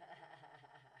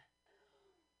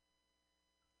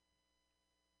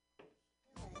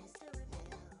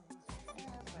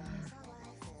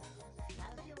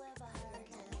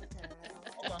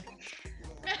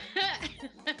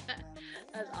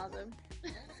 That's awesome.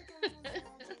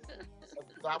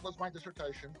 That was my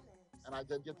dissertation, and I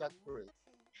did get that degree.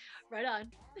 Right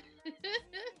on.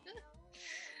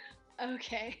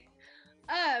 Okay.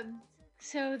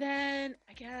 So then,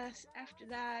 I guess after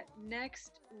that,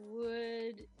 next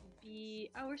would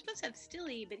be we're supposed to have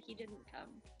Stilly, but he didn't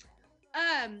come.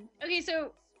 Okay,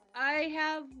 so I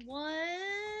have one,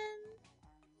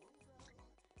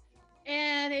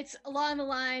 and it's along the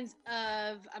lines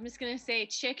of I'm just gonna say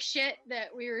chick shit that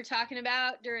we were talking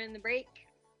about during the break.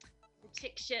 The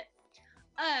chick shit.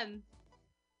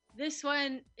 This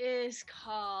one is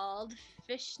called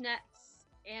Fishnets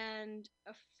and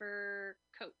a Fur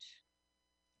Coat.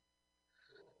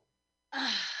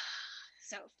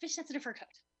 So, fishnets and a fur coat.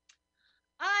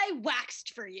 I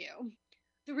waxed for you.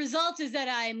 The result is that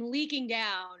I'm leaking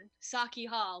down Saki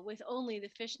Hall with only the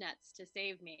fishnets to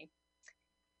save me.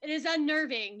 It is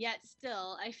unnerving, yet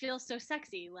still, I feel so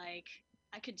sexy, like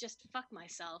I could just fuck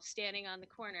myself standing on the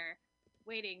corner,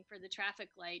 waiting for the traffic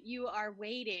light. You are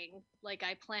waiting like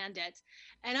I planned it,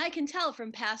 and I can tell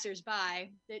from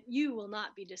passers-by that you will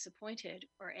not be disappointed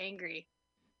or angry.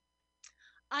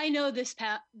 I know this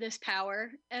power,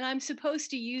 and I'm supposed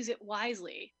to use it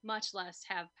wisely, much less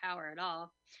have power at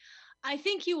all. I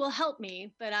think you will help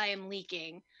me, but I am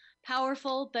leaking.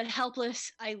 Powerful, but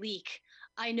helpless, I leak.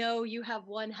 I know you have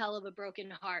one hell of a broken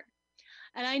heart.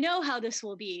 And I know how this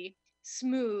will be.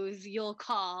 Smooth, you'll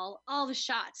call all the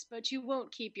shots, but you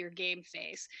won't keep your game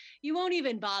face. You won't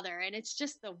even bother, and it's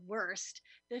just the worst.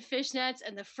 The fishnets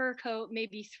and the fur coat may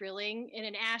be thrilling in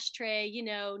an ashtray,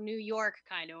 New York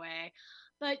kind of way.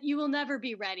 But you will never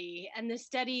be ready, and the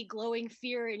steady glowing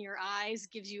fear in your eyes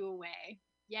gives you away.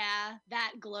 Yeah,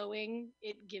 that glowing,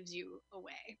 it gives you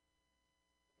away.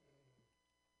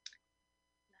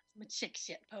 That's my chick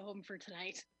shit poem for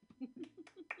tonight.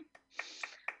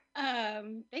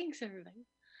 Thanks everybody.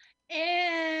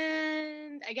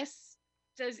 And I guess,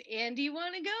 does Andy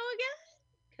want to go again?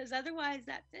 Because otherwise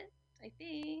that's it, I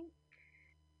think.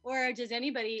 Or does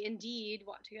anybody indeed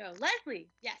want to go?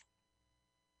 Leslie, yes.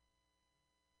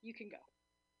 You can go.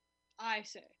 I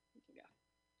say you can go.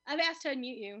 I've asked to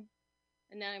unmute you,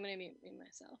 and now I'm going to mute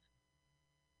myself.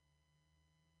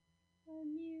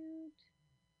 Unmute.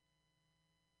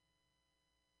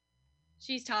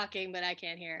 She's talking, but I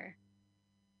can't hear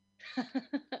her.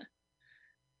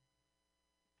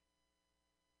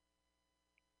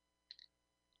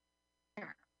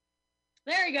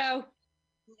 There we go.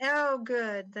 Oh,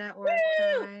 good. That worked.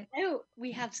 All right. Oh,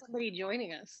 we have somebody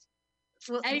joining us.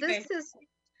 Well, anyway. This is.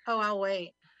 Oh, I'll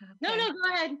wait. Okay. No, go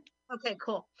ahead. Okay,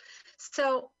 cool.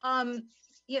 So,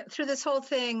 yeah, through this whole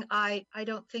thing, I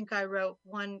don't think I wrote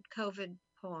one COVID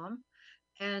poem,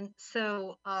 and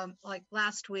so, like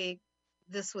last week,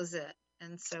 this was it,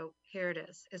 and so here it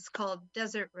is. It's called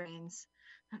Desert Rains.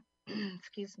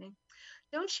 Excuse me.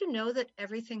 Don't you know that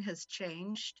everything has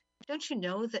changed? Don't you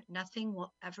know that nothing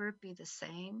will ever be the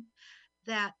same?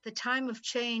 That the time of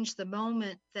change, the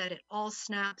moment that it all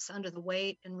snaps under the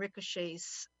weight and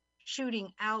ricochets,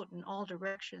 shooting out in all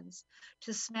directions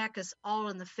to smack us all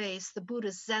in the face, the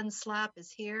Buddha's Zen slap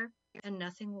is here and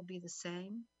nothing will be the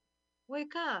same?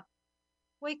 Wake up,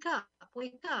 wake up,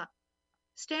 wake up.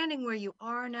 Standing where you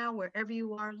are now, wherever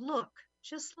you are, look,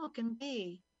 just look and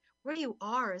be. Where you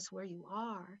are is where you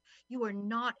are. You are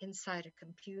not inside a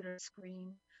computer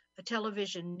screen, a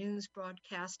television news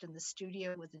broadcast in the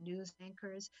studio with the news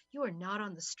anchors. You are not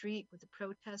on the street with the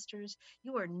protesters.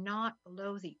 You are not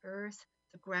below the earth,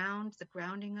 the ground, the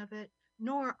grounding of it,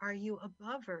 nor are you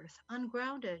above earth,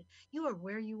 ungrounded. You are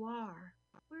where you are.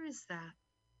 Where is that?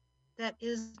 That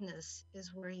isness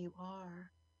is where you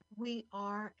are. We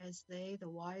are as they, the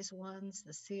wise ones,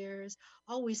 the seers,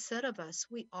 always said of us,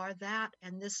 we are that,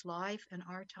 and this life and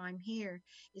our time here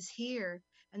is here,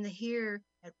 and the here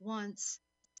at once,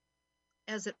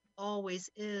 as it always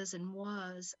is and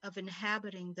was, of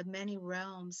inhabiting the many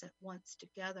realms at once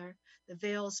together. The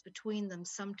veils between them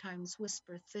sometimes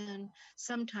whisper thin,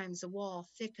 sometimes a wall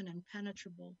thick and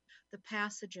impenetrable. The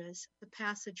passages, the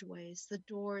passageways, the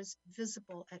doors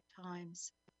visible at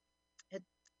times,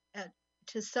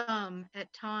 to some,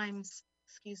 at times,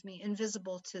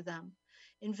 invisible to them.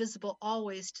 Invisible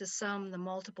always to some, the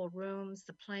multiple rooms,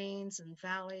 the plains and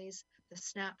valleys, the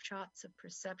snapshots of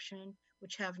perception,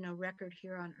 which have no record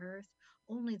here on earth,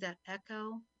 only that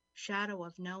echo, shadow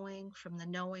of knowing from the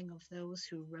knowing of those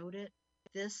who wrote it.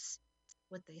 This,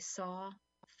 what they saw,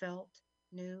 felt,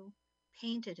 knew,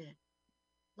 painted it,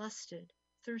 lusted,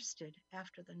 thirsted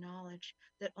after the knowledge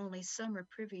that only some are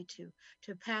privy to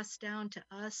pass down to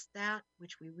us that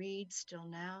which we read still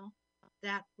now,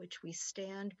 that which we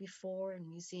stand before in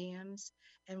museums,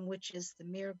 and which is the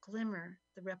mere glimmer,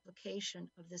 the replication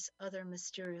of this other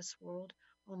mysterious world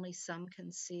only some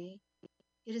can see.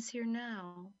 It is here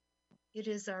now. It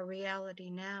is our reality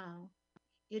now.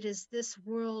 It is this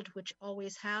world which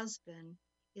always has been.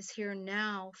 is here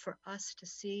now for us to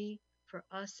see, for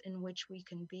us in which we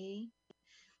can be.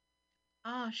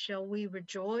 Ah, shall we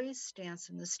rejoice, dance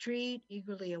in the street,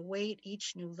 eagerly await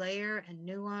each new layer and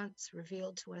nuance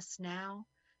revealed to us now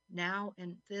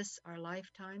in this our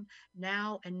lifetime,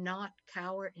 now, and not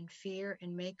cower in fear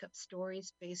and make up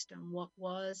stories based on what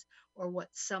was or what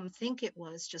some think it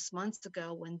was just months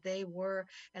ago when they were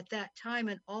at that time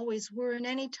and always were in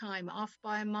any time, off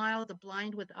by a mile, the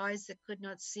blind with eyes that could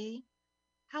not see?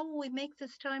 How will we make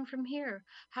this time from here?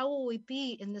 How will we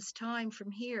be in this time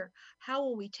from here? How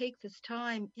will we take this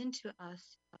time into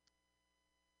us,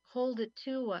 hold it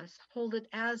to us, hold it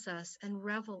as us, and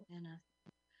revel in it?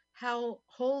 How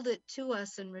hold it to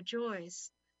us and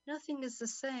rejoice? Nothing is the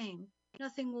same.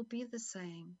 Nothing will be the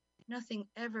same. Nothing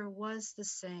ever was the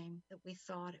same that we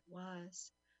thought it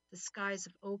was. The skies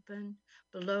have opened.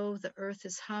 Below, the earth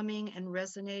is humming and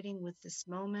resonating with this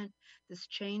moment, this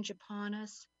change upon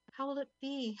us. How will it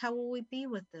be? How will we be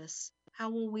with this?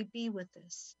 How will we be with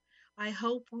this? I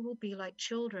hope we will be like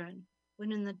children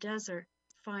when in the desert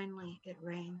finally it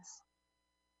rains.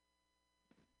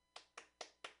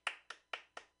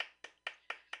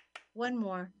 One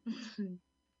more.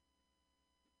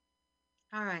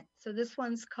 All right, so this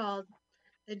one's called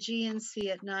The GNC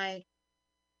at Night.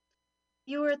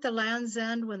 You are at the land's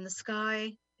end when the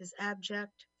sky is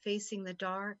abject, facing the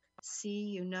dark. See,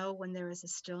 you know when there is a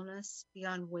stillness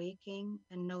beyond waking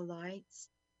and no lights.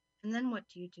 And then what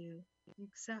do? You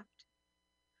accept.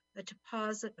 A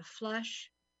deposit of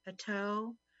flesh, a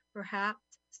toe, perhaps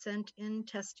sent in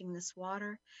testing this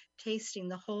water, tasting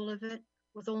the whole of it,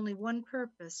 with only one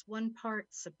purpose, one part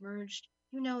submerged.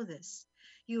 You know this.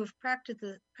 You have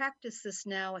practiced this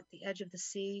now at the edge of the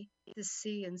sea, this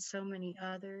sea and so many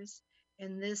others,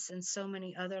 in this and so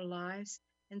many other lives,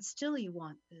 and still you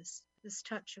want this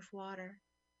touch of water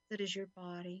that is your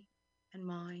body and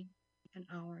mine and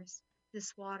ours,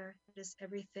 this water that is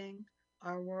everything,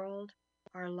 our world,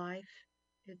 our life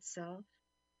itself.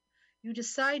 You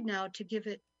decide now to give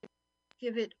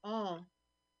it all,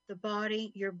 the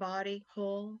body, your body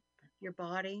whole, your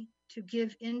body, to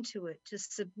give into it, to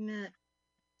submit,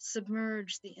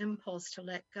 submerge the impulse to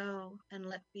let go and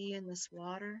let be in this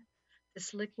water,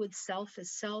 this liquid self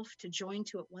is self, to join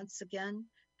to it once again,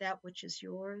 that which is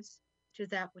yours, to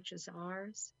that which is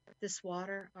ours, this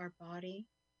water, our body,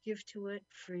 give to it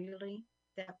freely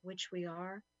that which we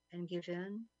are and give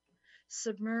in.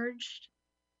 Submerged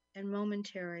and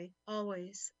momentary,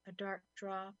 always a dark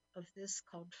drop of this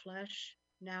called flesh,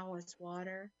 now as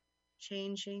water,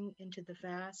 changing into the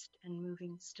vast and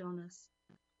moving stillness.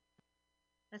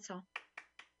 That's all.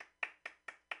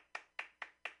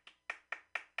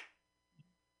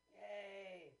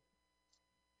 Yay!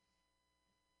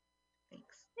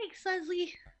 Thanks,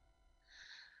 Leslie.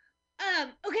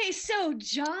 Okay, so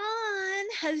John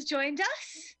has joined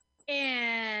us,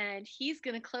 and he's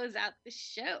gonna close out the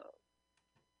show.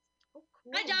 Oh,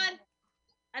 cool. Hi, John.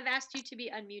 I've asked you to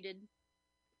be unmuted.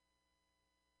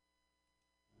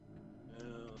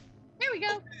 There we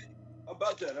go. Okay. How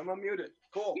about that? I'm unmuted.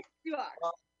 Cool. Yes, you are.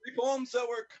 3 poems that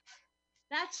work.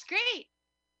 That's great.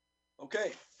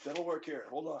 Okay, that'll work here.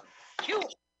 Hold on. Cool.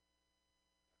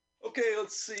 Okay,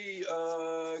 let's see.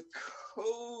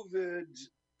 COVID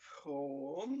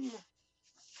poem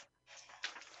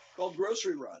called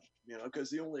Grocery Run. You know, because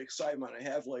the only excitement I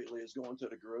have lately is going to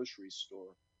the grocery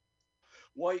store.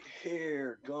 White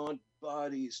hair, gaunt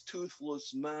bodies,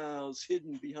 toothless mouths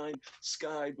hidden behind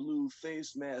sky blue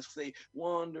face masks. They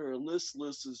wander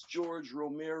listless as George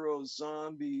Romero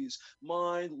zombies,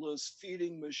 mindless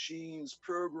feeding machines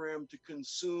programmed to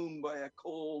consume by a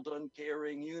cold,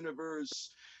 uncaring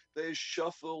universe. They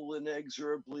shuffle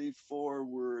inexorably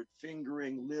forward,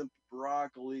 fingering limp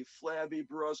broccoli, flabby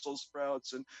Brussels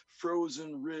sprouts, and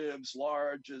frozen ribs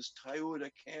large as Toyota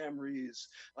Camrys.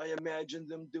 I imagine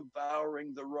them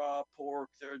devouring the raw pork,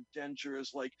 their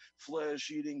dentures like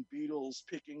flesh-eating beetles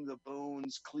picking the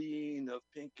bones clean of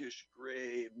pinkish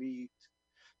gray meat.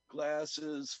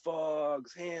 Glasses,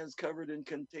 fogs, hands covered in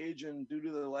contagion due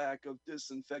to the lack of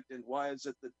disinfectant wipes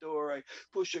at the door. I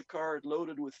push a cart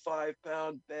loaded with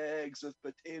 5-pound bags of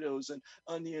potatoes and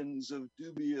onions of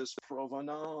dubious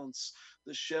provenance.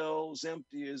 The shelves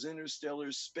empty as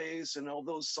interstellar space, and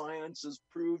although science has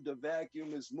proved a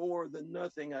vacuum is more than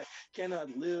nothing, I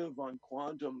cannot live on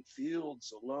quantum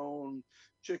fields alone.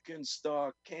 Chicken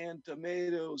stock, canned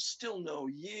tomatoes, still no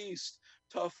yeast.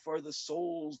 Tough are the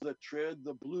soles that tread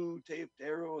the blue taped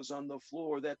arrows on the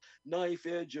floor, that knife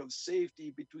edge of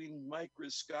safety between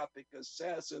microscopic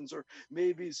assassins, or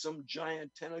maybe some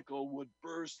giant tentacle would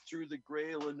burst through the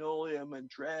gray linoleum and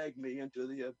drag me into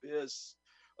the abyss.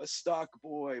 A stock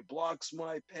boy blocks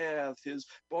my path, his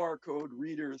barcode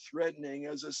reader threatening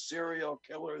as a serial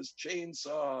killer's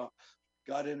chainsaw.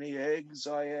 Got any eggs?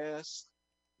 I ask.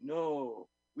 No,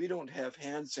 we don't have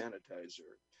hand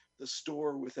sanitizer. The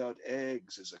store without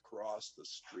eggs is across the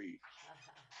street.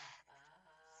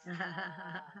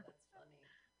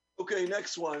 Okay,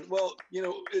 next one. Well,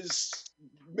 is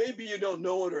maybe you don't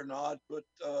know it or not, but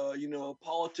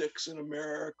politics in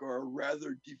America are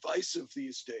rather divisive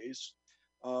these days.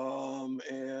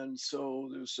 And so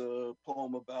there's a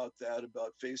poem about that,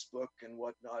 about Facebook and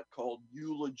whatnot, called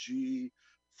Eulogy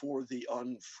for the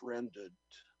Unfriended.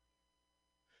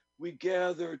 We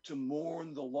gather to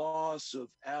mourn the loss of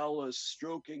Alice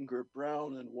stroking her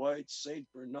brown and white St.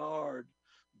 Bernard,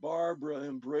 Barbara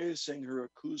embracing her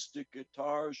acoustic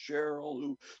guitar, Cheryl,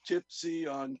 who tipsy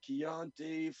on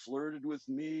Chianti, flirted with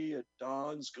me at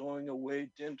Don's going away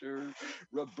dinner,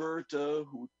 Roberta,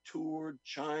 who toured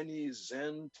Chinese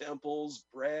Zen temples,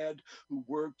 Brad, who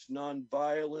worked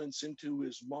nonviolence into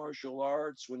his martial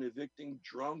arts when evicting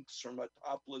drunks from a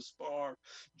topless bar,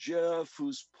 Jeff,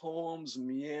 whose poems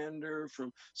meander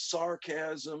from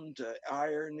sarcasm to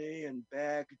irony and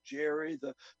back, Jerry,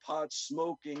 the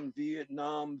pot-smoking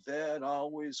Vietnam vet,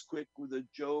 always quick with a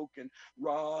joke, and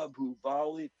Rob, who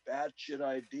volleyed batshit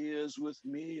ideas with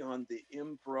me on the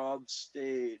improv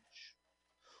stage.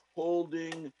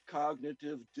 Holding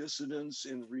cognitive dissonance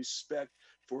in respect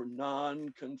for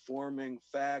non-conforming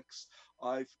facts,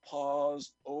 I've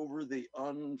paused over the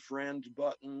unfriend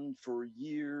button for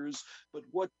years, but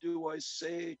what do I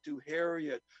say to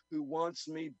Harriet, who wants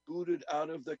me booted out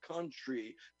of the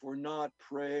country for not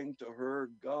praying to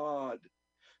her God?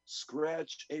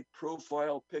 Scratch a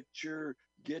profile picture,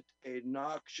 get a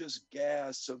noxious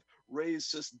gas of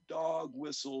racist dog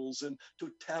whistles and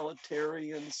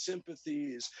totalitarian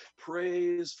sympathies,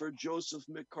 praise for Joseph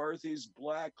McCarthy's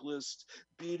blacklist,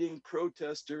 beating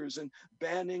protesters and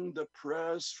banning the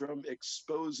press from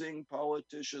exposing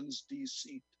politicians'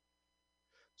 deceit.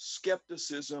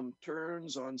 Skepticism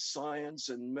turns on science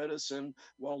and medicine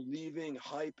while leaving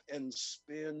hype and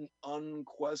spin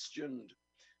unquestioned.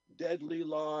 Deadly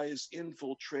lies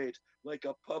infiltrate like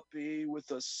a puppy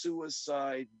with a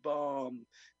suicide bomb.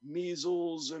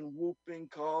 Measles and whooping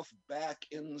cough back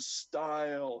in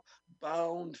style.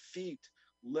 Bound feet,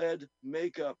 lead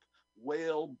makeup,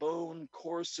 whalebone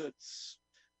corsets.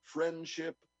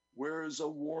 Friendship wears a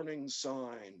warning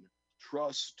sign.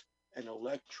 Trust an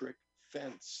electric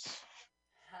fence.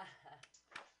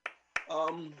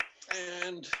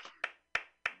 And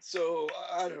so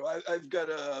I don't know. I've got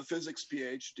a physics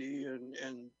PhD,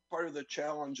 and part of the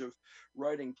challenge of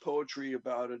writing poetry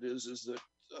about it is that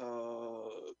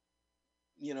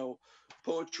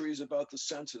poetry is about the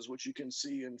senses, what you can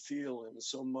see and feel, and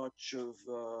so much of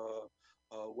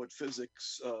what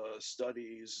physics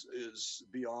studies is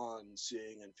beyond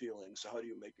seeing and feeling. So how do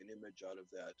you make an image out of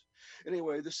that?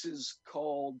 Anyway, this is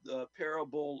called the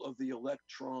Parable of the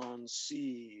Electron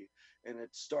Sea, and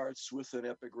it starts with an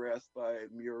epigraph by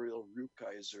Muriel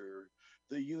Rukeyser.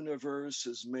 The universe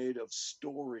is made of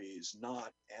stories,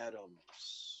 not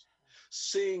atoms.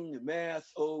 Sing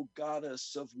math, O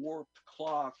goddess of warped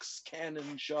clocks,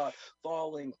 cannon shot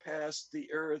falling past the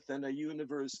earth and a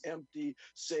universe empty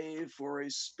save for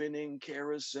a spinning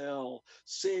carousel.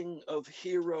 Sing of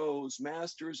heroes,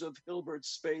 masters of Hilbert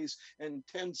space, and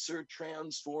tensor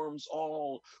transforms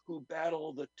all who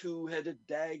battle the two-headed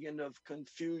dragon of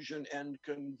confusion and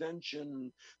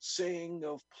convention. Sing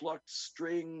of plucked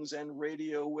strings and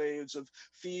radio waves, of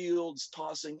fields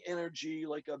tossing energy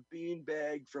like a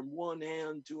beanbag from one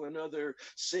hand to another.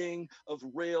 Sing of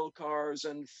rail cars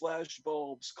and flash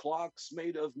bulbs, clocks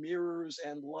made of mirrors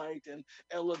and light, and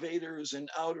elevators in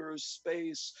outer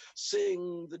space.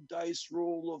 Sing the dice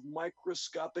roll of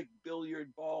microscopic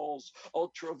billiard balls,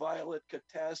 ultraviolet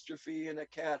catastrophe in a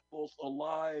cat both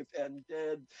alive and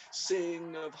dead.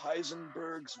 Sing of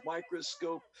Heisenberg's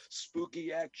microscope,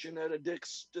 spooky action at a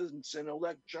distance, an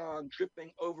electron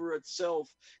tripping over itself,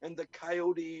 and the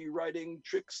coyote riding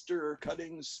trickster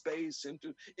cutting space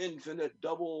into infinite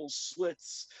double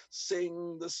slits.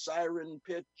 Sing the siren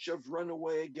pitch of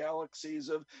runaway galaxies,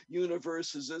 of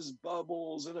universes as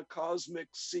bubbles in a cosmic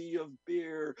sea of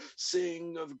beer.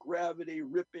 Sing of gravity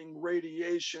ripping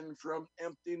radiation from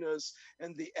emptiness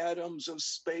and the atoms of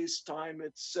space-time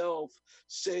itself.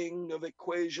 Sing of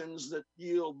equations that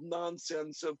yield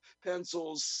nonsense, of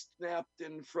pencils snapped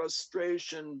in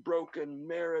frustration, broken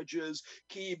marriages,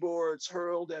 keyboards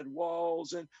hurled at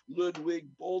walls, and Ludwig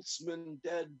Boltzmann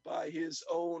dead by his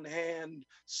own hand.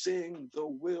 Sing the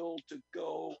will to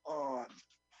go on.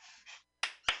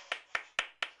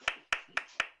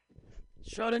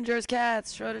 Schrodinger's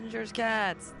cats. Schrodinger's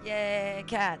cats. Yay,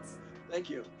 cats. Thank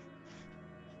you.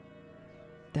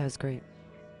 That was great.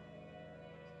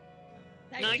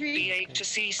 Knight B8 to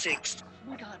C6. Oh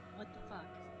my god, what the fuck?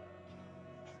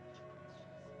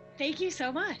 Thank you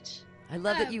so much. I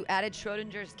love that you added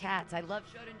Schrodinger's cats. I love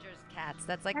Schrodinger's cats.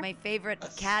 That's like my favorite.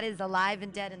 Cat is alive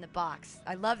and dead in the box.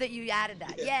 I love that you added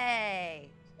that. Yay!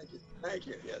 Thank you. Thank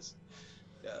you. Yes.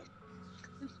 Yeah.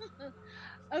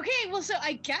 Okay, well, so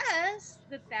I guess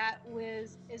that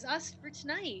is us for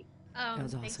tonight. That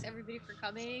was Thanks awesome. everybody for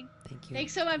coming. Thank you.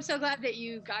 Thanks I'm so glad that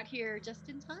you got here just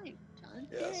in time, John.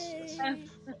 Yes. But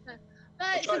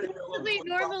try to do a little supposedly,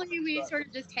 more normally we stuff. sort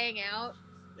of just hang out.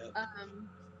 Yep.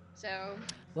 So.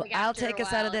 Well, like, I'll after a take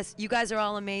us out of while- this. You guys are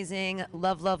all amazing.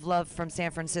 Love, love, love from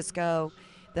San Francisco.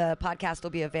 The podcast will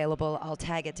be available. I'll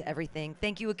tag it to everything.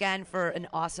 Thank you again for an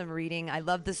awesome reading. I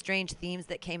love the strange themes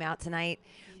that came out tonight.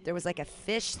 There was like a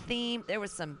fish theme. There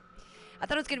was some, I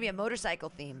thought it was going to be a motorcycle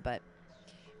theme, but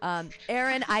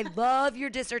Aaron, I love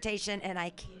your dissertation, and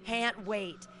I can't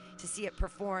wait to see it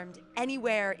performed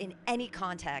anywhere in any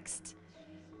context.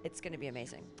 It's going to be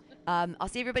amazing. I'll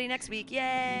see everybody next week.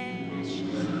 Yay!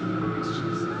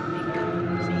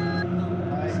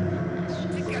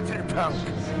 Punk.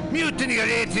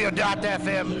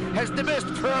 MutinyRadio.fm has the best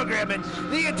programming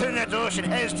the internet ocean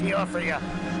has to offer you.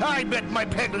 I bet my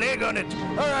peg leg on it,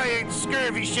 or I ain't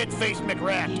scurvy shit-faced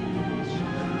McRat.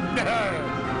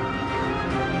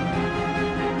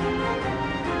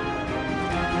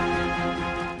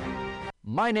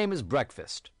 My name is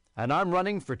Breakfast, and I'm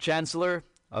running for Chancellor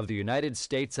of the United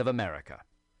States of America.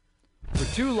 For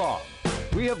too long,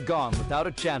 we have gone without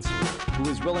a chancellor who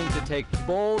is willing to take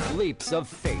bold leaps of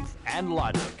faith and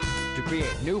logic to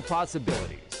create new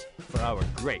possibilities for our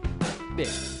great, big,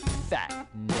 fat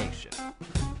nation.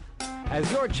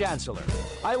 As your chancellor,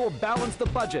 I will balance the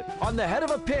budget on the head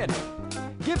of a pin,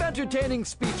 give entertaining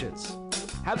speeches,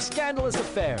 have scandalous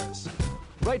affairs,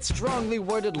 write strongly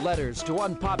worded letters to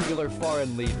unpopular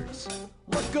foreign leaders,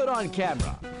 look good on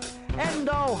camera, end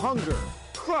all hunger,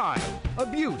 crime,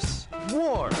 abuse,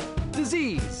 war,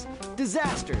 disease,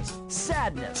 disasters,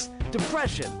 sadness,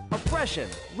 depression, oppression,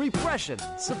 repression,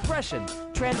 suppression,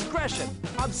 transgression,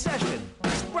 obsession,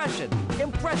 expression,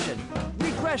 impression,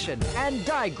 regression, and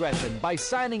digression by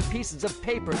signing pieces of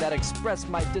paper that express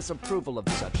my disapproval of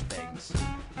such things.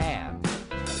 And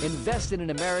invest in an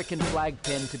American flag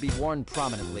pin to be worn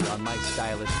prominently on my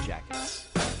stylish jackets.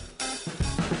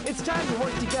 It's time to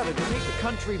work together to take the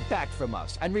country back from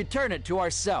us and return it to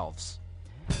ourselves.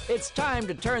 It's time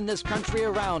to turn this country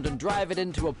around and drive it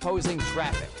into opposing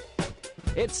traffic.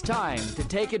 It's time to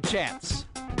take a chance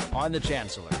on the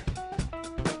Chancellor.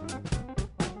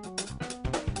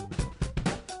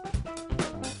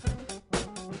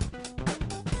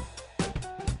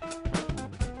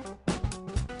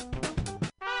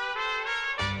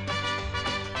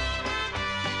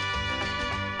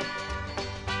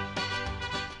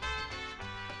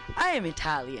 I am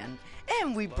Italian,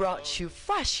 and we brought you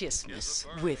fascismus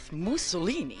with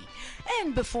Mussolini,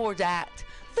 and before that,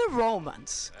 the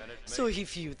Romans. So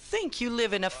if you think you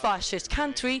live in a fascist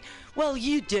country, well,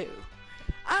 you do.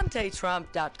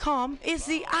 Antitrump.com is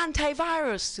the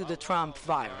antivirus to the Trump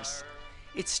virus.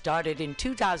 It started in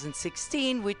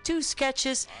 2016 with 2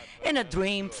 sketches and a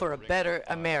dream for a better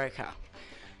America.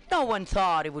 No one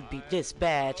thought it would be this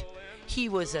bad. He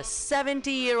was a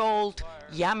 70-year-old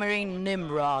yammering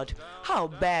Nimrod. How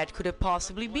bad could it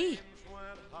possibly be?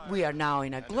 We are now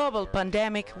in a global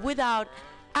pandemic without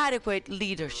adequate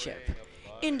leadership.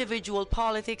 Individual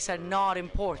politics are not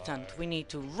important. We need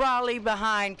to rally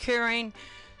behind curing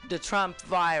the Trump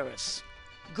virus.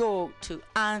 Go to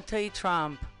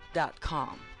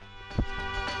antitrump.com.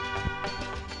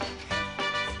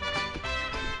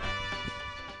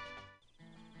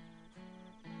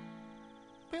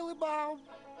 Billy Bob,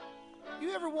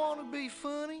 you ever want to be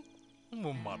funny?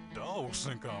 Well, my dogs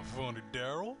think I'm funny,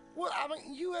 Daryl. Well, I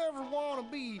mean, you ever want to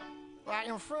be, like,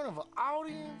 in front of an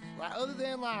audience? Like, other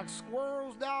than, like,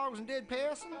 squirrels, dogs, and dead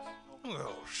peasants?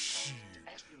 Oh, shit.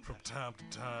 From time to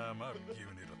time, I've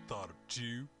given it a thought or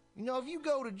two. You know, if you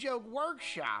go to Joke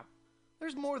Workshop,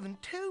 there's more than 2